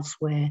or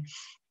elsewhere?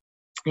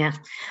 Yeah,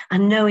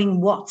 and knowing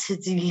what to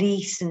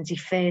delete and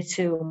defer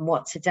to and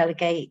what to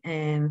delegate.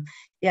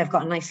 I've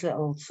got a nice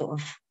little sort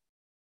of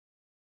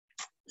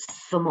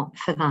sum up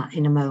for that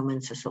in a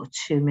moment, a sort of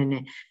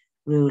 2-minute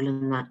rule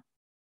and that.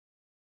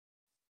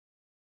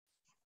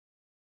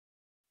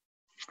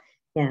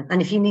 Yeah,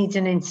 and if you need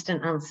an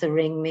instant answer,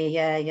 ring me.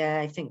 Yeah,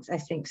 I think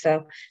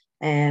so.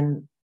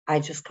 I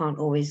just can't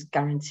always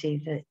guarantee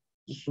that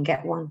you can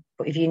get one,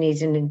 but if you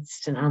need an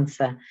instant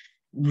answer,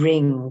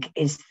 ring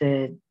is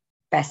the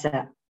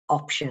better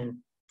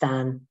option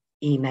than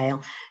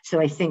email.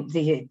 So I think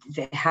the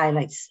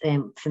highlights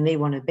for me,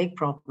 one of the big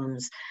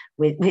problems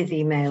with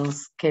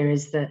emails, Kira,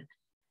 is that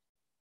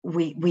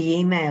we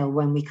email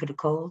when we could have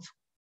called.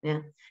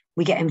 Yeah,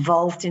 we get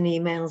involved in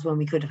emails when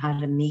we could have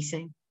had a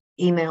meeting.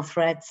 Email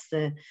threads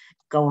that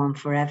go on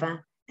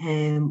forever,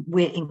 and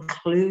we're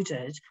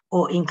included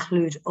or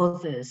include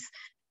others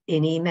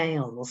in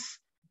emails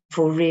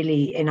for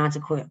really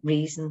inadequate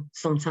reason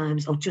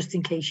sometimes, or just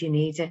in case you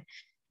need it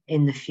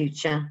in the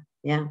future.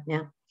 Yeah.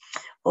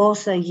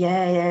 Also,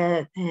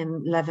 Levin,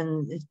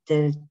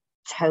 the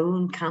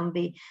tone can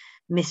be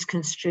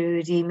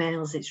misconstrued.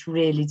 Emails, it's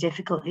really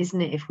difficult,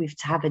 isn't it? If we've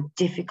to have a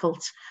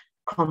difficult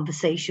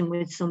conversation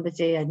with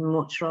somebody, I'd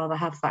much rather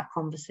have that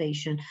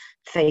conversation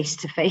face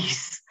to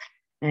face,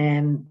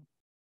 and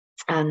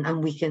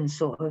we can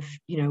sort of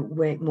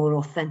work more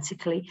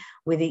authentically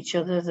with each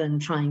other than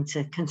trying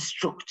to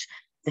construct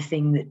the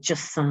thing that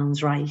just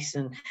sounds right.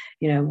 And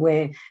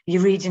where you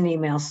read an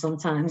email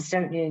sometimes,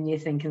 don't you, and you're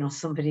thinking, oh,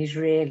 somebody's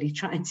really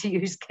trying to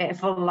use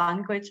careful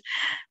language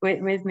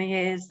with me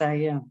here.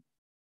 So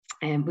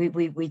and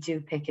we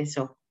do pick it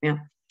up.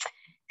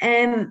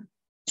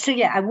 So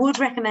I would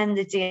recommend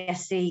the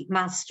DSC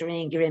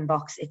Mastering Your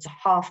Inbox. It's a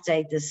half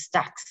day. There's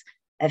stacks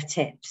of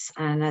tips,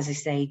 and as I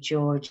say,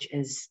 George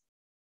has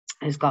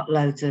got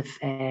loads of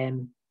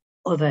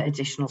other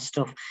additional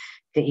stuff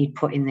that he'd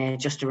put in there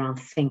just around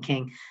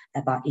thinking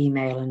about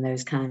email and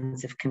those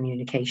kinds of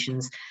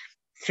communications.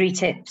 3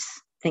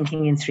 tips,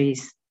 thinking in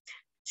threes.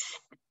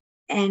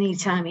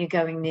 Anytime you're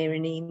going near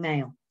an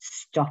email,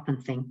 stop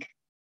and think.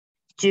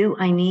 Do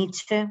I need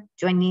to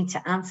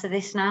answer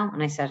this now?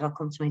 And I said, I'll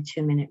come to my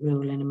 2-minute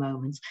rule in a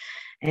moment.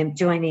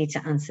 Do I need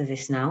to answer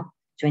this now?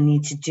 Do I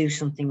need to do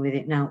something with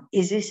it now?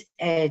 Is this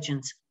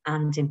urgent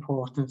and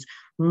important?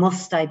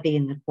 Must I be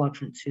in the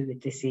quadrant 2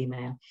 with this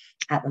email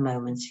at the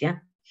moment? Yeah.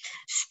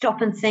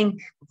 Stop and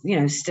think,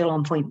 still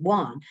on point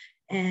 1.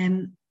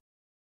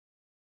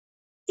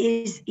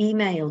 Is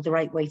email the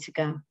right way to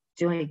go?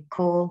 Do I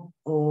call,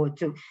 or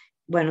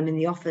when I'm in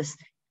the office,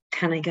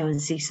 can I go and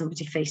see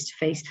somebody face to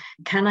face?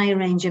 Can I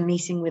arrange a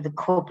meeting with a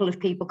couple of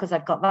people because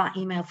I've got that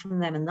email from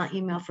them and that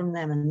email from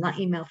them and that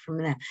email from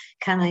them?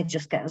 Can I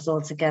just get us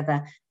all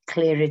together,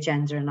 clear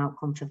agenda and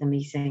outcome for the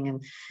meeting,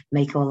 and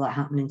make all that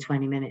happen in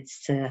 20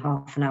 minutes to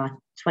half an hour,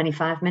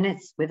 25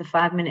 minutes with a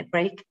 5-minute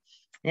break?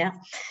 Yeah.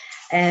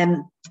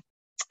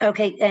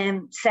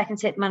 Okay. Second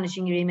tip,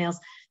 managing your emails.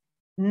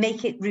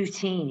 Make it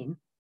routine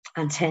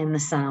and turn the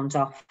sound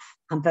off.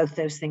 And both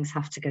those things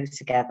have to go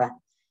together.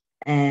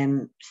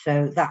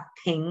 So that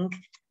ping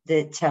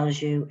that tells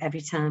you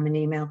every time an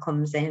email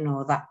comes in,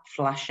 or that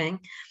flashing,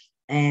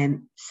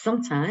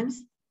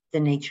 sometimes the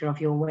nature of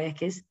your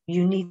work is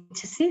you need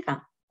to see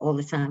that all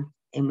the time,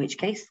 in which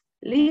case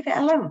leave it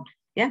alone.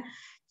 Yeah,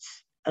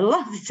 a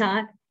lot of the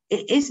time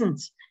it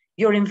isn't.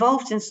 You're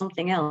involved in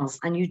something else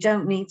and you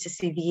don't need to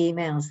see the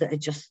emails that are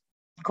just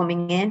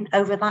coming in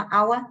over that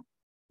hour.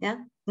 Yeah,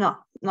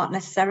 not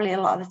necessarily.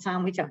 A lot of the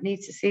time we don't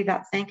need to see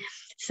that thing,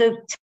 so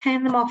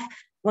turn them off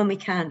when we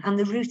can. And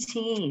the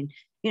routine,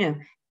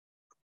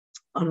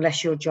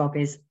 unless your job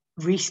is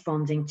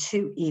responding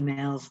to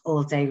emails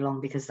all day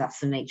long, because that's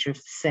the nature of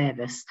the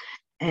service.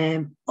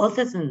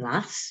 Other than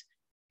that,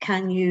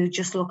 can you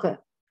just look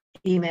at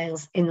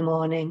emails in the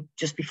morning,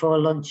 just before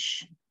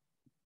lunch,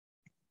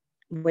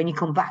 when you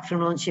come back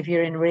from lunch, if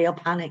you're in real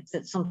panic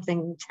that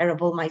something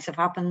terrible might have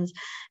happened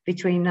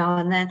between now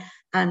and then,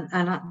 and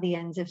at the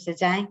end of the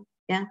day?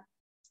 Yeah.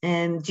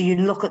 Do you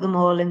look at them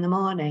all in the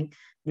morning,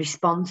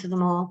 respond to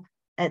them all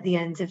at the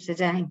end of the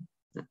day?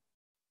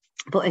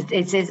 But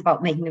it is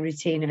about making a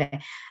routine of it,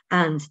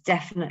 and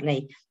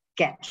definitely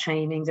get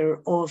training. There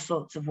are all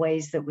sorts of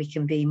ways that we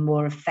can be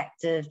more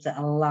effective, that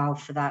allow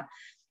for that,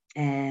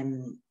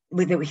 that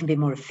we can be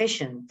more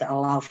efficient, that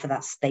allow for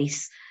that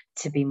space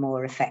to be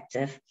more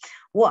effective.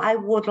 What I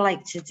would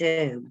like to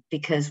do,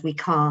 because we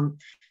can't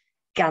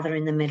gather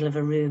in the middle of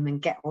a room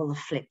and get all the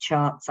flip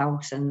charts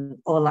out and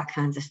all that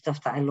kind of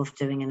stuff that I love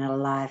doing in a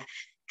live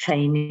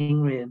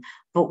training room,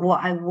 but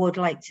what I would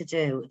like to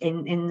do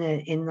in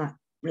that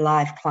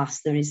live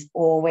class, there is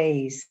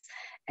always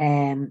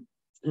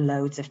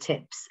loads of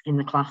tips in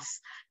the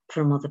class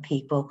from other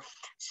people.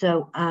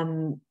 So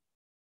I'm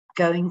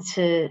going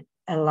to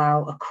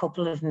allow a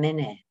couple of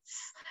minutes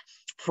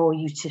for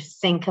you to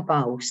think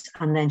about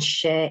and then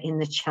share in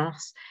the chat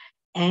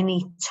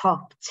any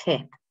top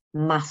tip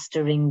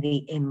mastering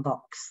the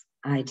inbox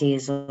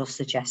ideas or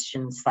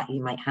suggestions that you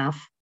might have.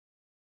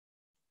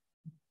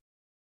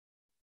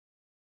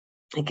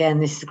 Again,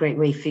 this is a great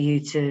way for you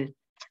to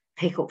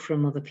pick up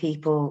from other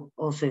people,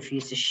 also for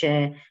you to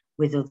share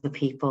with other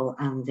people,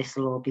 and this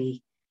will all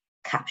be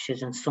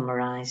captured and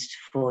summarized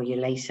for you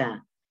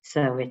later.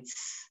 So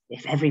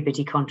if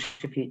everybody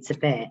contributes a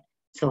bit,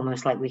 it's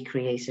almost like we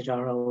created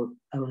our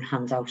own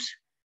handout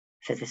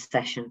for this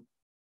session.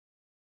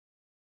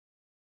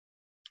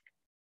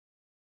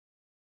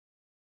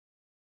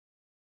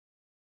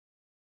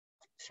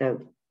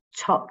 So,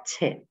 top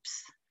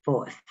tips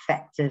for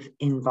effective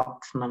inbox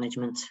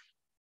management.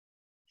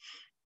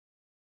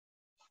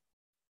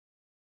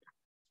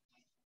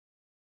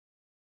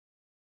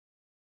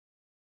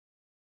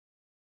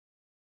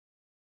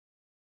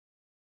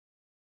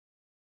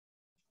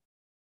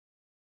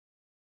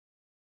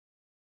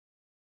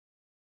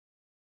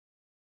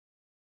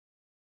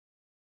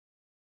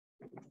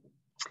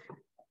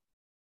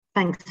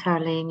 Thanks,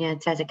 Harleen. Yeah,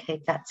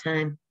 dedicate that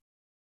time.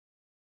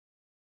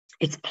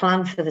 It's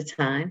planned for the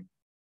time.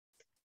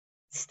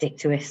 Stick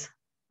to it,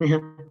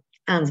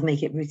 and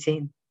make it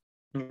routine.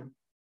 Yeah.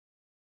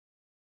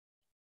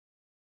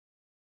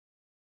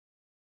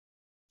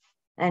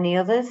 Any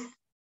others?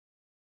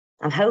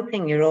 I'm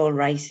hoping you're all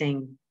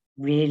writing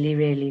really,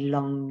 really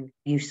long,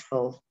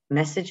 useful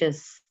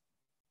messages.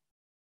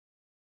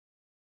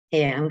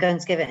 Here, I'm going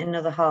to give it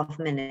another half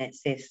minute,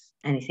 see if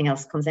anything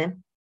else comes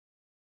in.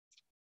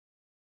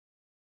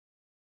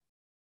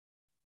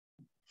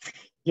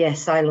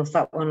 Yes, I love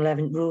that one,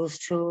 11 rules,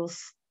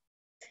 tools.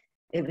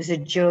 It was a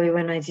joy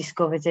when I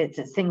discovered it,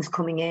 that things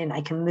coming in,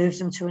 I can move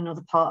them to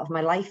another part of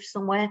my life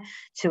somewhere,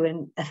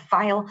 to a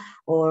file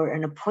or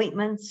an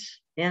appointment.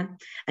 Yeah,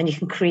 and you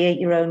can create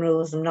your own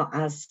rules. I'm not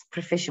as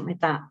proficient with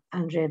that,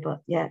 Andrea,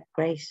 but yeah,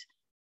 great.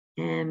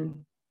 Yeah,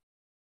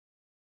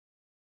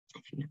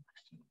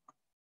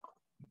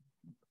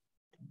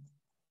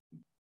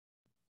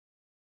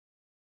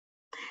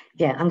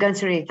 I'm going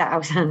to read that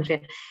out,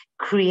 Andrea.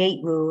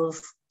 Create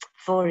rules,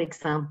 For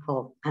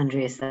example,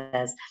 Andrea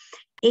says,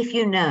 if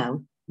you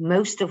know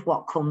most of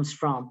what comes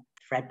from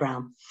Fred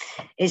Brown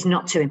is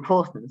not too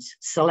important,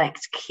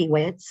 select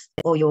keywords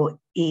or your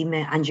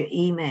email, and your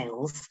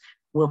emails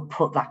will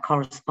put that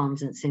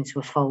correspondence into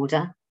a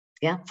folder.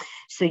 Yeah.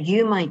 So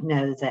you might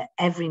know that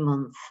every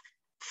month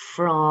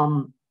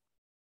from,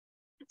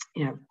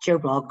 you know, Joe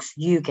Blogs,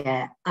 you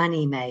get an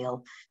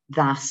email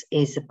that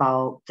is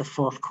about the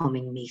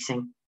forthcoming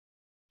meeting.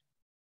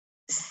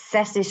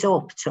 Set this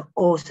up to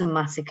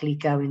automatically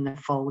go in the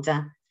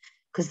folder,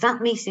 because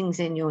that meeting's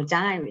in your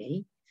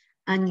diary,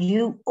 and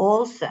you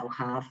also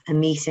have a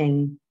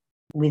meeting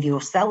with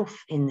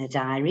yourself in the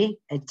diary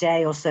a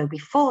day or so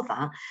before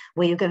that,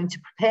 where you're going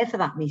to prepare for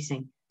that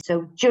meeting.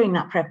 So during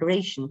that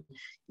preparation,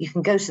 you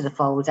can go to the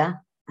folder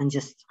and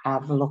just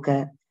have a look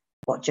at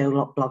what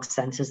Joe Blog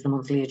sent as the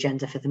monthly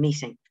agenda for the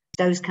meeting.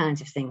 Those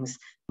kinds of things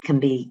can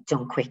be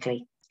done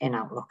quickly in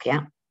Outlook,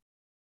 yeah?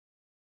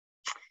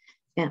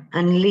 Yeah,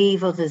 and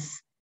leave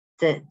others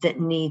that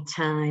need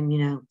time, you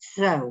know.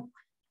 So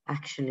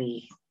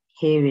actually,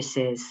 here it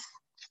is,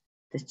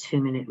 the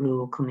 2-minute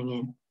rule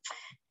coming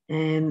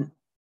in.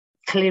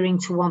 Clearing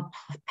to one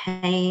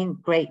pane,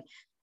 great.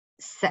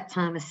 Set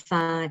time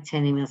aside,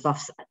 10 emails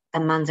off.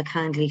 Amanda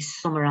kindly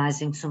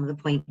summarising some of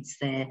the points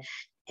there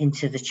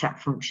into the chat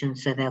function,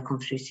 so they'll come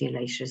through to you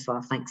later as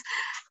well. Thanks.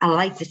 I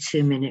like the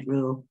 2-minute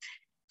rule.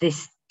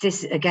 This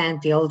again,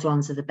 the old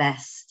ones are the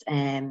best.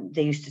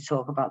 They used to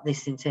talk about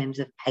this in terms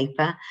of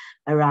paper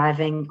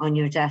arriving on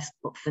your desk,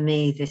 but for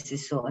me, this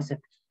is sort of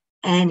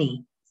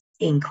any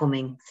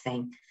incoming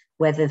thing,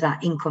 whether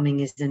that incoming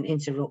is an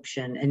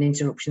interruption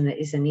that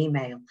is an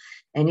email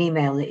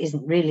that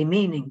isn't really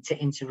meaning to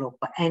interrupt,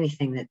 but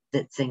anything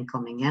that's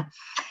incoming, yeah?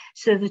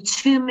 So the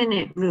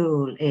 2-minute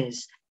rule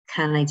is,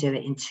 can I do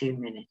it in 2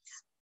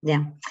 minutes?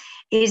 Yeah.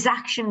 Is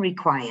action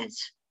required?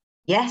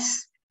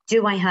 Yes.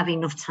 Do I have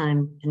enough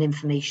time and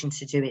information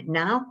to do it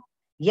now?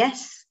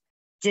 Yes.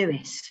 Do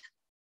it.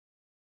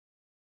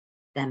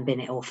 Then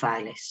bin it or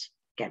file it.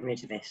 Get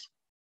rid of it.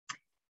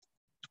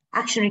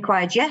 Action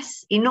required,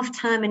 yes. Enough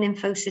time and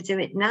info to do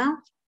it now.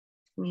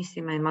 Can you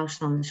see my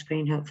mouse on the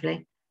screen,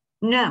 hopefully?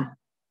 No.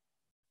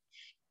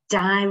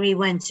 Diary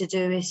when to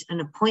do it. An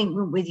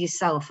appointment with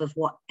yourself of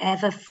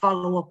whatever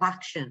follow-up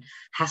action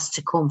has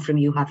to come from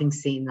you having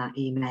seen that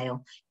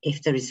email,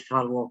 if there is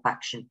follow-up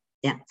action.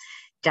 Yeah.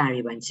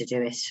 Diary when to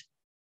do it.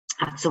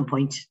 At some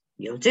point,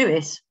 you'll do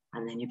it,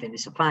 and then you bin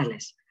it or file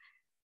it.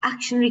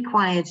 Action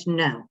required,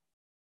 no.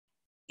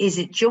 Is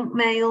it junk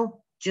mail?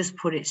 Just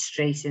put it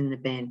straight in the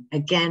bin.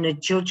 Again, a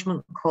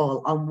judgment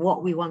call on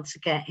what we want to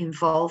get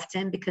involved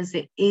in, because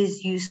it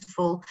is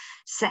useful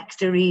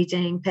sector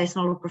reading,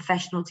 personal or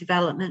professional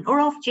development,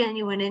 or of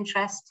genuine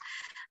interest,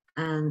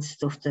 and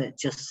stuff that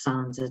just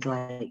sounded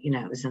like, you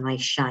know, it was a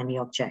nice shiny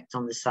object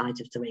on the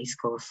side of the race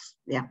course.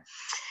 Yeah.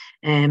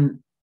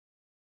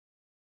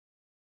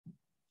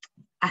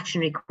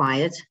 Action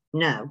required,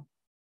 no.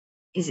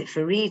 Is it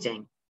for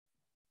reading?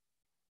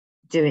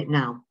 Do it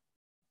now.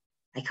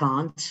 I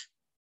can't.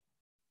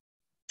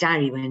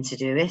 Diary when to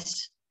do it.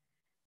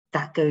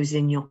 That goes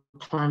in your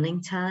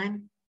planning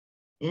time.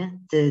 Yeah,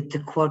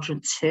 the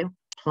quadrant 2,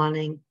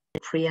 planning,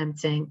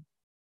 preempting,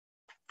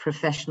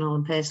 professional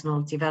and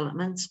personal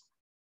development.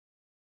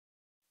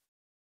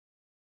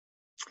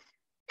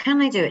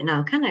 Can I do it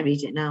now? Can I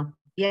read it now?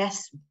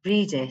 Yes,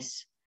 read it.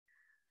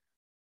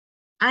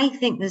 I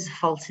think there's a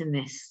fault in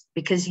this,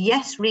 because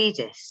yes, read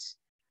it.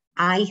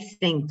 I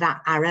think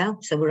that arrow,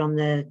 so we're on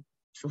the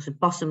sort of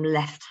bottom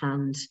left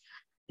hand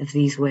of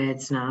these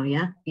words now,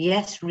 yeah?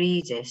 Yes,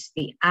 read it.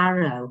 The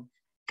arrow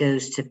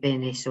goes to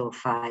bin it or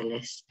file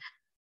it.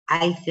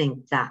 I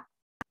think that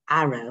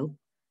arrow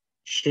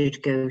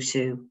should go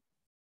to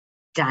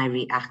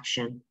diary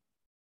action.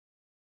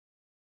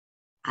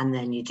 And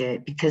then you do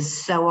it, because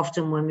so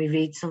often when we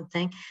read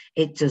something,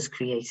 it does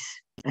create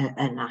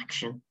an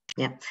action.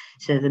 Yeah,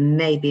 so there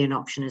may be an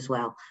option as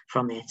well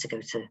from there to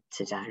go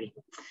to diary.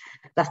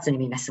 That's only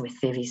me messing with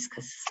theories,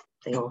 because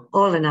they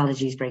all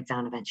analogies break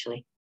down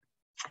eventually.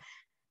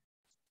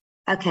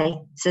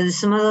 Okay, so there's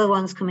some other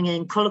ones coming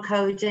in. Color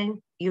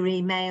coding your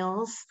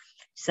emails.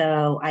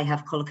 So I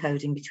have color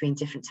coding between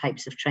different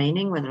types of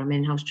training, whether I'm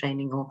in-house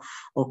training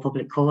or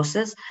public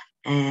courses.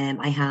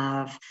 I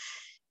have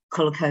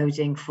color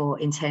coding for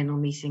internal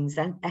meetings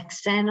and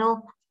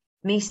external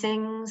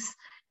meetings.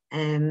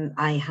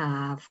 I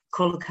have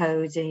color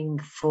coding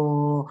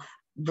for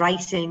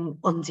writing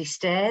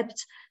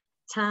undisturbed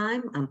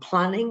time and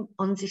planning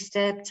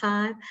undisturbed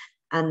time.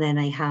 And then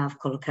I have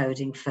color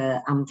coding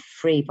for I'm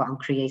free, but I'm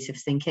creative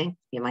thinking.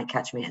 You might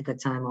catch me at a good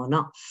time or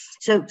not.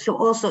 So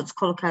all sorts of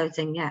color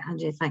coding. Yeah,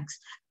 Andrea, thanks.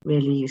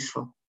 Really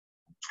useful.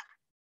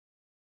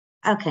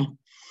 Okay.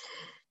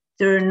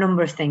 There are a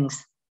number of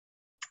things.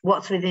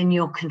 What's within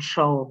your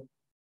control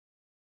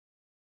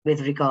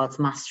with regards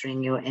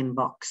mastering your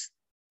inbox?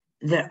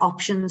 The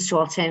options to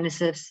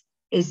alternatives.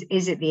 Is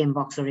it the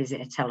inbox or is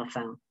it a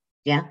telephone?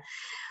 Yeah.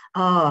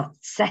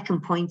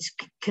 Second point,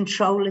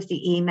 control of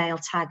the email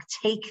tag.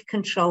 Take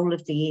control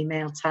of the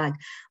email tag,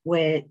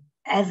 where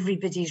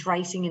everybody's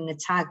writing in the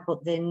tag,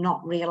 but they're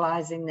not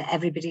realizing that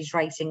everybody's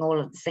writing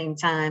all at the same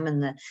time,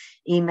 and the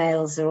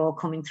emails are all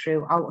coming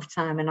through out of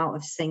time and out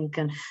of sync,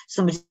 and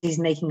somebody's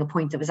making a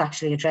point that was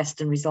actually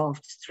addressed and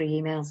resolved 3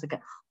 emails ago.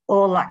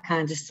 All that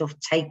kind of stuff.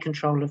 Take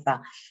control of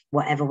that,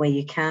 whatever way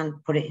you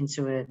can. Put it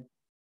into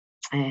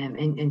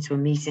a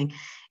meeting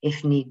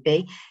if need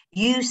be.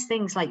 Use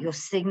things like your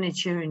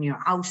signature and your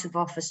out of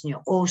office and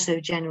your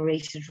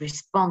auto-generated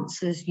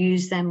responses.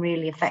 Use them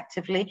really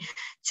effectively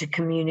to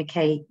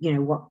communicate, you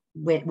know,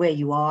 where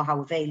you are, how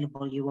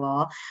available you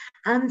are,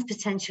 and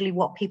potentially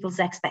what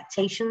people's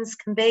expectations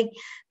can be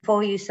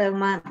for you. So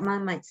man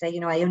might say,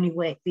 you know, I only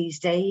work these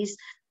days,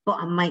 but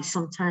I might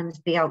sometimes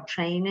be out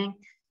training.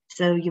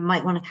 So you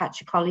might want to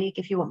catch a colleague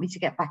if you want me to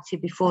get back to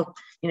you before,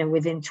 you know,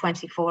 within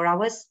 24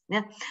 hours.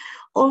 Yeah.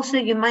 Also,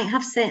 you might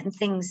have certain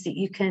things that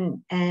you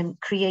can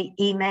create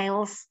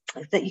emails,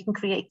 that you can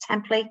create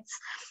templates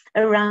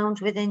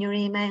around within your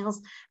emails.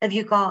 Have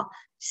you got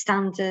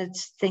standard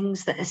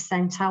things that are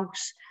sent out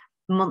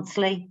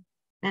monthly?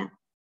 Yeah.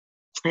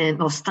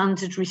 Or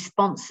standard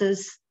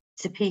responses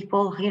to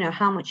people? You know,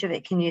 how much of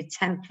it can you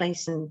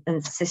template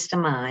and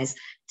systemize?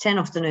 Turn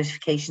off the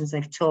notifications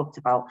they've talked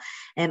about,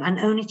 and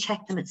only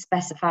check them at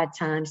specified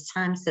times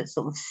that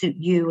sort of suit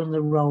you and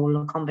the role,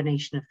 a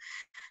combination of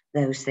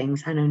those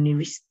things, and only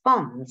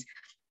respond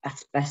at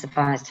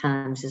specified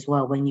times as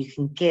well, when you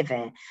can give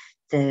it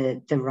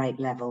the right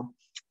level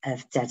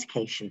of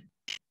dedication.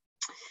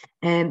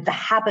 The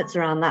habits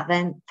around that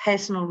then: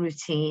 personal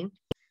routine.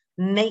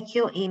 Make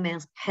your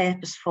emails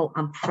purposeful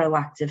and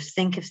proactive.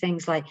 Think of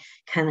things like,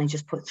 can I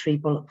just put 3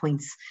 bullet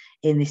points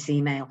in this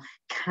email?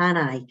 Can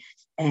I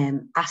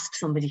ask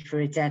somebody for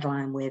a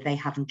deadline where they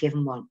haven't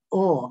given one?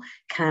 Or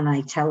can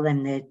I tell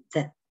them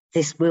that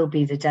this will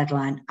be the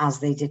deadline as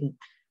they didn't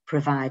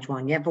provide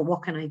one? Yeah, but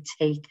what can I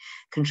take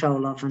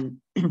control of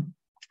and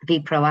be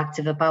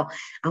proactive about?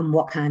 And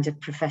what kind of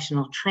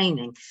professional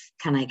training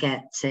can I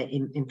get to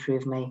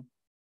improve my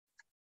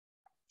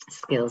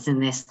skills in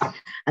this?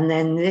 And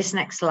then this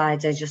next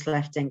slide I just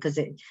left in because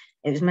it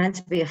was meant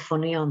to be a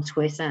funny on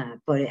Twitter,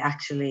 but it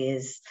actually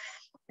is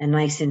a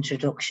nice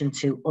introduction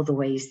to other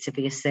ways to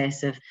be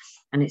assertive.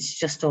 And it's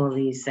just all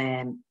these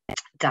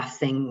daft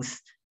things,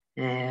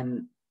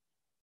 that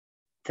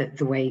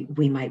the way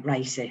we might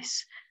write it.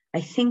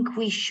 I think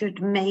we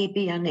should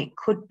maybe, and it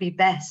could be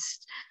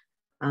best,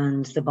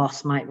 and the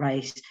boss might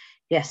write,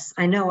 yes,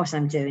 I know what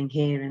I'm doing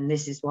here, and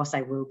this is what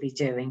I will be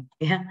doing.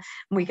 Yeah. And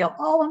we go,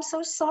 oh, I'm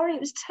so sorry. It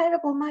was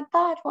terrible. My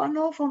bad. What an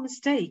awful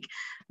mistake.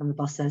 And the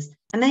boss says,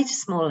 I made a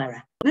small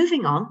error.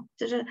 Moving on.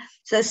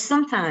 So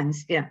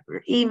sometimes, yeah,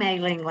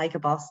 emailing like a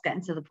boss,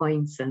 getting to the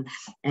points,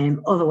 and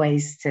other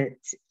ways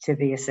to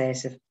be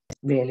assertive,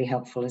 really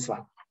helpful as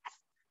well.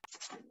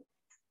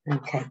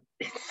 Okay.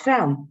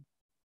 So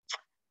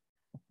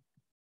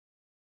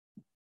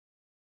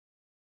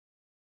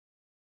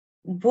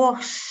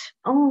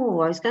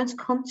I was going to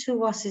come to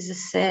what is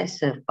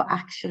assertive, but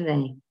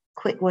actually,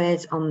 quick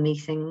words on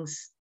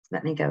meetings.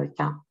 Let me go with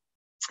that.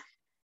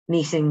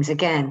 Meetings,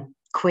 again,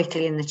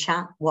 quickly in the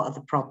chat. What are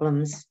the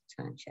problems?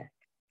 Time check.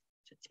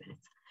 20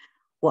 minutes.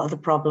 What are the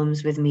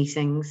problems with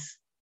meetings?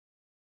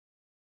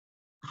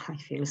 I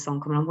feel a song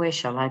coming on. Where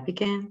shall I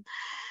begin?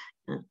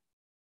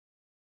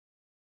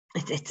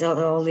 It's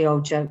all the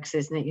old jokes,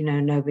 isn't it? You know,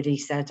 nobody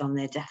said on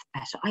their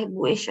deathbed, I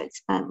wish I'd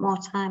spent more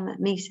time at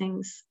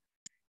meetings.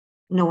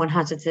 No one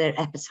had their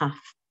epitaph.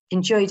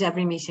 Enjoyed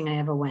every meeting I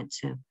ever went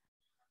to.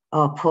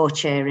 Oh, poor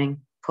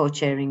chairing. Poor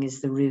chairing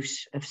is the root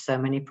of so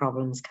many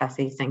problems,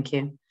 Cathy. Thank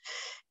you.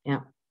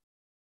 Yeah.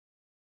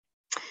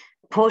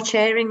 Poor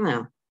chairing,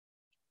 though,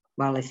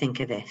 while I think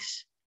of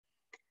this,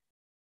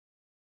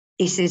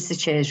 it is the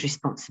chair's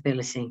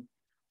responsibility.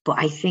 But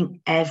I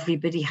think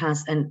everybody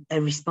has a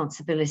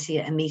responsibility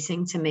at a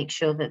meeting to make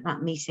sure that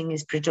that meeting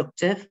is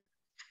productive.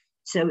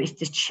 So if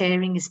the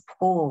chairing is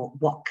poor,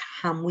 what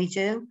can we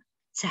do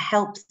to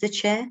help the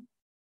chair?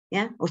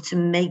 Yeah, or to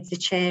make the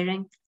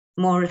chairing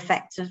more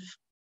effective?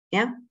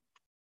 Yeah.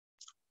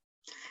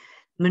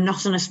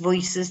 Monotonous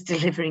voices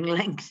delivering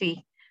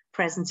lengthy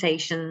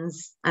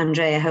presentations.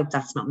 Andrea, I hope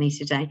that's not me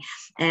today.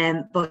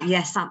 But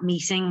yes, at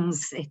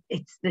meetings,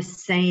 it's the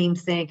same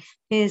thing.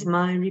 Here's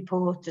my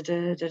report. Da,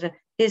 da, da, da.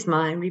 Here's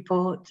my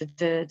report. Da,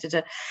 da, da,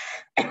 da.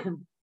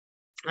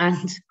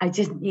 And I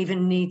didn't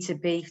even need to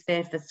be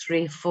there for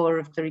 3 or 4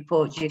 of the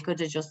reports. You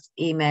could have just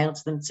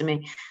emailed them to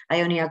me.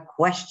 I only had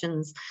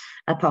questions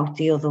about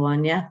the other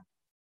one, yeah?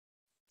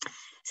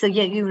 So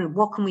yeah,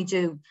 what can we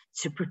do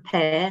to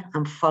prepare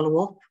and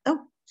follow up?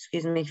 Oh,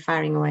 excuse me,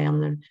 firing away on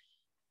the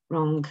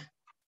wrong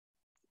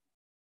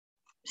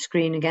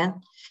screen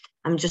again.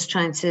 I'm just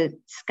trying to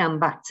scan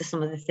back to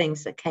some of the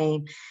things that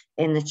came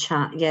in the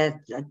chat. Yeah,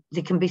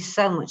 there can be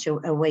so much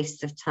a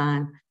waste of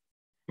time.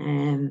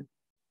 And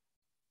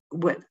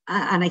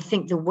I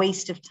think the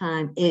waste of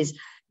time is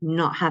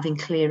not having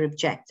clear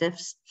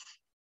objectives.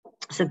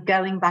 So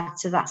going back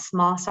to that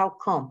SMART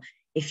outcome,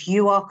 if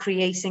you are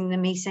creating the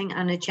meeting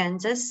and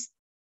agendas,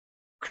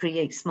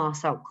 create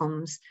SMART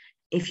outcomes.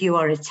 If you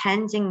are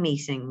attending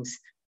meetings,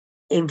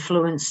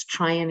 influence,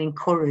 try and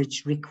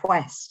encourage,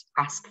 request,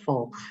 ask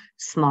for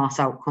smart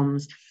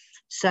outcomes.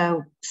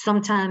 So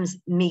sometimes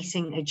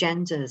meeting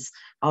agendas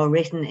are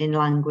written in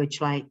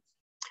language like,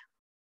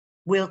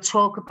 we'll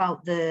talk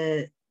about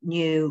the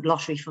new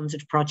lottery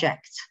funded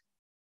project.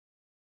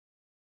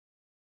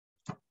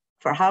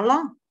 For how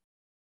long?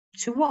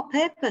 To what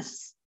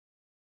purpose?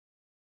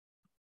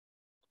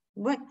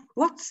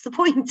 What's the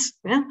point?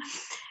 Yeah?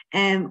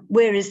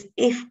 Whereas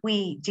if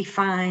we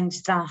defined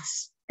that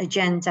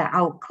agenda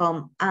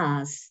outcome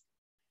as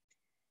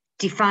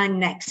define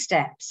next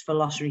steps for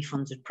lottery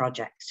funded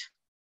project,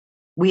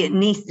 we at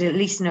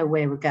least know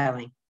where we're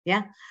going,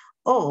 yeah?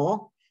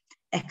 Or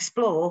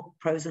explore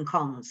pros and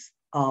cons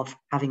of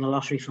having a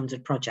lottery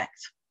funded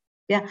project.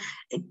 Yeah,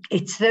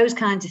 it's those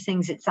kinds of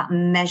things. It's that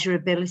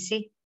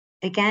measurability.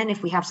 Again,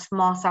 if we have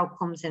smart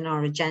outcomes in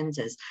our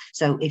agendas,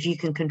 so if you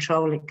can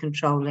control it,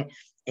 control it.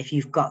 If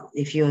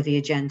you're the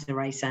agenda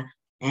writer,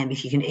 and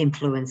if you can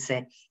influence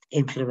it,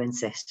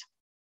 influence it.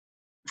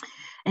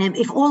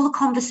 If all the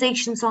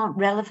conversations aren't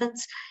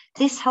relevant,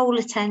 this whole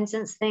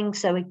attendance thing.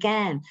 So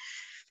again,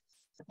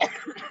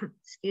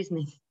 excuse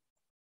me.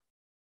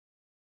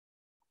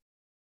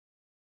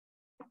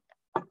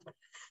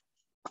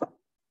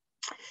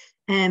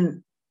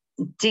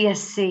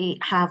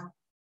 DSC have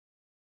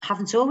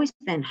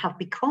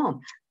become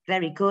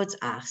very good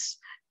at,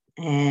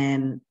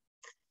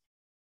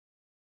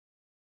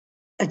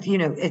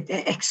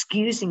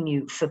 excusing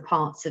you for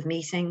parts of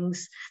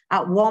meetings.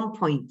 At one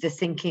point, the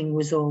thinking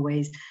was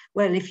always,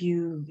 well, if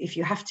you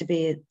have to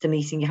be at the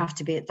meeting, you have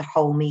to be at the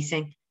whole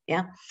meeting.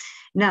 Yeah.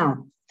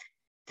 Now,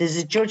 there's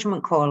a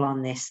judgment call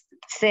on this.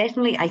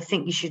 Certainly, I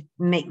think you should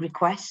make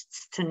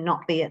requests to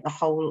not be at the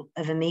whole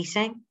of a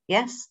meeting.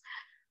 Yes.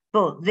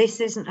 But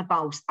this isn't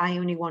about, I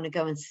only want to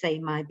go and say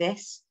my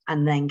bit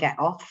and then get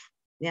off.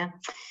 Yeah.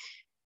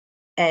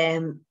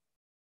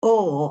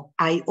 Or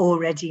I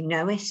already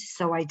know it,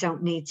 so I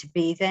don't need to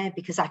be there,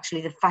 because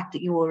actually the fact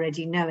that you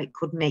already know it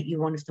could make you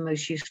one of the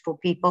most useful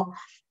people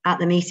at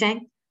the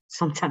meeting.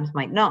 Sometimes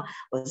might not,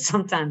 but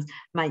sometimes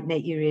might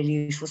make you really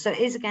useful. So it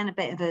is, again, a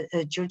bit of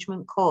a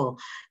judgment call.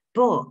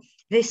 But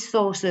this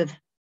sort of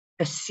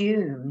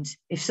assumed,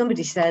 if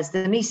somebody says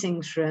the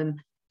meeting's from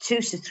 2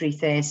 to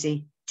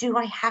 3:30, do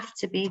I have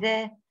to be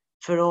there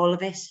for all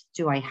of it?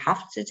 Do I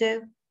have to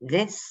do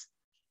this?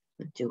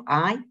 Do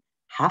I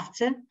have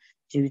to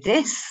do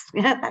this?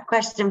 Yeah, that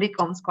question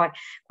becomes quite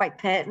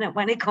pertinent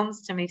when it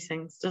comes to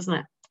meetings, doesn't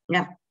it?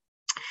 Yeah.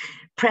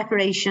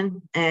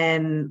 Preparation.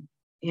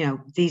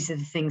 These are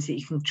the things that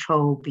you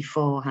control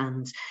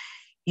beforehand.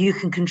 You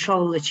can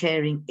control the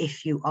chairing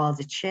if you are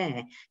the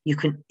chair. You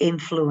can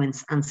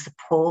influence and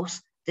support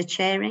the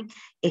chairing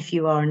if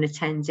you are an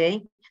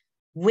attendee,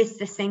 with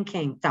the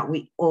thinking that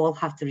we all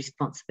have the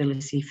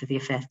responsibility for the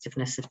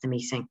effectiveness of the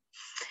meeting.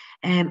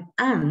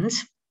 And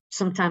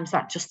sometimes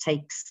that just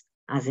takes,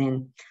 as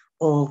in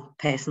all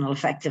personal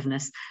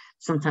effectiveness,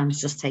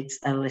 sometimes just takes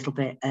a little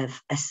bit of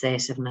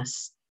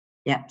assertiveness.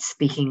 Yeah,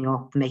 speaking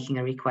up, making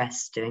a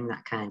request, doing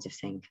that kind of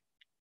thing.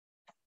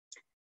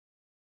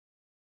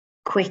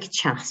 Quick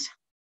chat.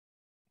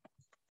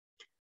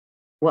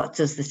 What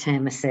does the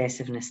term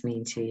assertiveness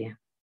mean to you?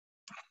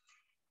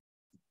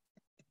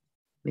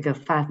 We go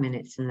 5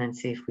 minutes and then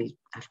see if we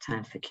have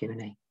time for Q&A.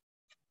 A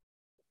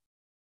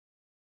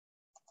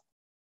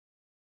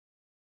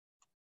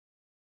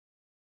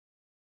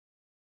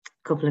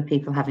couple of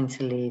people having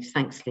to leave.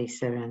 Thanks,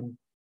 Lisa.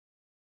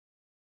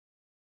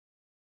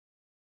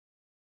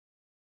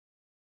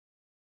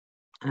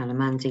 And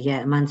Amanda.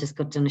 Yeah, Amanda's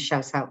done a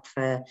shout out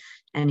for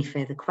any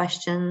further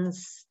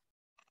questions.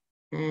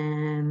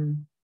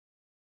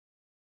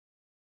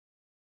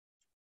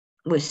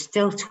 We're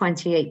still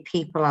 28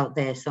 people out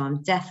there, so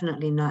I'm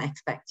definitely not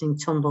expecting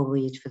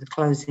tumbleweed for the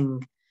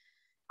closing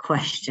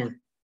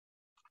question.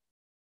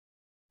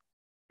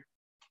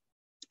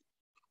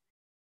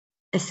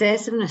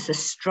 Assertiveness is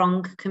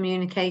strong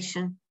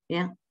communication,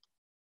 yeah.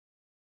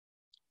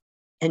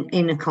 And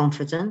inner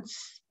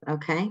confidence,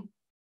 okay.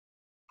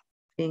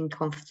 Being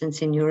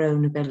confident in your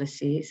own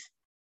abilities.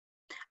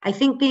 I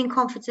think being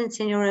confident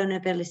in your own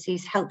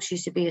abilities helps you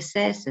to be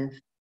assertive.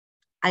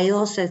 I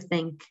also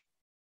think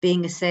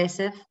being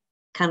assertive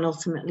can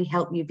ultimately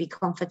help you be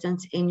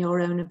confident in your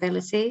own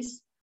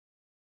abilities.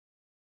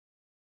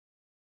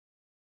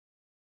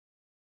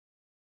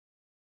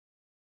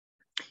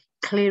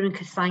 Clear and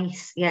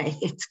concise, yeah,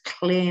 it's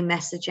clear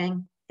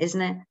messaging,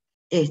 isn't it?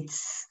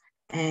 It's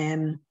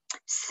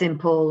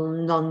simple,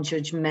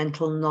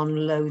 non-judgmental,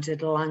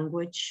 non-loaded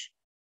language.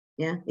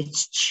 Yeah,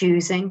 it's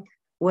choosing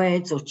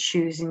words or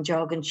choosing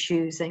jargon,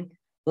 choosing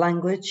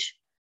language.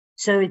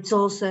 So it's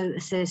also,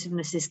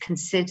 assertiveness is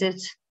considered,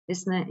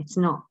 isn't it? It's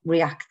not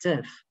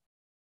reactive.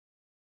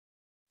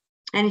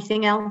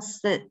 Anything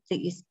else that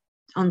you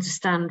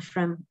understand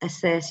from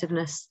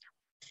assertiveness?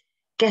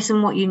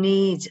 Getting what you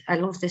need. I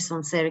love this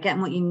one, Sarah.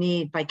 Getting what you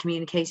need by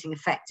communicating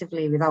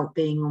effectively without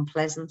being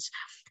unpleasant.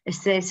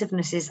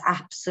 Assertiveness is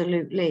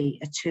absolutely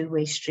a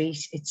two-way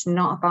street. It's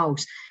not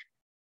about,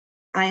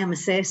 I am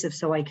assertive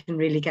so I can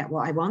really get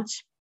what I want.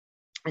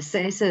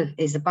 Assertive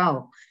is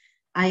about,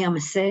 I am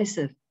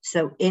assertive.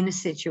 So in a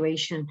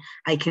situation,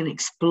 I can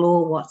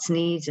explore what's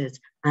needed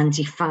and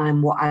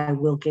define what I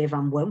will give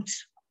and won't.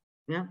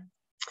 Yeah.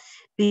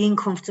 Being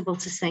comfortable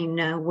to say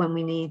no when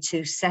we need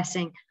to,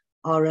 setting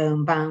our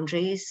own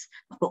boundaries,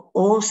 but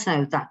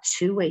also that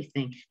two-way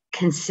thing,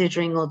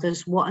 considering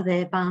others. What are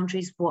their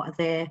boundaries? What are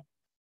their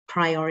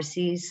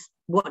priorities?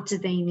 What do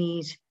they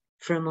need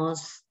from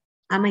us?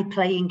 Am I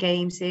playing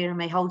games here? Am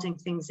I holding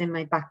things in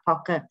my back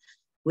pocket,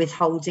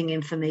 withholding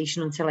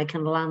information until I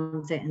can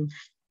land it and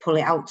pull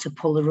it out to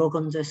pull the rug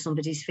under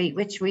somebody's feet,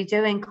 which we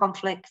do in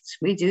conflict.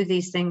 We do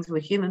these things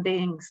with human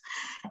beings.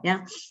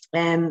 Yeah.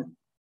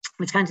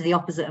 It's kind of the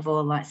opposite of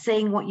all that.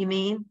 Saying what you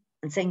mean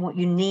and saying what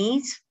you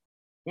need.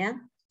 Yeah.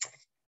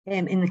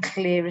 In the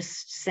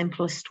clearest,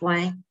 simplest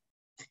way.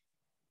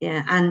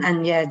 Yeah.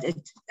 And yeah,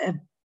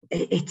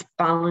 it's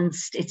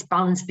balanced. It's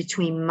balanced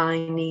between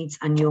my needs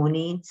and your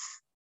needs.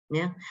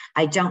 Yeah.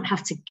 I don't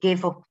have to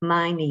give up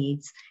my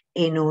needs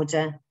in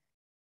order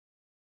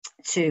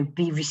to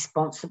be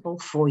responsible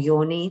for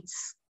your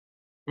needs.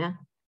 Yeah.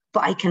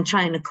 But I can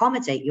try and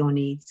accommodate your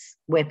needs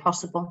where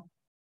possible.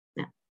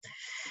 Yeah.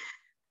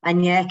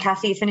 And yeah,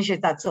 Cathy, you finish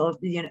with that sort of,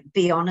 you know,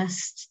 be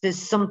honest.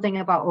 There's something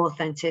about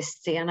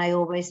authenticity. And I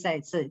always say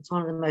it's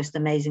one of the most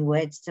amazing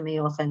words to me,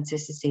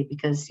 authenticity,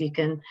 because you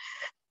can,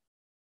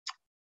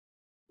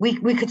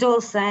 we could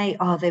all say,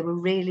 oh, they were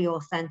really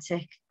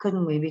authentic,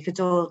 couldn't we? We could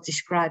all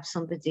describe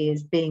somebody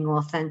as being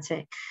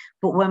authentic.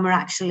 But when we're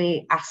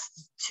actually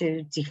asked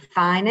to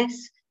define it,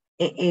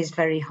 it is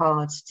very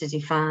hard to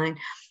define.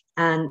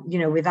 And, you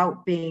know,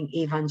 without being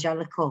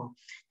evangelical,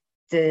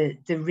 the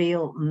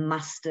real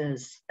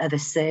masters of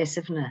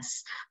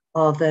assertiveness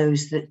are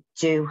those that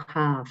do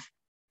have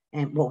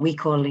what we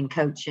call in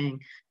coaching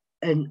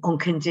an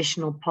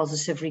unconditional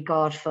positive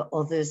regard for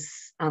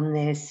others and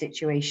their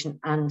situation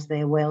and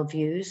their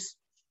worldviews.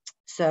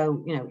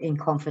 So, you know, in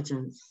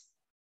confidence,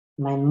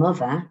 my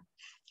mother,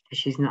 because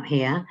she's not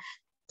here,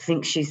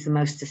 thinks she's the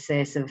most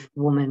assertive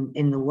woman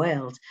in the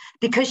world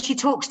because she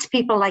talks to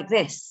people like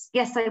this.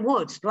 Yes, I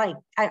would like,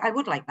 I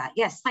would like that.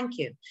 Yes, thank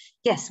you.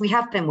 Yes, we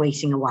have been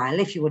waiting a while,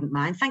 if you wouldn't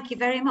mind. Thank you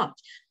very much.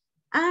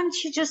 And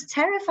she just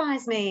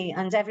terrifies me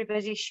and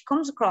everybody she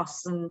comes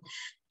across, and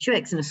she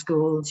works in a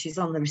school, she's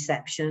on the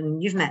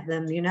reception, you've met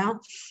them, you know.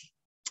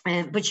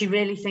 But she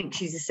really thinks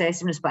she's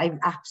assertiveness, but I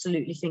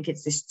absolutely think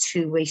it's this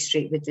two-way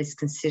street with this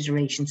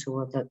consideration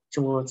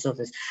towards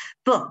others.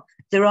 But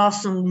there are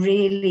some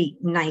really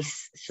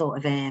nice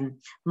sort of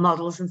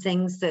models and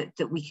things that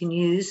we can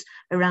use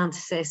around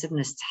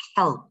assertiveness to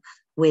help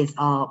with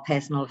our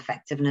personal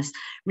effectiveness,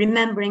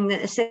 remembering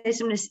that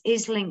assertiveness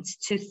is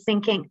linked to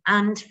thinking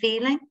and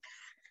feeling.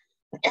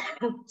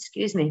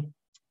 Excuse me.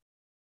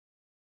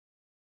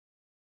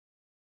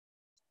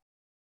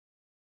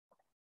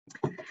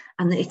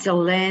 And it's a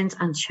learned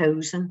and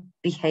chosen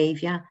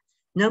behavior.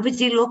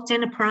 Nobody looked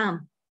in a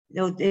pram,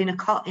 in a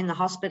cot in the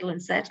hospital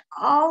and said,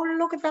 oh,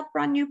 look at that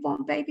brand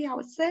newborn baby, how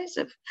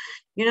assertive.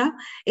 You know,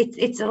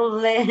 it's a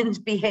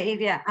learned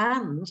behavior,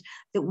 and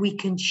that we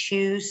can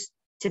choose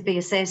to be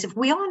assertive.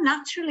 We are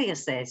naturally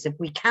assertive.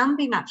 We can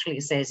be naturally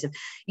assertive.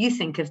 You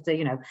think of the,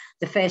 you know,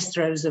 the first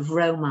throes of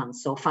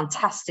romance or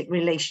fantastic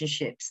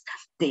relationships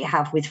that you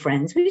have with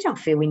friends. We don't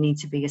feel we need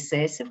to be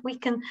assertive. We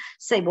can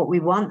say what we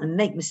want and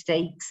make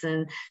mistakes.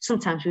 And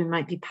sometimes we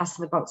might be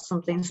passive about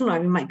something.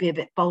 Sometimes we might be a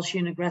bit bolshy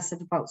and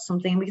aggressive about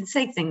something. And we can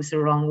say things the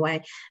wrong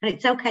way. And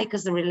it's okay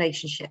because the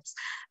relationship's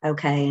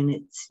okay. And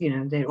it's, you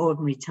know, they're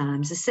ordinary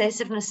times.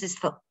 Assertiveness is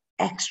for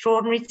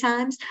extraordinary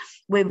times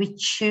where we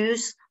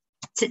choose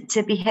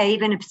to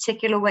behave in a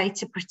particular way,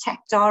 to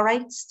protect our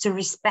rights, to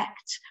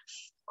respect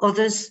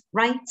others'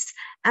 rights,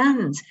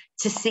 and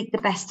to seek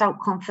the best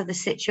outcome for the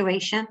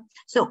situation.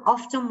 So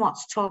often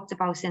what's talked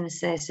about in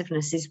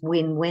assertiveness is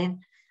win-win,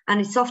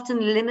 and it's often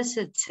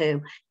limited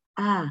to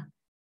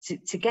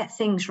get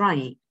things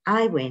right,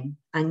 I win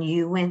and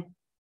you win.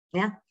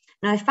 Yeah.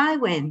 Now, if I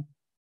win,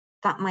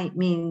 that might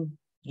mean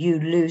you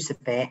lose a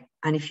bit,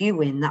 and if you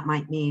win, that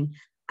might mean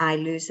I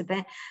lose a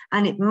bit.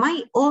 And it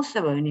might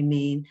also only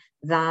mean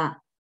that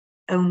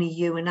only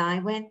you and I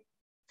win.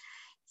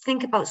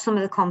 Think about some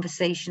of the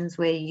conversations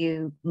where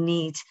you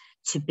need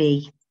to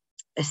be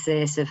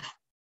assertive.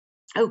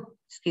 Oh,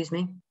 excuse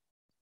me.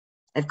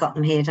 I've got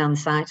them here down the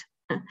side.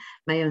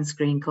 My own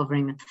screen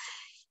covering them.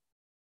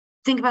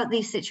 Think about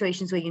these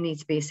situations where you need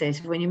to be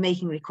assertive, when you're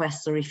making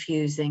requests or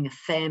refusing,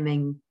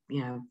 affirming, you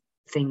know,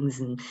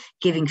 things and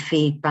giving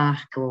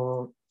feedback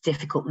or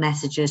difficult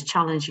messages,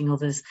 challenging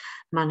others,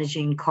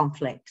 managing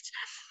conflict.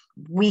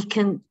 We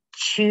can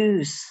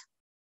choose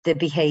the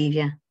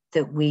behavior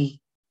that we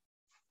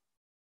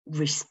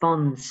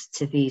respond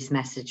to these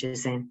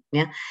messages in.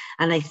 Yeah.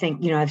 And I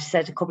think, you know, I've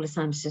said a couple of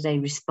times today,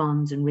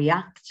 respond and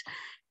react.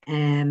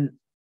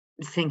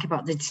 Think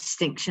about the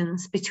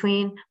distinctions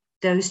between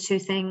those two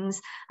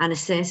things. And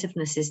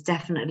assertiveness is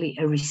definitely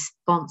a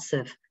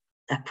responsive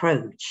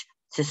approach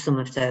to some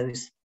of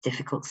those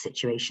difficult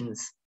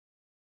situations.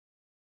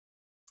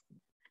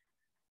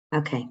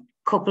 Okay,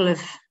 couple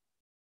of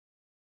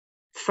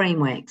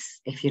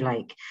frameworks, if you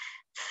like.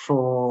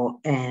 for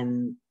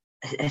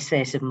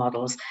assertive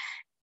models.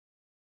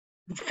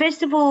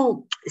 First of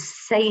all,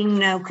 saying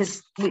no,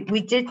 because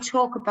we did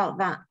talk about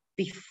that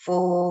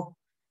before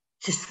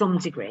to some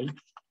degree,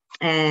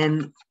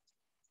 when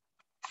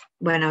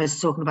I was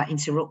talking about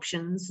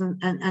interruptions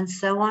and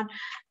so on.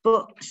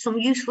 But some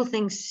useful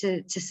things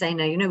to say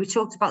no. You know, we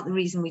talked about the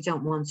reason we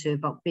don't want to,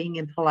 about being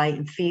impolite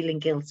and feeling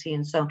guilty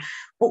and so on.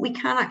 But we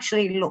can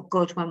actually look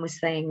good when we're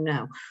saying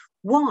no.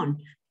 One,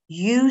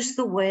 use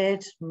the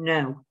word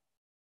no.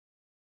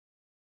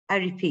 I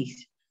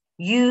repeat,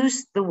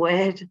 use the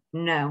word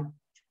no.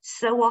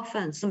 So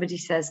often somebody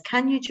says,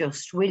 can you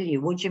just, will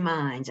you, would you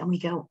mind? And we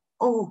go,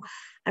 oh,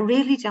 I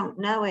really don't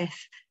know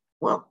if,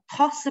 well,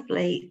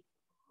 possibly,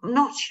 I'm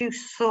not too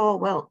sure,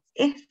 well,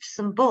 ifs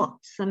and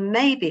buts and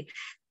maybe.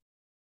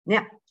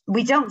 Yeah,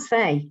 we don't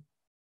say,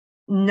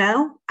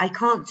 no, I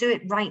can't do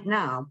it right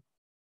now.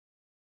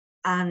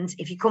 And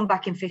if you come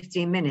back in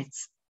 15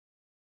 minutes,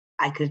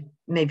 I could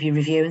maybe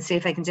review and see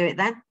if I can do it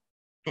then.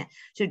 Yeah.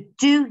 So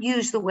do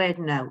use the word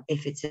no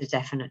if it's a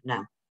definite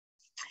no.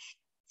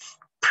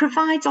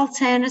 Provide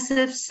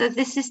alternatives. So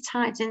this is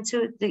tied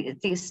into the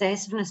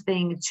assertiveness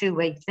being a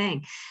two-way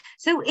thing.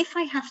 So if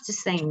I have to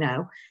say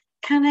no,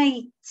 can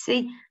I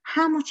see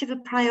how much of a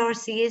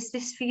priority is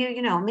this for you?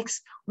 You know,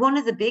 one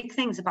of the big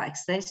things about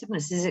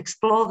assertiveness is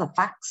explore the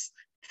facts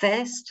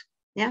first.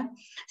 Yeah.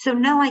 So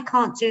no, I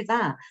can't do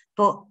that,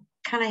 but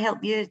can I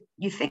help you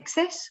fix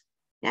this?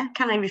 Yeah.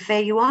 Can I refer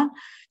you on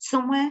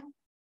somewhere?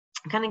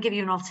 Can I give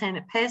you an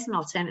alternate person,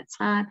 alternate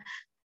time?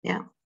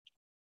 Yeah.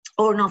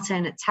 Or an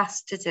alternate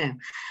task to do.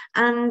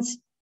 And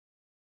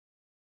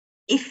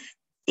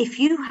if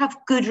you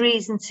have good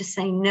reason to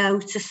say no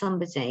to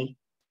somebody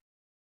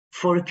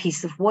for a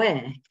piece of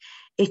work,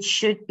 it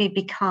should be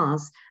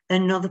because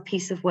another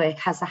piece of work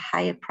has a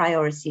higher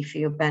priority for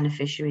your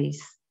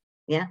beneficiaries.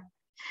 Yeah.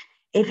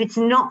 If it's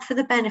not for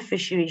the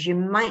beneficiaries, you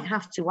might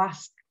have to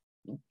ask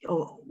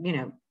or, you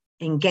know,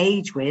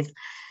 engage with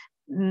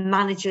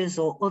managers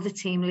or other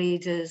team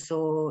leaders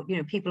or, you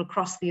know, people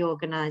across the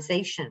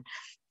organization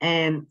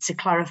to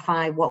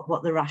clarify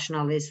what the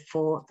rationale is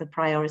for the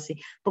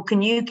priority. But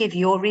can you give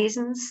your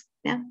reasons?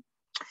 Yeah.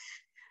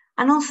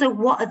 And also,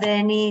 what are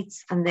their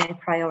needs and their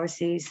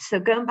priorities? So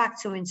going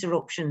back to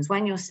interruptions,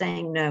 when you're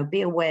saying no,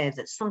 be aware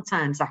that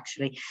sometimes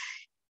actually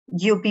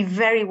you'll be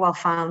very well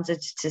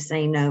founded to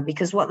say no,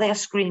 because what they are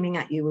screaming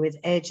at you with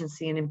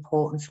urgency and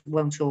importance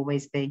won't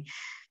always be.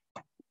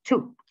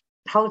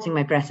 Holding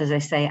my breath as I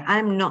say,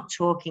 I'm not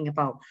talking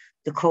about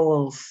the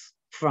calls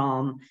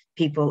from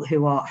people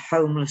who are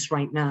homeless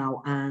right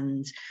now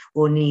and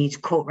or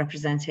need court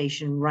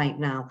representation right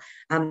now.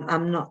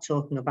 I'm not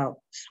talking about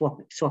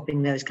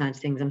swapping those kinds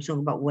of things. I'm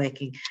talking about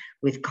working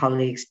with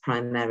colleagues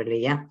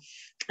primarily, yeah.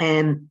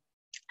 And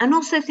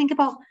also think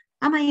about,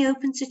 am I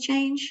open to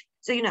change?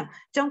 So, you know,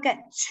 don't get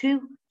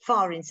too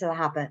far into the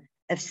habit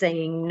of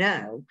saying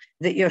no,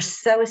 that you're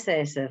so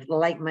assertive,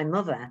 like my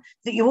mother,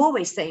 that you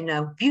always say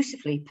no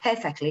beautifully,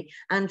 perfectly,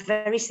 and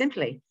very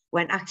simply,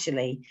 when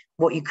actually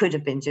what you could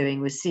have been doing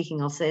was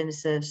seeking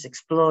alternatives,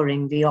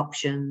 exploring the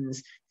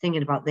options,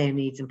 thinking about their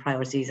needs and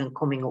priorities, and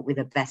coming up with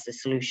a better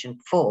solution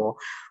for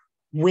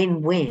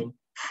win-win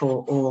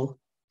for all.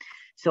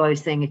 So I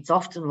was saying it's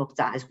often looked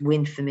at as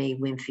win for me,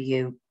 win for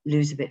you,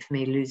 lose a bit for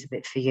me, lose a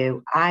bit for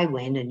you. I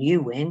win and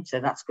you win, so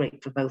that's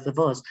great for both of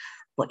us.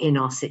 But in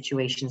our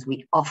situations,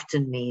 we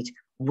often need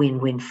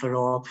win-win for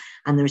all.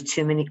 And there are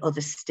too many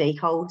other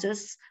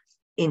stakeholders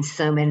in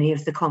so many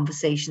of the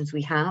conversations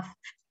we have.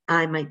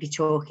 I might be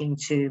talking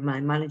to my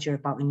manager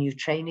about a new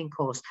training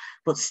course,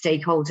 but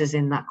stakeholders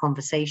in that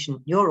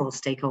conversation, you're all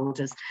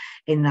stakeholders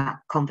in that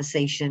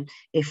conversation.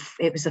 If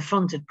it was a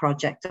funded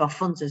project, our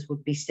funders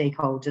would be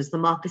stakeholders. The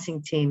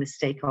marketing team is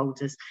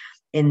stakeholders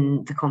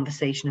in the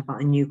conversation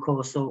about a new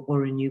course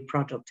or a new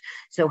product.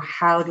 So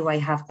how do I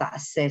have that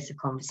assertive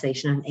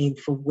conversation and aim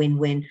for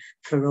win-win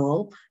for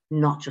all,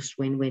 not just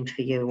win-win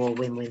for you or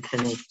win-win for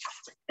me?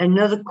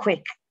 Another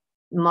quick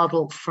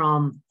model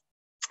from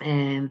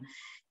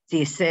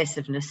the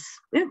assertiveness,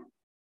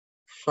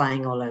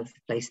 flying all over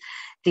the place,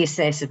 the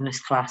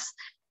assertiveness class.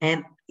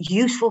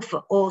 Useful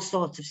for all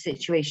sorts of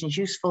situations,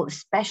 useful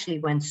especially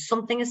when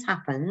something has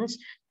happened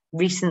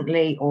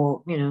recently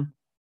or, you know,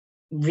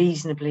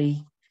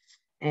 reasonably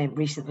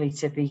recently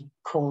to be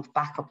called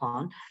back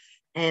upon.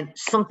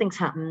 Something's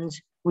happened,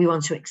 we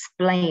want to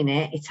explain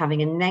it, it's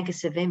having a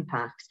negative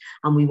impact,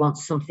 and we want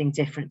something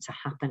different to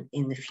happen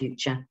in the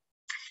future.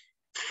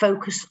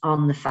 Focus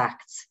on the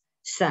facts.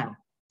 So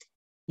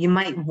you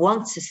might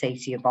want to say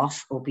to your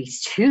boss, or be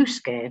too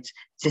scared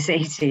to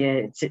say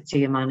to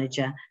your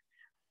manager,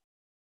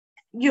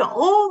 you're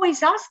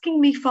always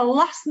asking me for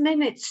last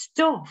minute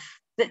stuff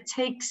that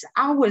takes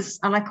hours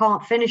and I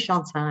can't finish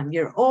on time.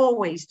 You're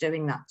always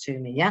doing that to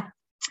me, yeah?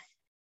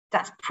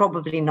 That's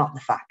probably not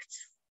the facts,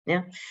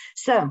 yeah?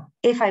 So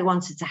if I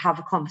wanted to have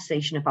a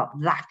conversation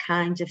about that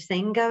kind of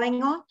thing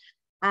going on,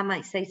 I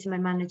might say to my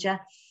manager,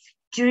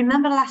 do you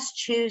remember last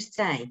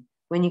Tuesday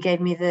when you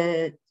gave me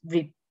the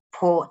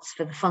reports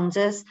for the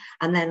funders,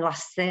 and then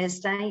last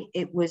Thursday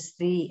it was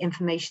the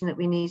information that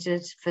we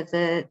needed for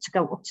to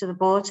go up to the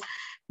board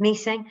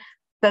meeting.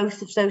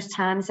 Both of those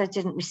times I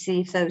didn't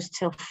receive those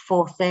till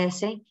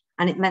 4:30,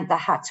 and it meant that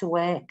I had to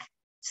work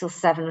till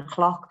 7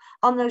 o'clock.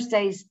 On those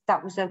days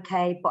that was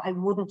okay, but I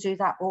wouldn't do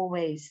that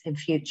always in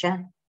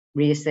future,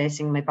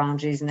 reasserting my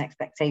boundaries and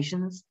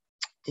expectations.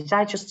 Did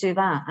I just do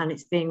that? And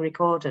it's being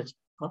recorded.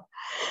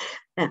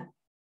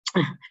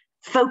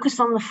 Focus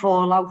on the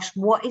fallout.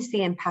 What is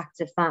the impact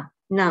of that?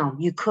 Now,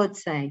 you could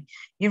say,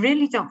 you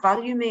really don't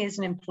value me as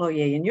an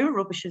employee and you're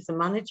rubbish as a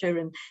manager.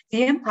 And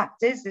the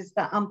impact is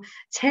that I'm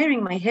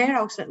tearing my hair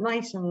out at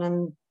night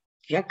and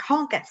I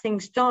can't get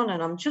things done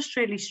and I'm just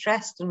really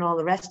stressed and all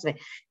the rest of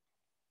it.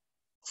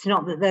 It's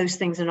not that those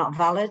things are not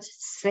valid.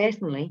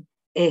 Certainly,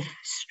 if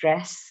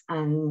stress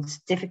and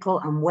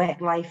difficult and work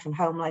life and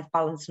home life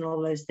balance and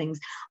all those things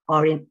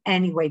are in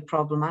any way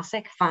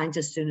problematic, find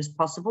as soon as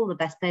possible the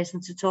best person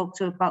to talk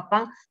to about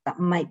that. That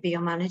might be your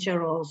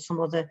manager or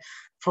some other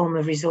form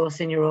of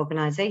resource in your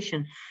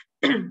organization.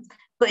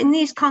 But in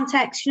these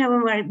contexts, you know,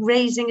 when we're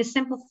raising a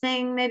simple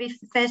thing, maybe for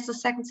the first or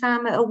second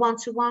time at a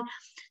one-to-one,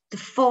 the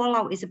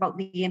fallout is about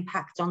the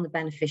impact on the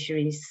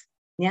beneficiaries.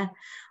 Yeah.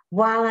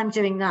 While I'm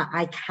doing that,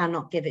 I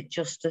cannot give it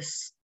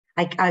justice.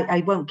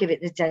 I won't give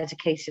it the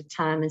dedicated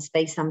time and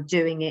space. I'm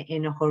doing it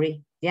in a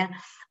hurry, yeah?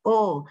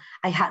 Or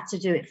I had to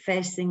do it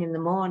first thing in the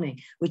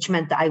morning, which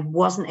meant that I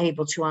wasn't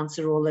able to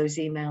answer all those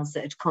emails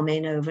that had come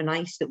in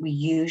overnight that we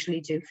usually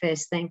do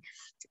first thing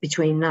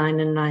between 9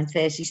 and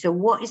 9:30. So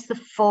what is the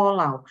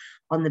fallout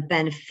on the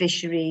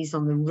beneficiaries,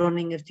 on the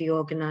running of the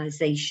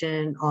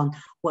organisation, on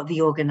what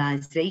the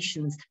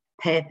organisation's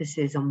purpose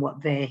is and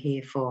what they're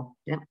here for,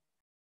 yeah?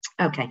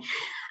 Okay,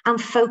 and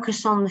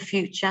focus on the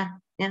future,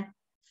 yeah?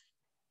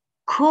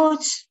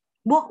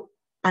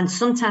 And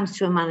sometimes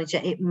to a manager,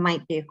 it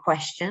might be a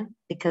question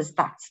because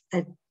that's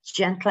a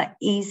gentler,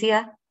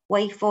 easier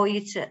way for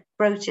you to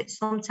broach it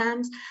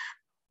sometimes.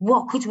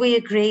 What could we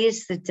agree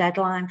is the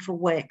deadline for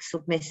work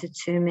submitted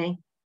to me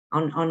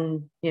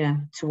on you know,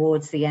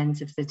 towards the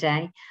end of the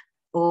day?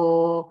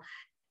 Or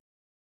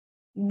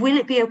will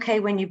it be okay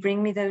when you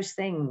bring me those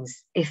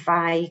things if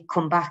I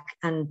come back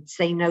and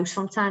say no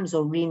sometimes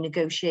or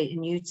renegotiate a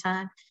new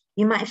time?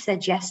 You might have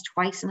said yes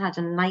twice and had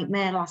a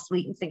nightmare last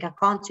week and think, I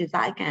can't do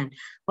that again.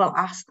 Well,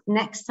 ask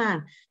next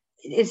time,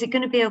 is it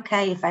going to be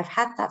okay if I've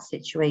had that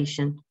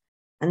situation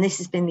and this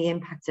has been the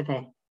impact of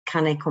it?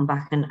 Can I come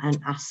back and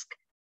ask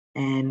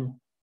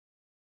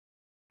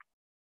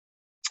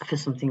for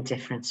something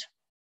different?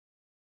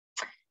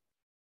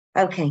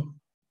 Okay.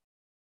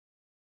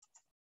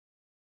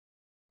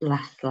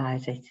 Last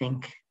slide, I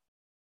think.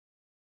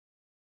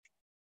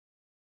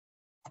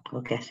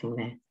 We're getting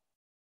there.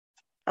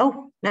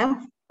 Oh,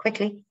 no.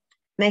 Quickly,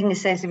 making a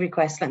sensitive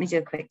request. Let me do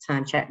a quick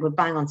time check. We're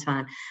bang on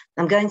time.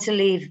 I'm going to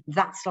leave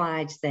that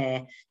slide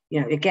there.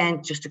 You know,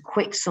 again, just a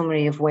quick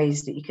summary of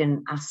ways that you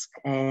can ask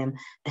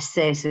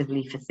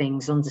assertively for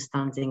things,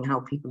 understanding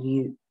how people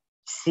you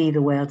see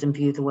the world and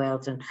view the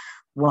world and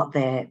what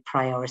their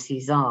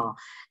priorities are.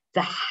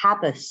 The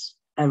habit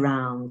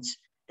around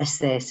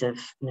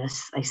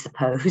assertiveness, I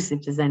suppose,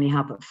 if there's any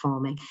habit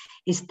forming,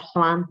 is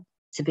plan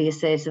to be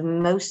assertive.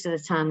 Most of the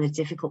time, the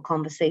difficult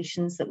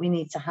conversations that we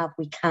need to have,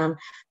 we can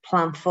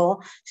plan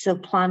for. So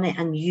plan it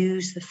and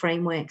use the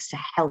frameworks to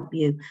help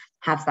you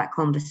have that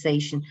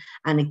conversation.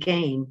 And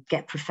again,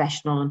 get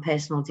professional and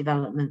personal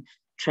development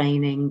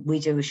training. We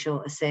do a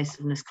short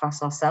assertiveness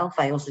class ourselves.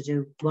 I also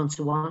do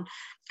one-to-one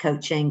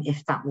coaching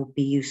if that would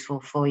be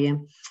useful for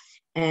you.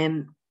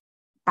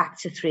 Back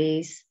to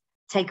threes,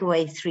 take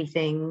away 3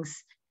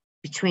 things.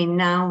 Between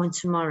now and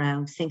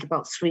tomorrow, think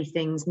about 3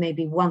 things,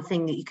 maybe one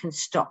thing that you can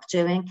stop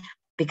doing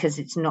because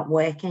it's not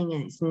working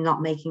and it's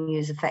not making you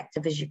as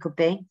effective as you could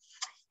be.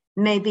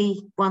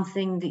 Maybe one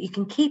thing that you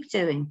can keep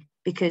doing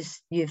because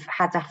you've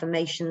had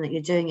affirmation that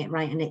you're doing it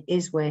right and it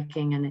is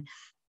working and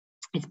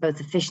it's both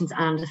efficient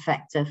and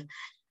effective.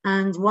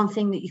 And one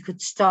thing that you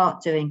could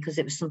start doing because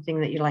it was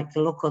something that you like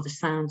the look or the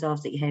sound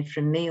of that you heard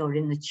from me or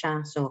in the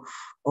chat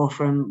or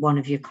from one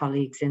of your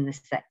colleagues in the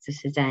sector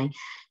today.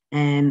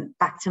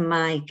 Back to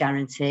my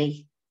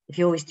guarantee, if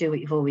you always do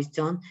what you've always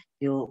done,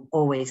 you'll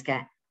always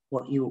get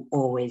what you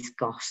always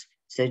got.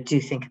 So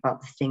do think about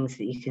the things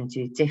that you can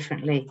do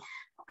differently,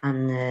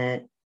 and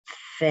the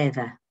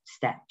further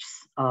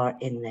steps are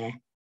in there.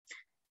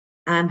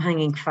 I'm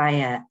hanging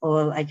fire.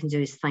 All I can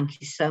do is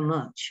thank you so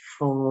much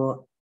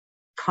for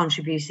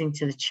contributing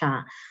to the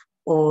chat,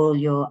 all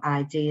your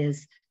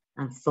ideas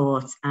and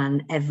thoughts,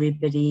 and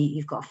everybody.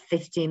 You've got a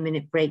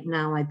 15-minute break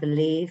now, I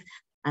believe.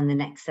 And the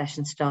next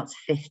session starts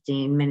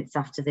 15 minutes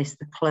after this,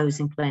 the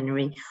closing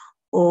plenary.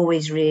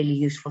 Always really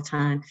useful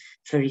time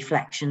for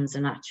reflections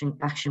and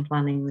action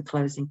planning, the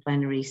closing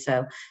plenary.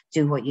 So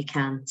do what you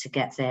can to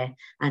get there.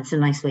 And it's a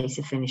nice way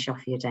to finish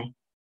off your day.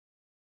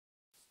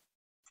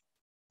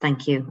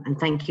 Thank you. And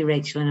thank you,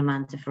 Rachel and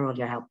Amanda, for all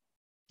your help.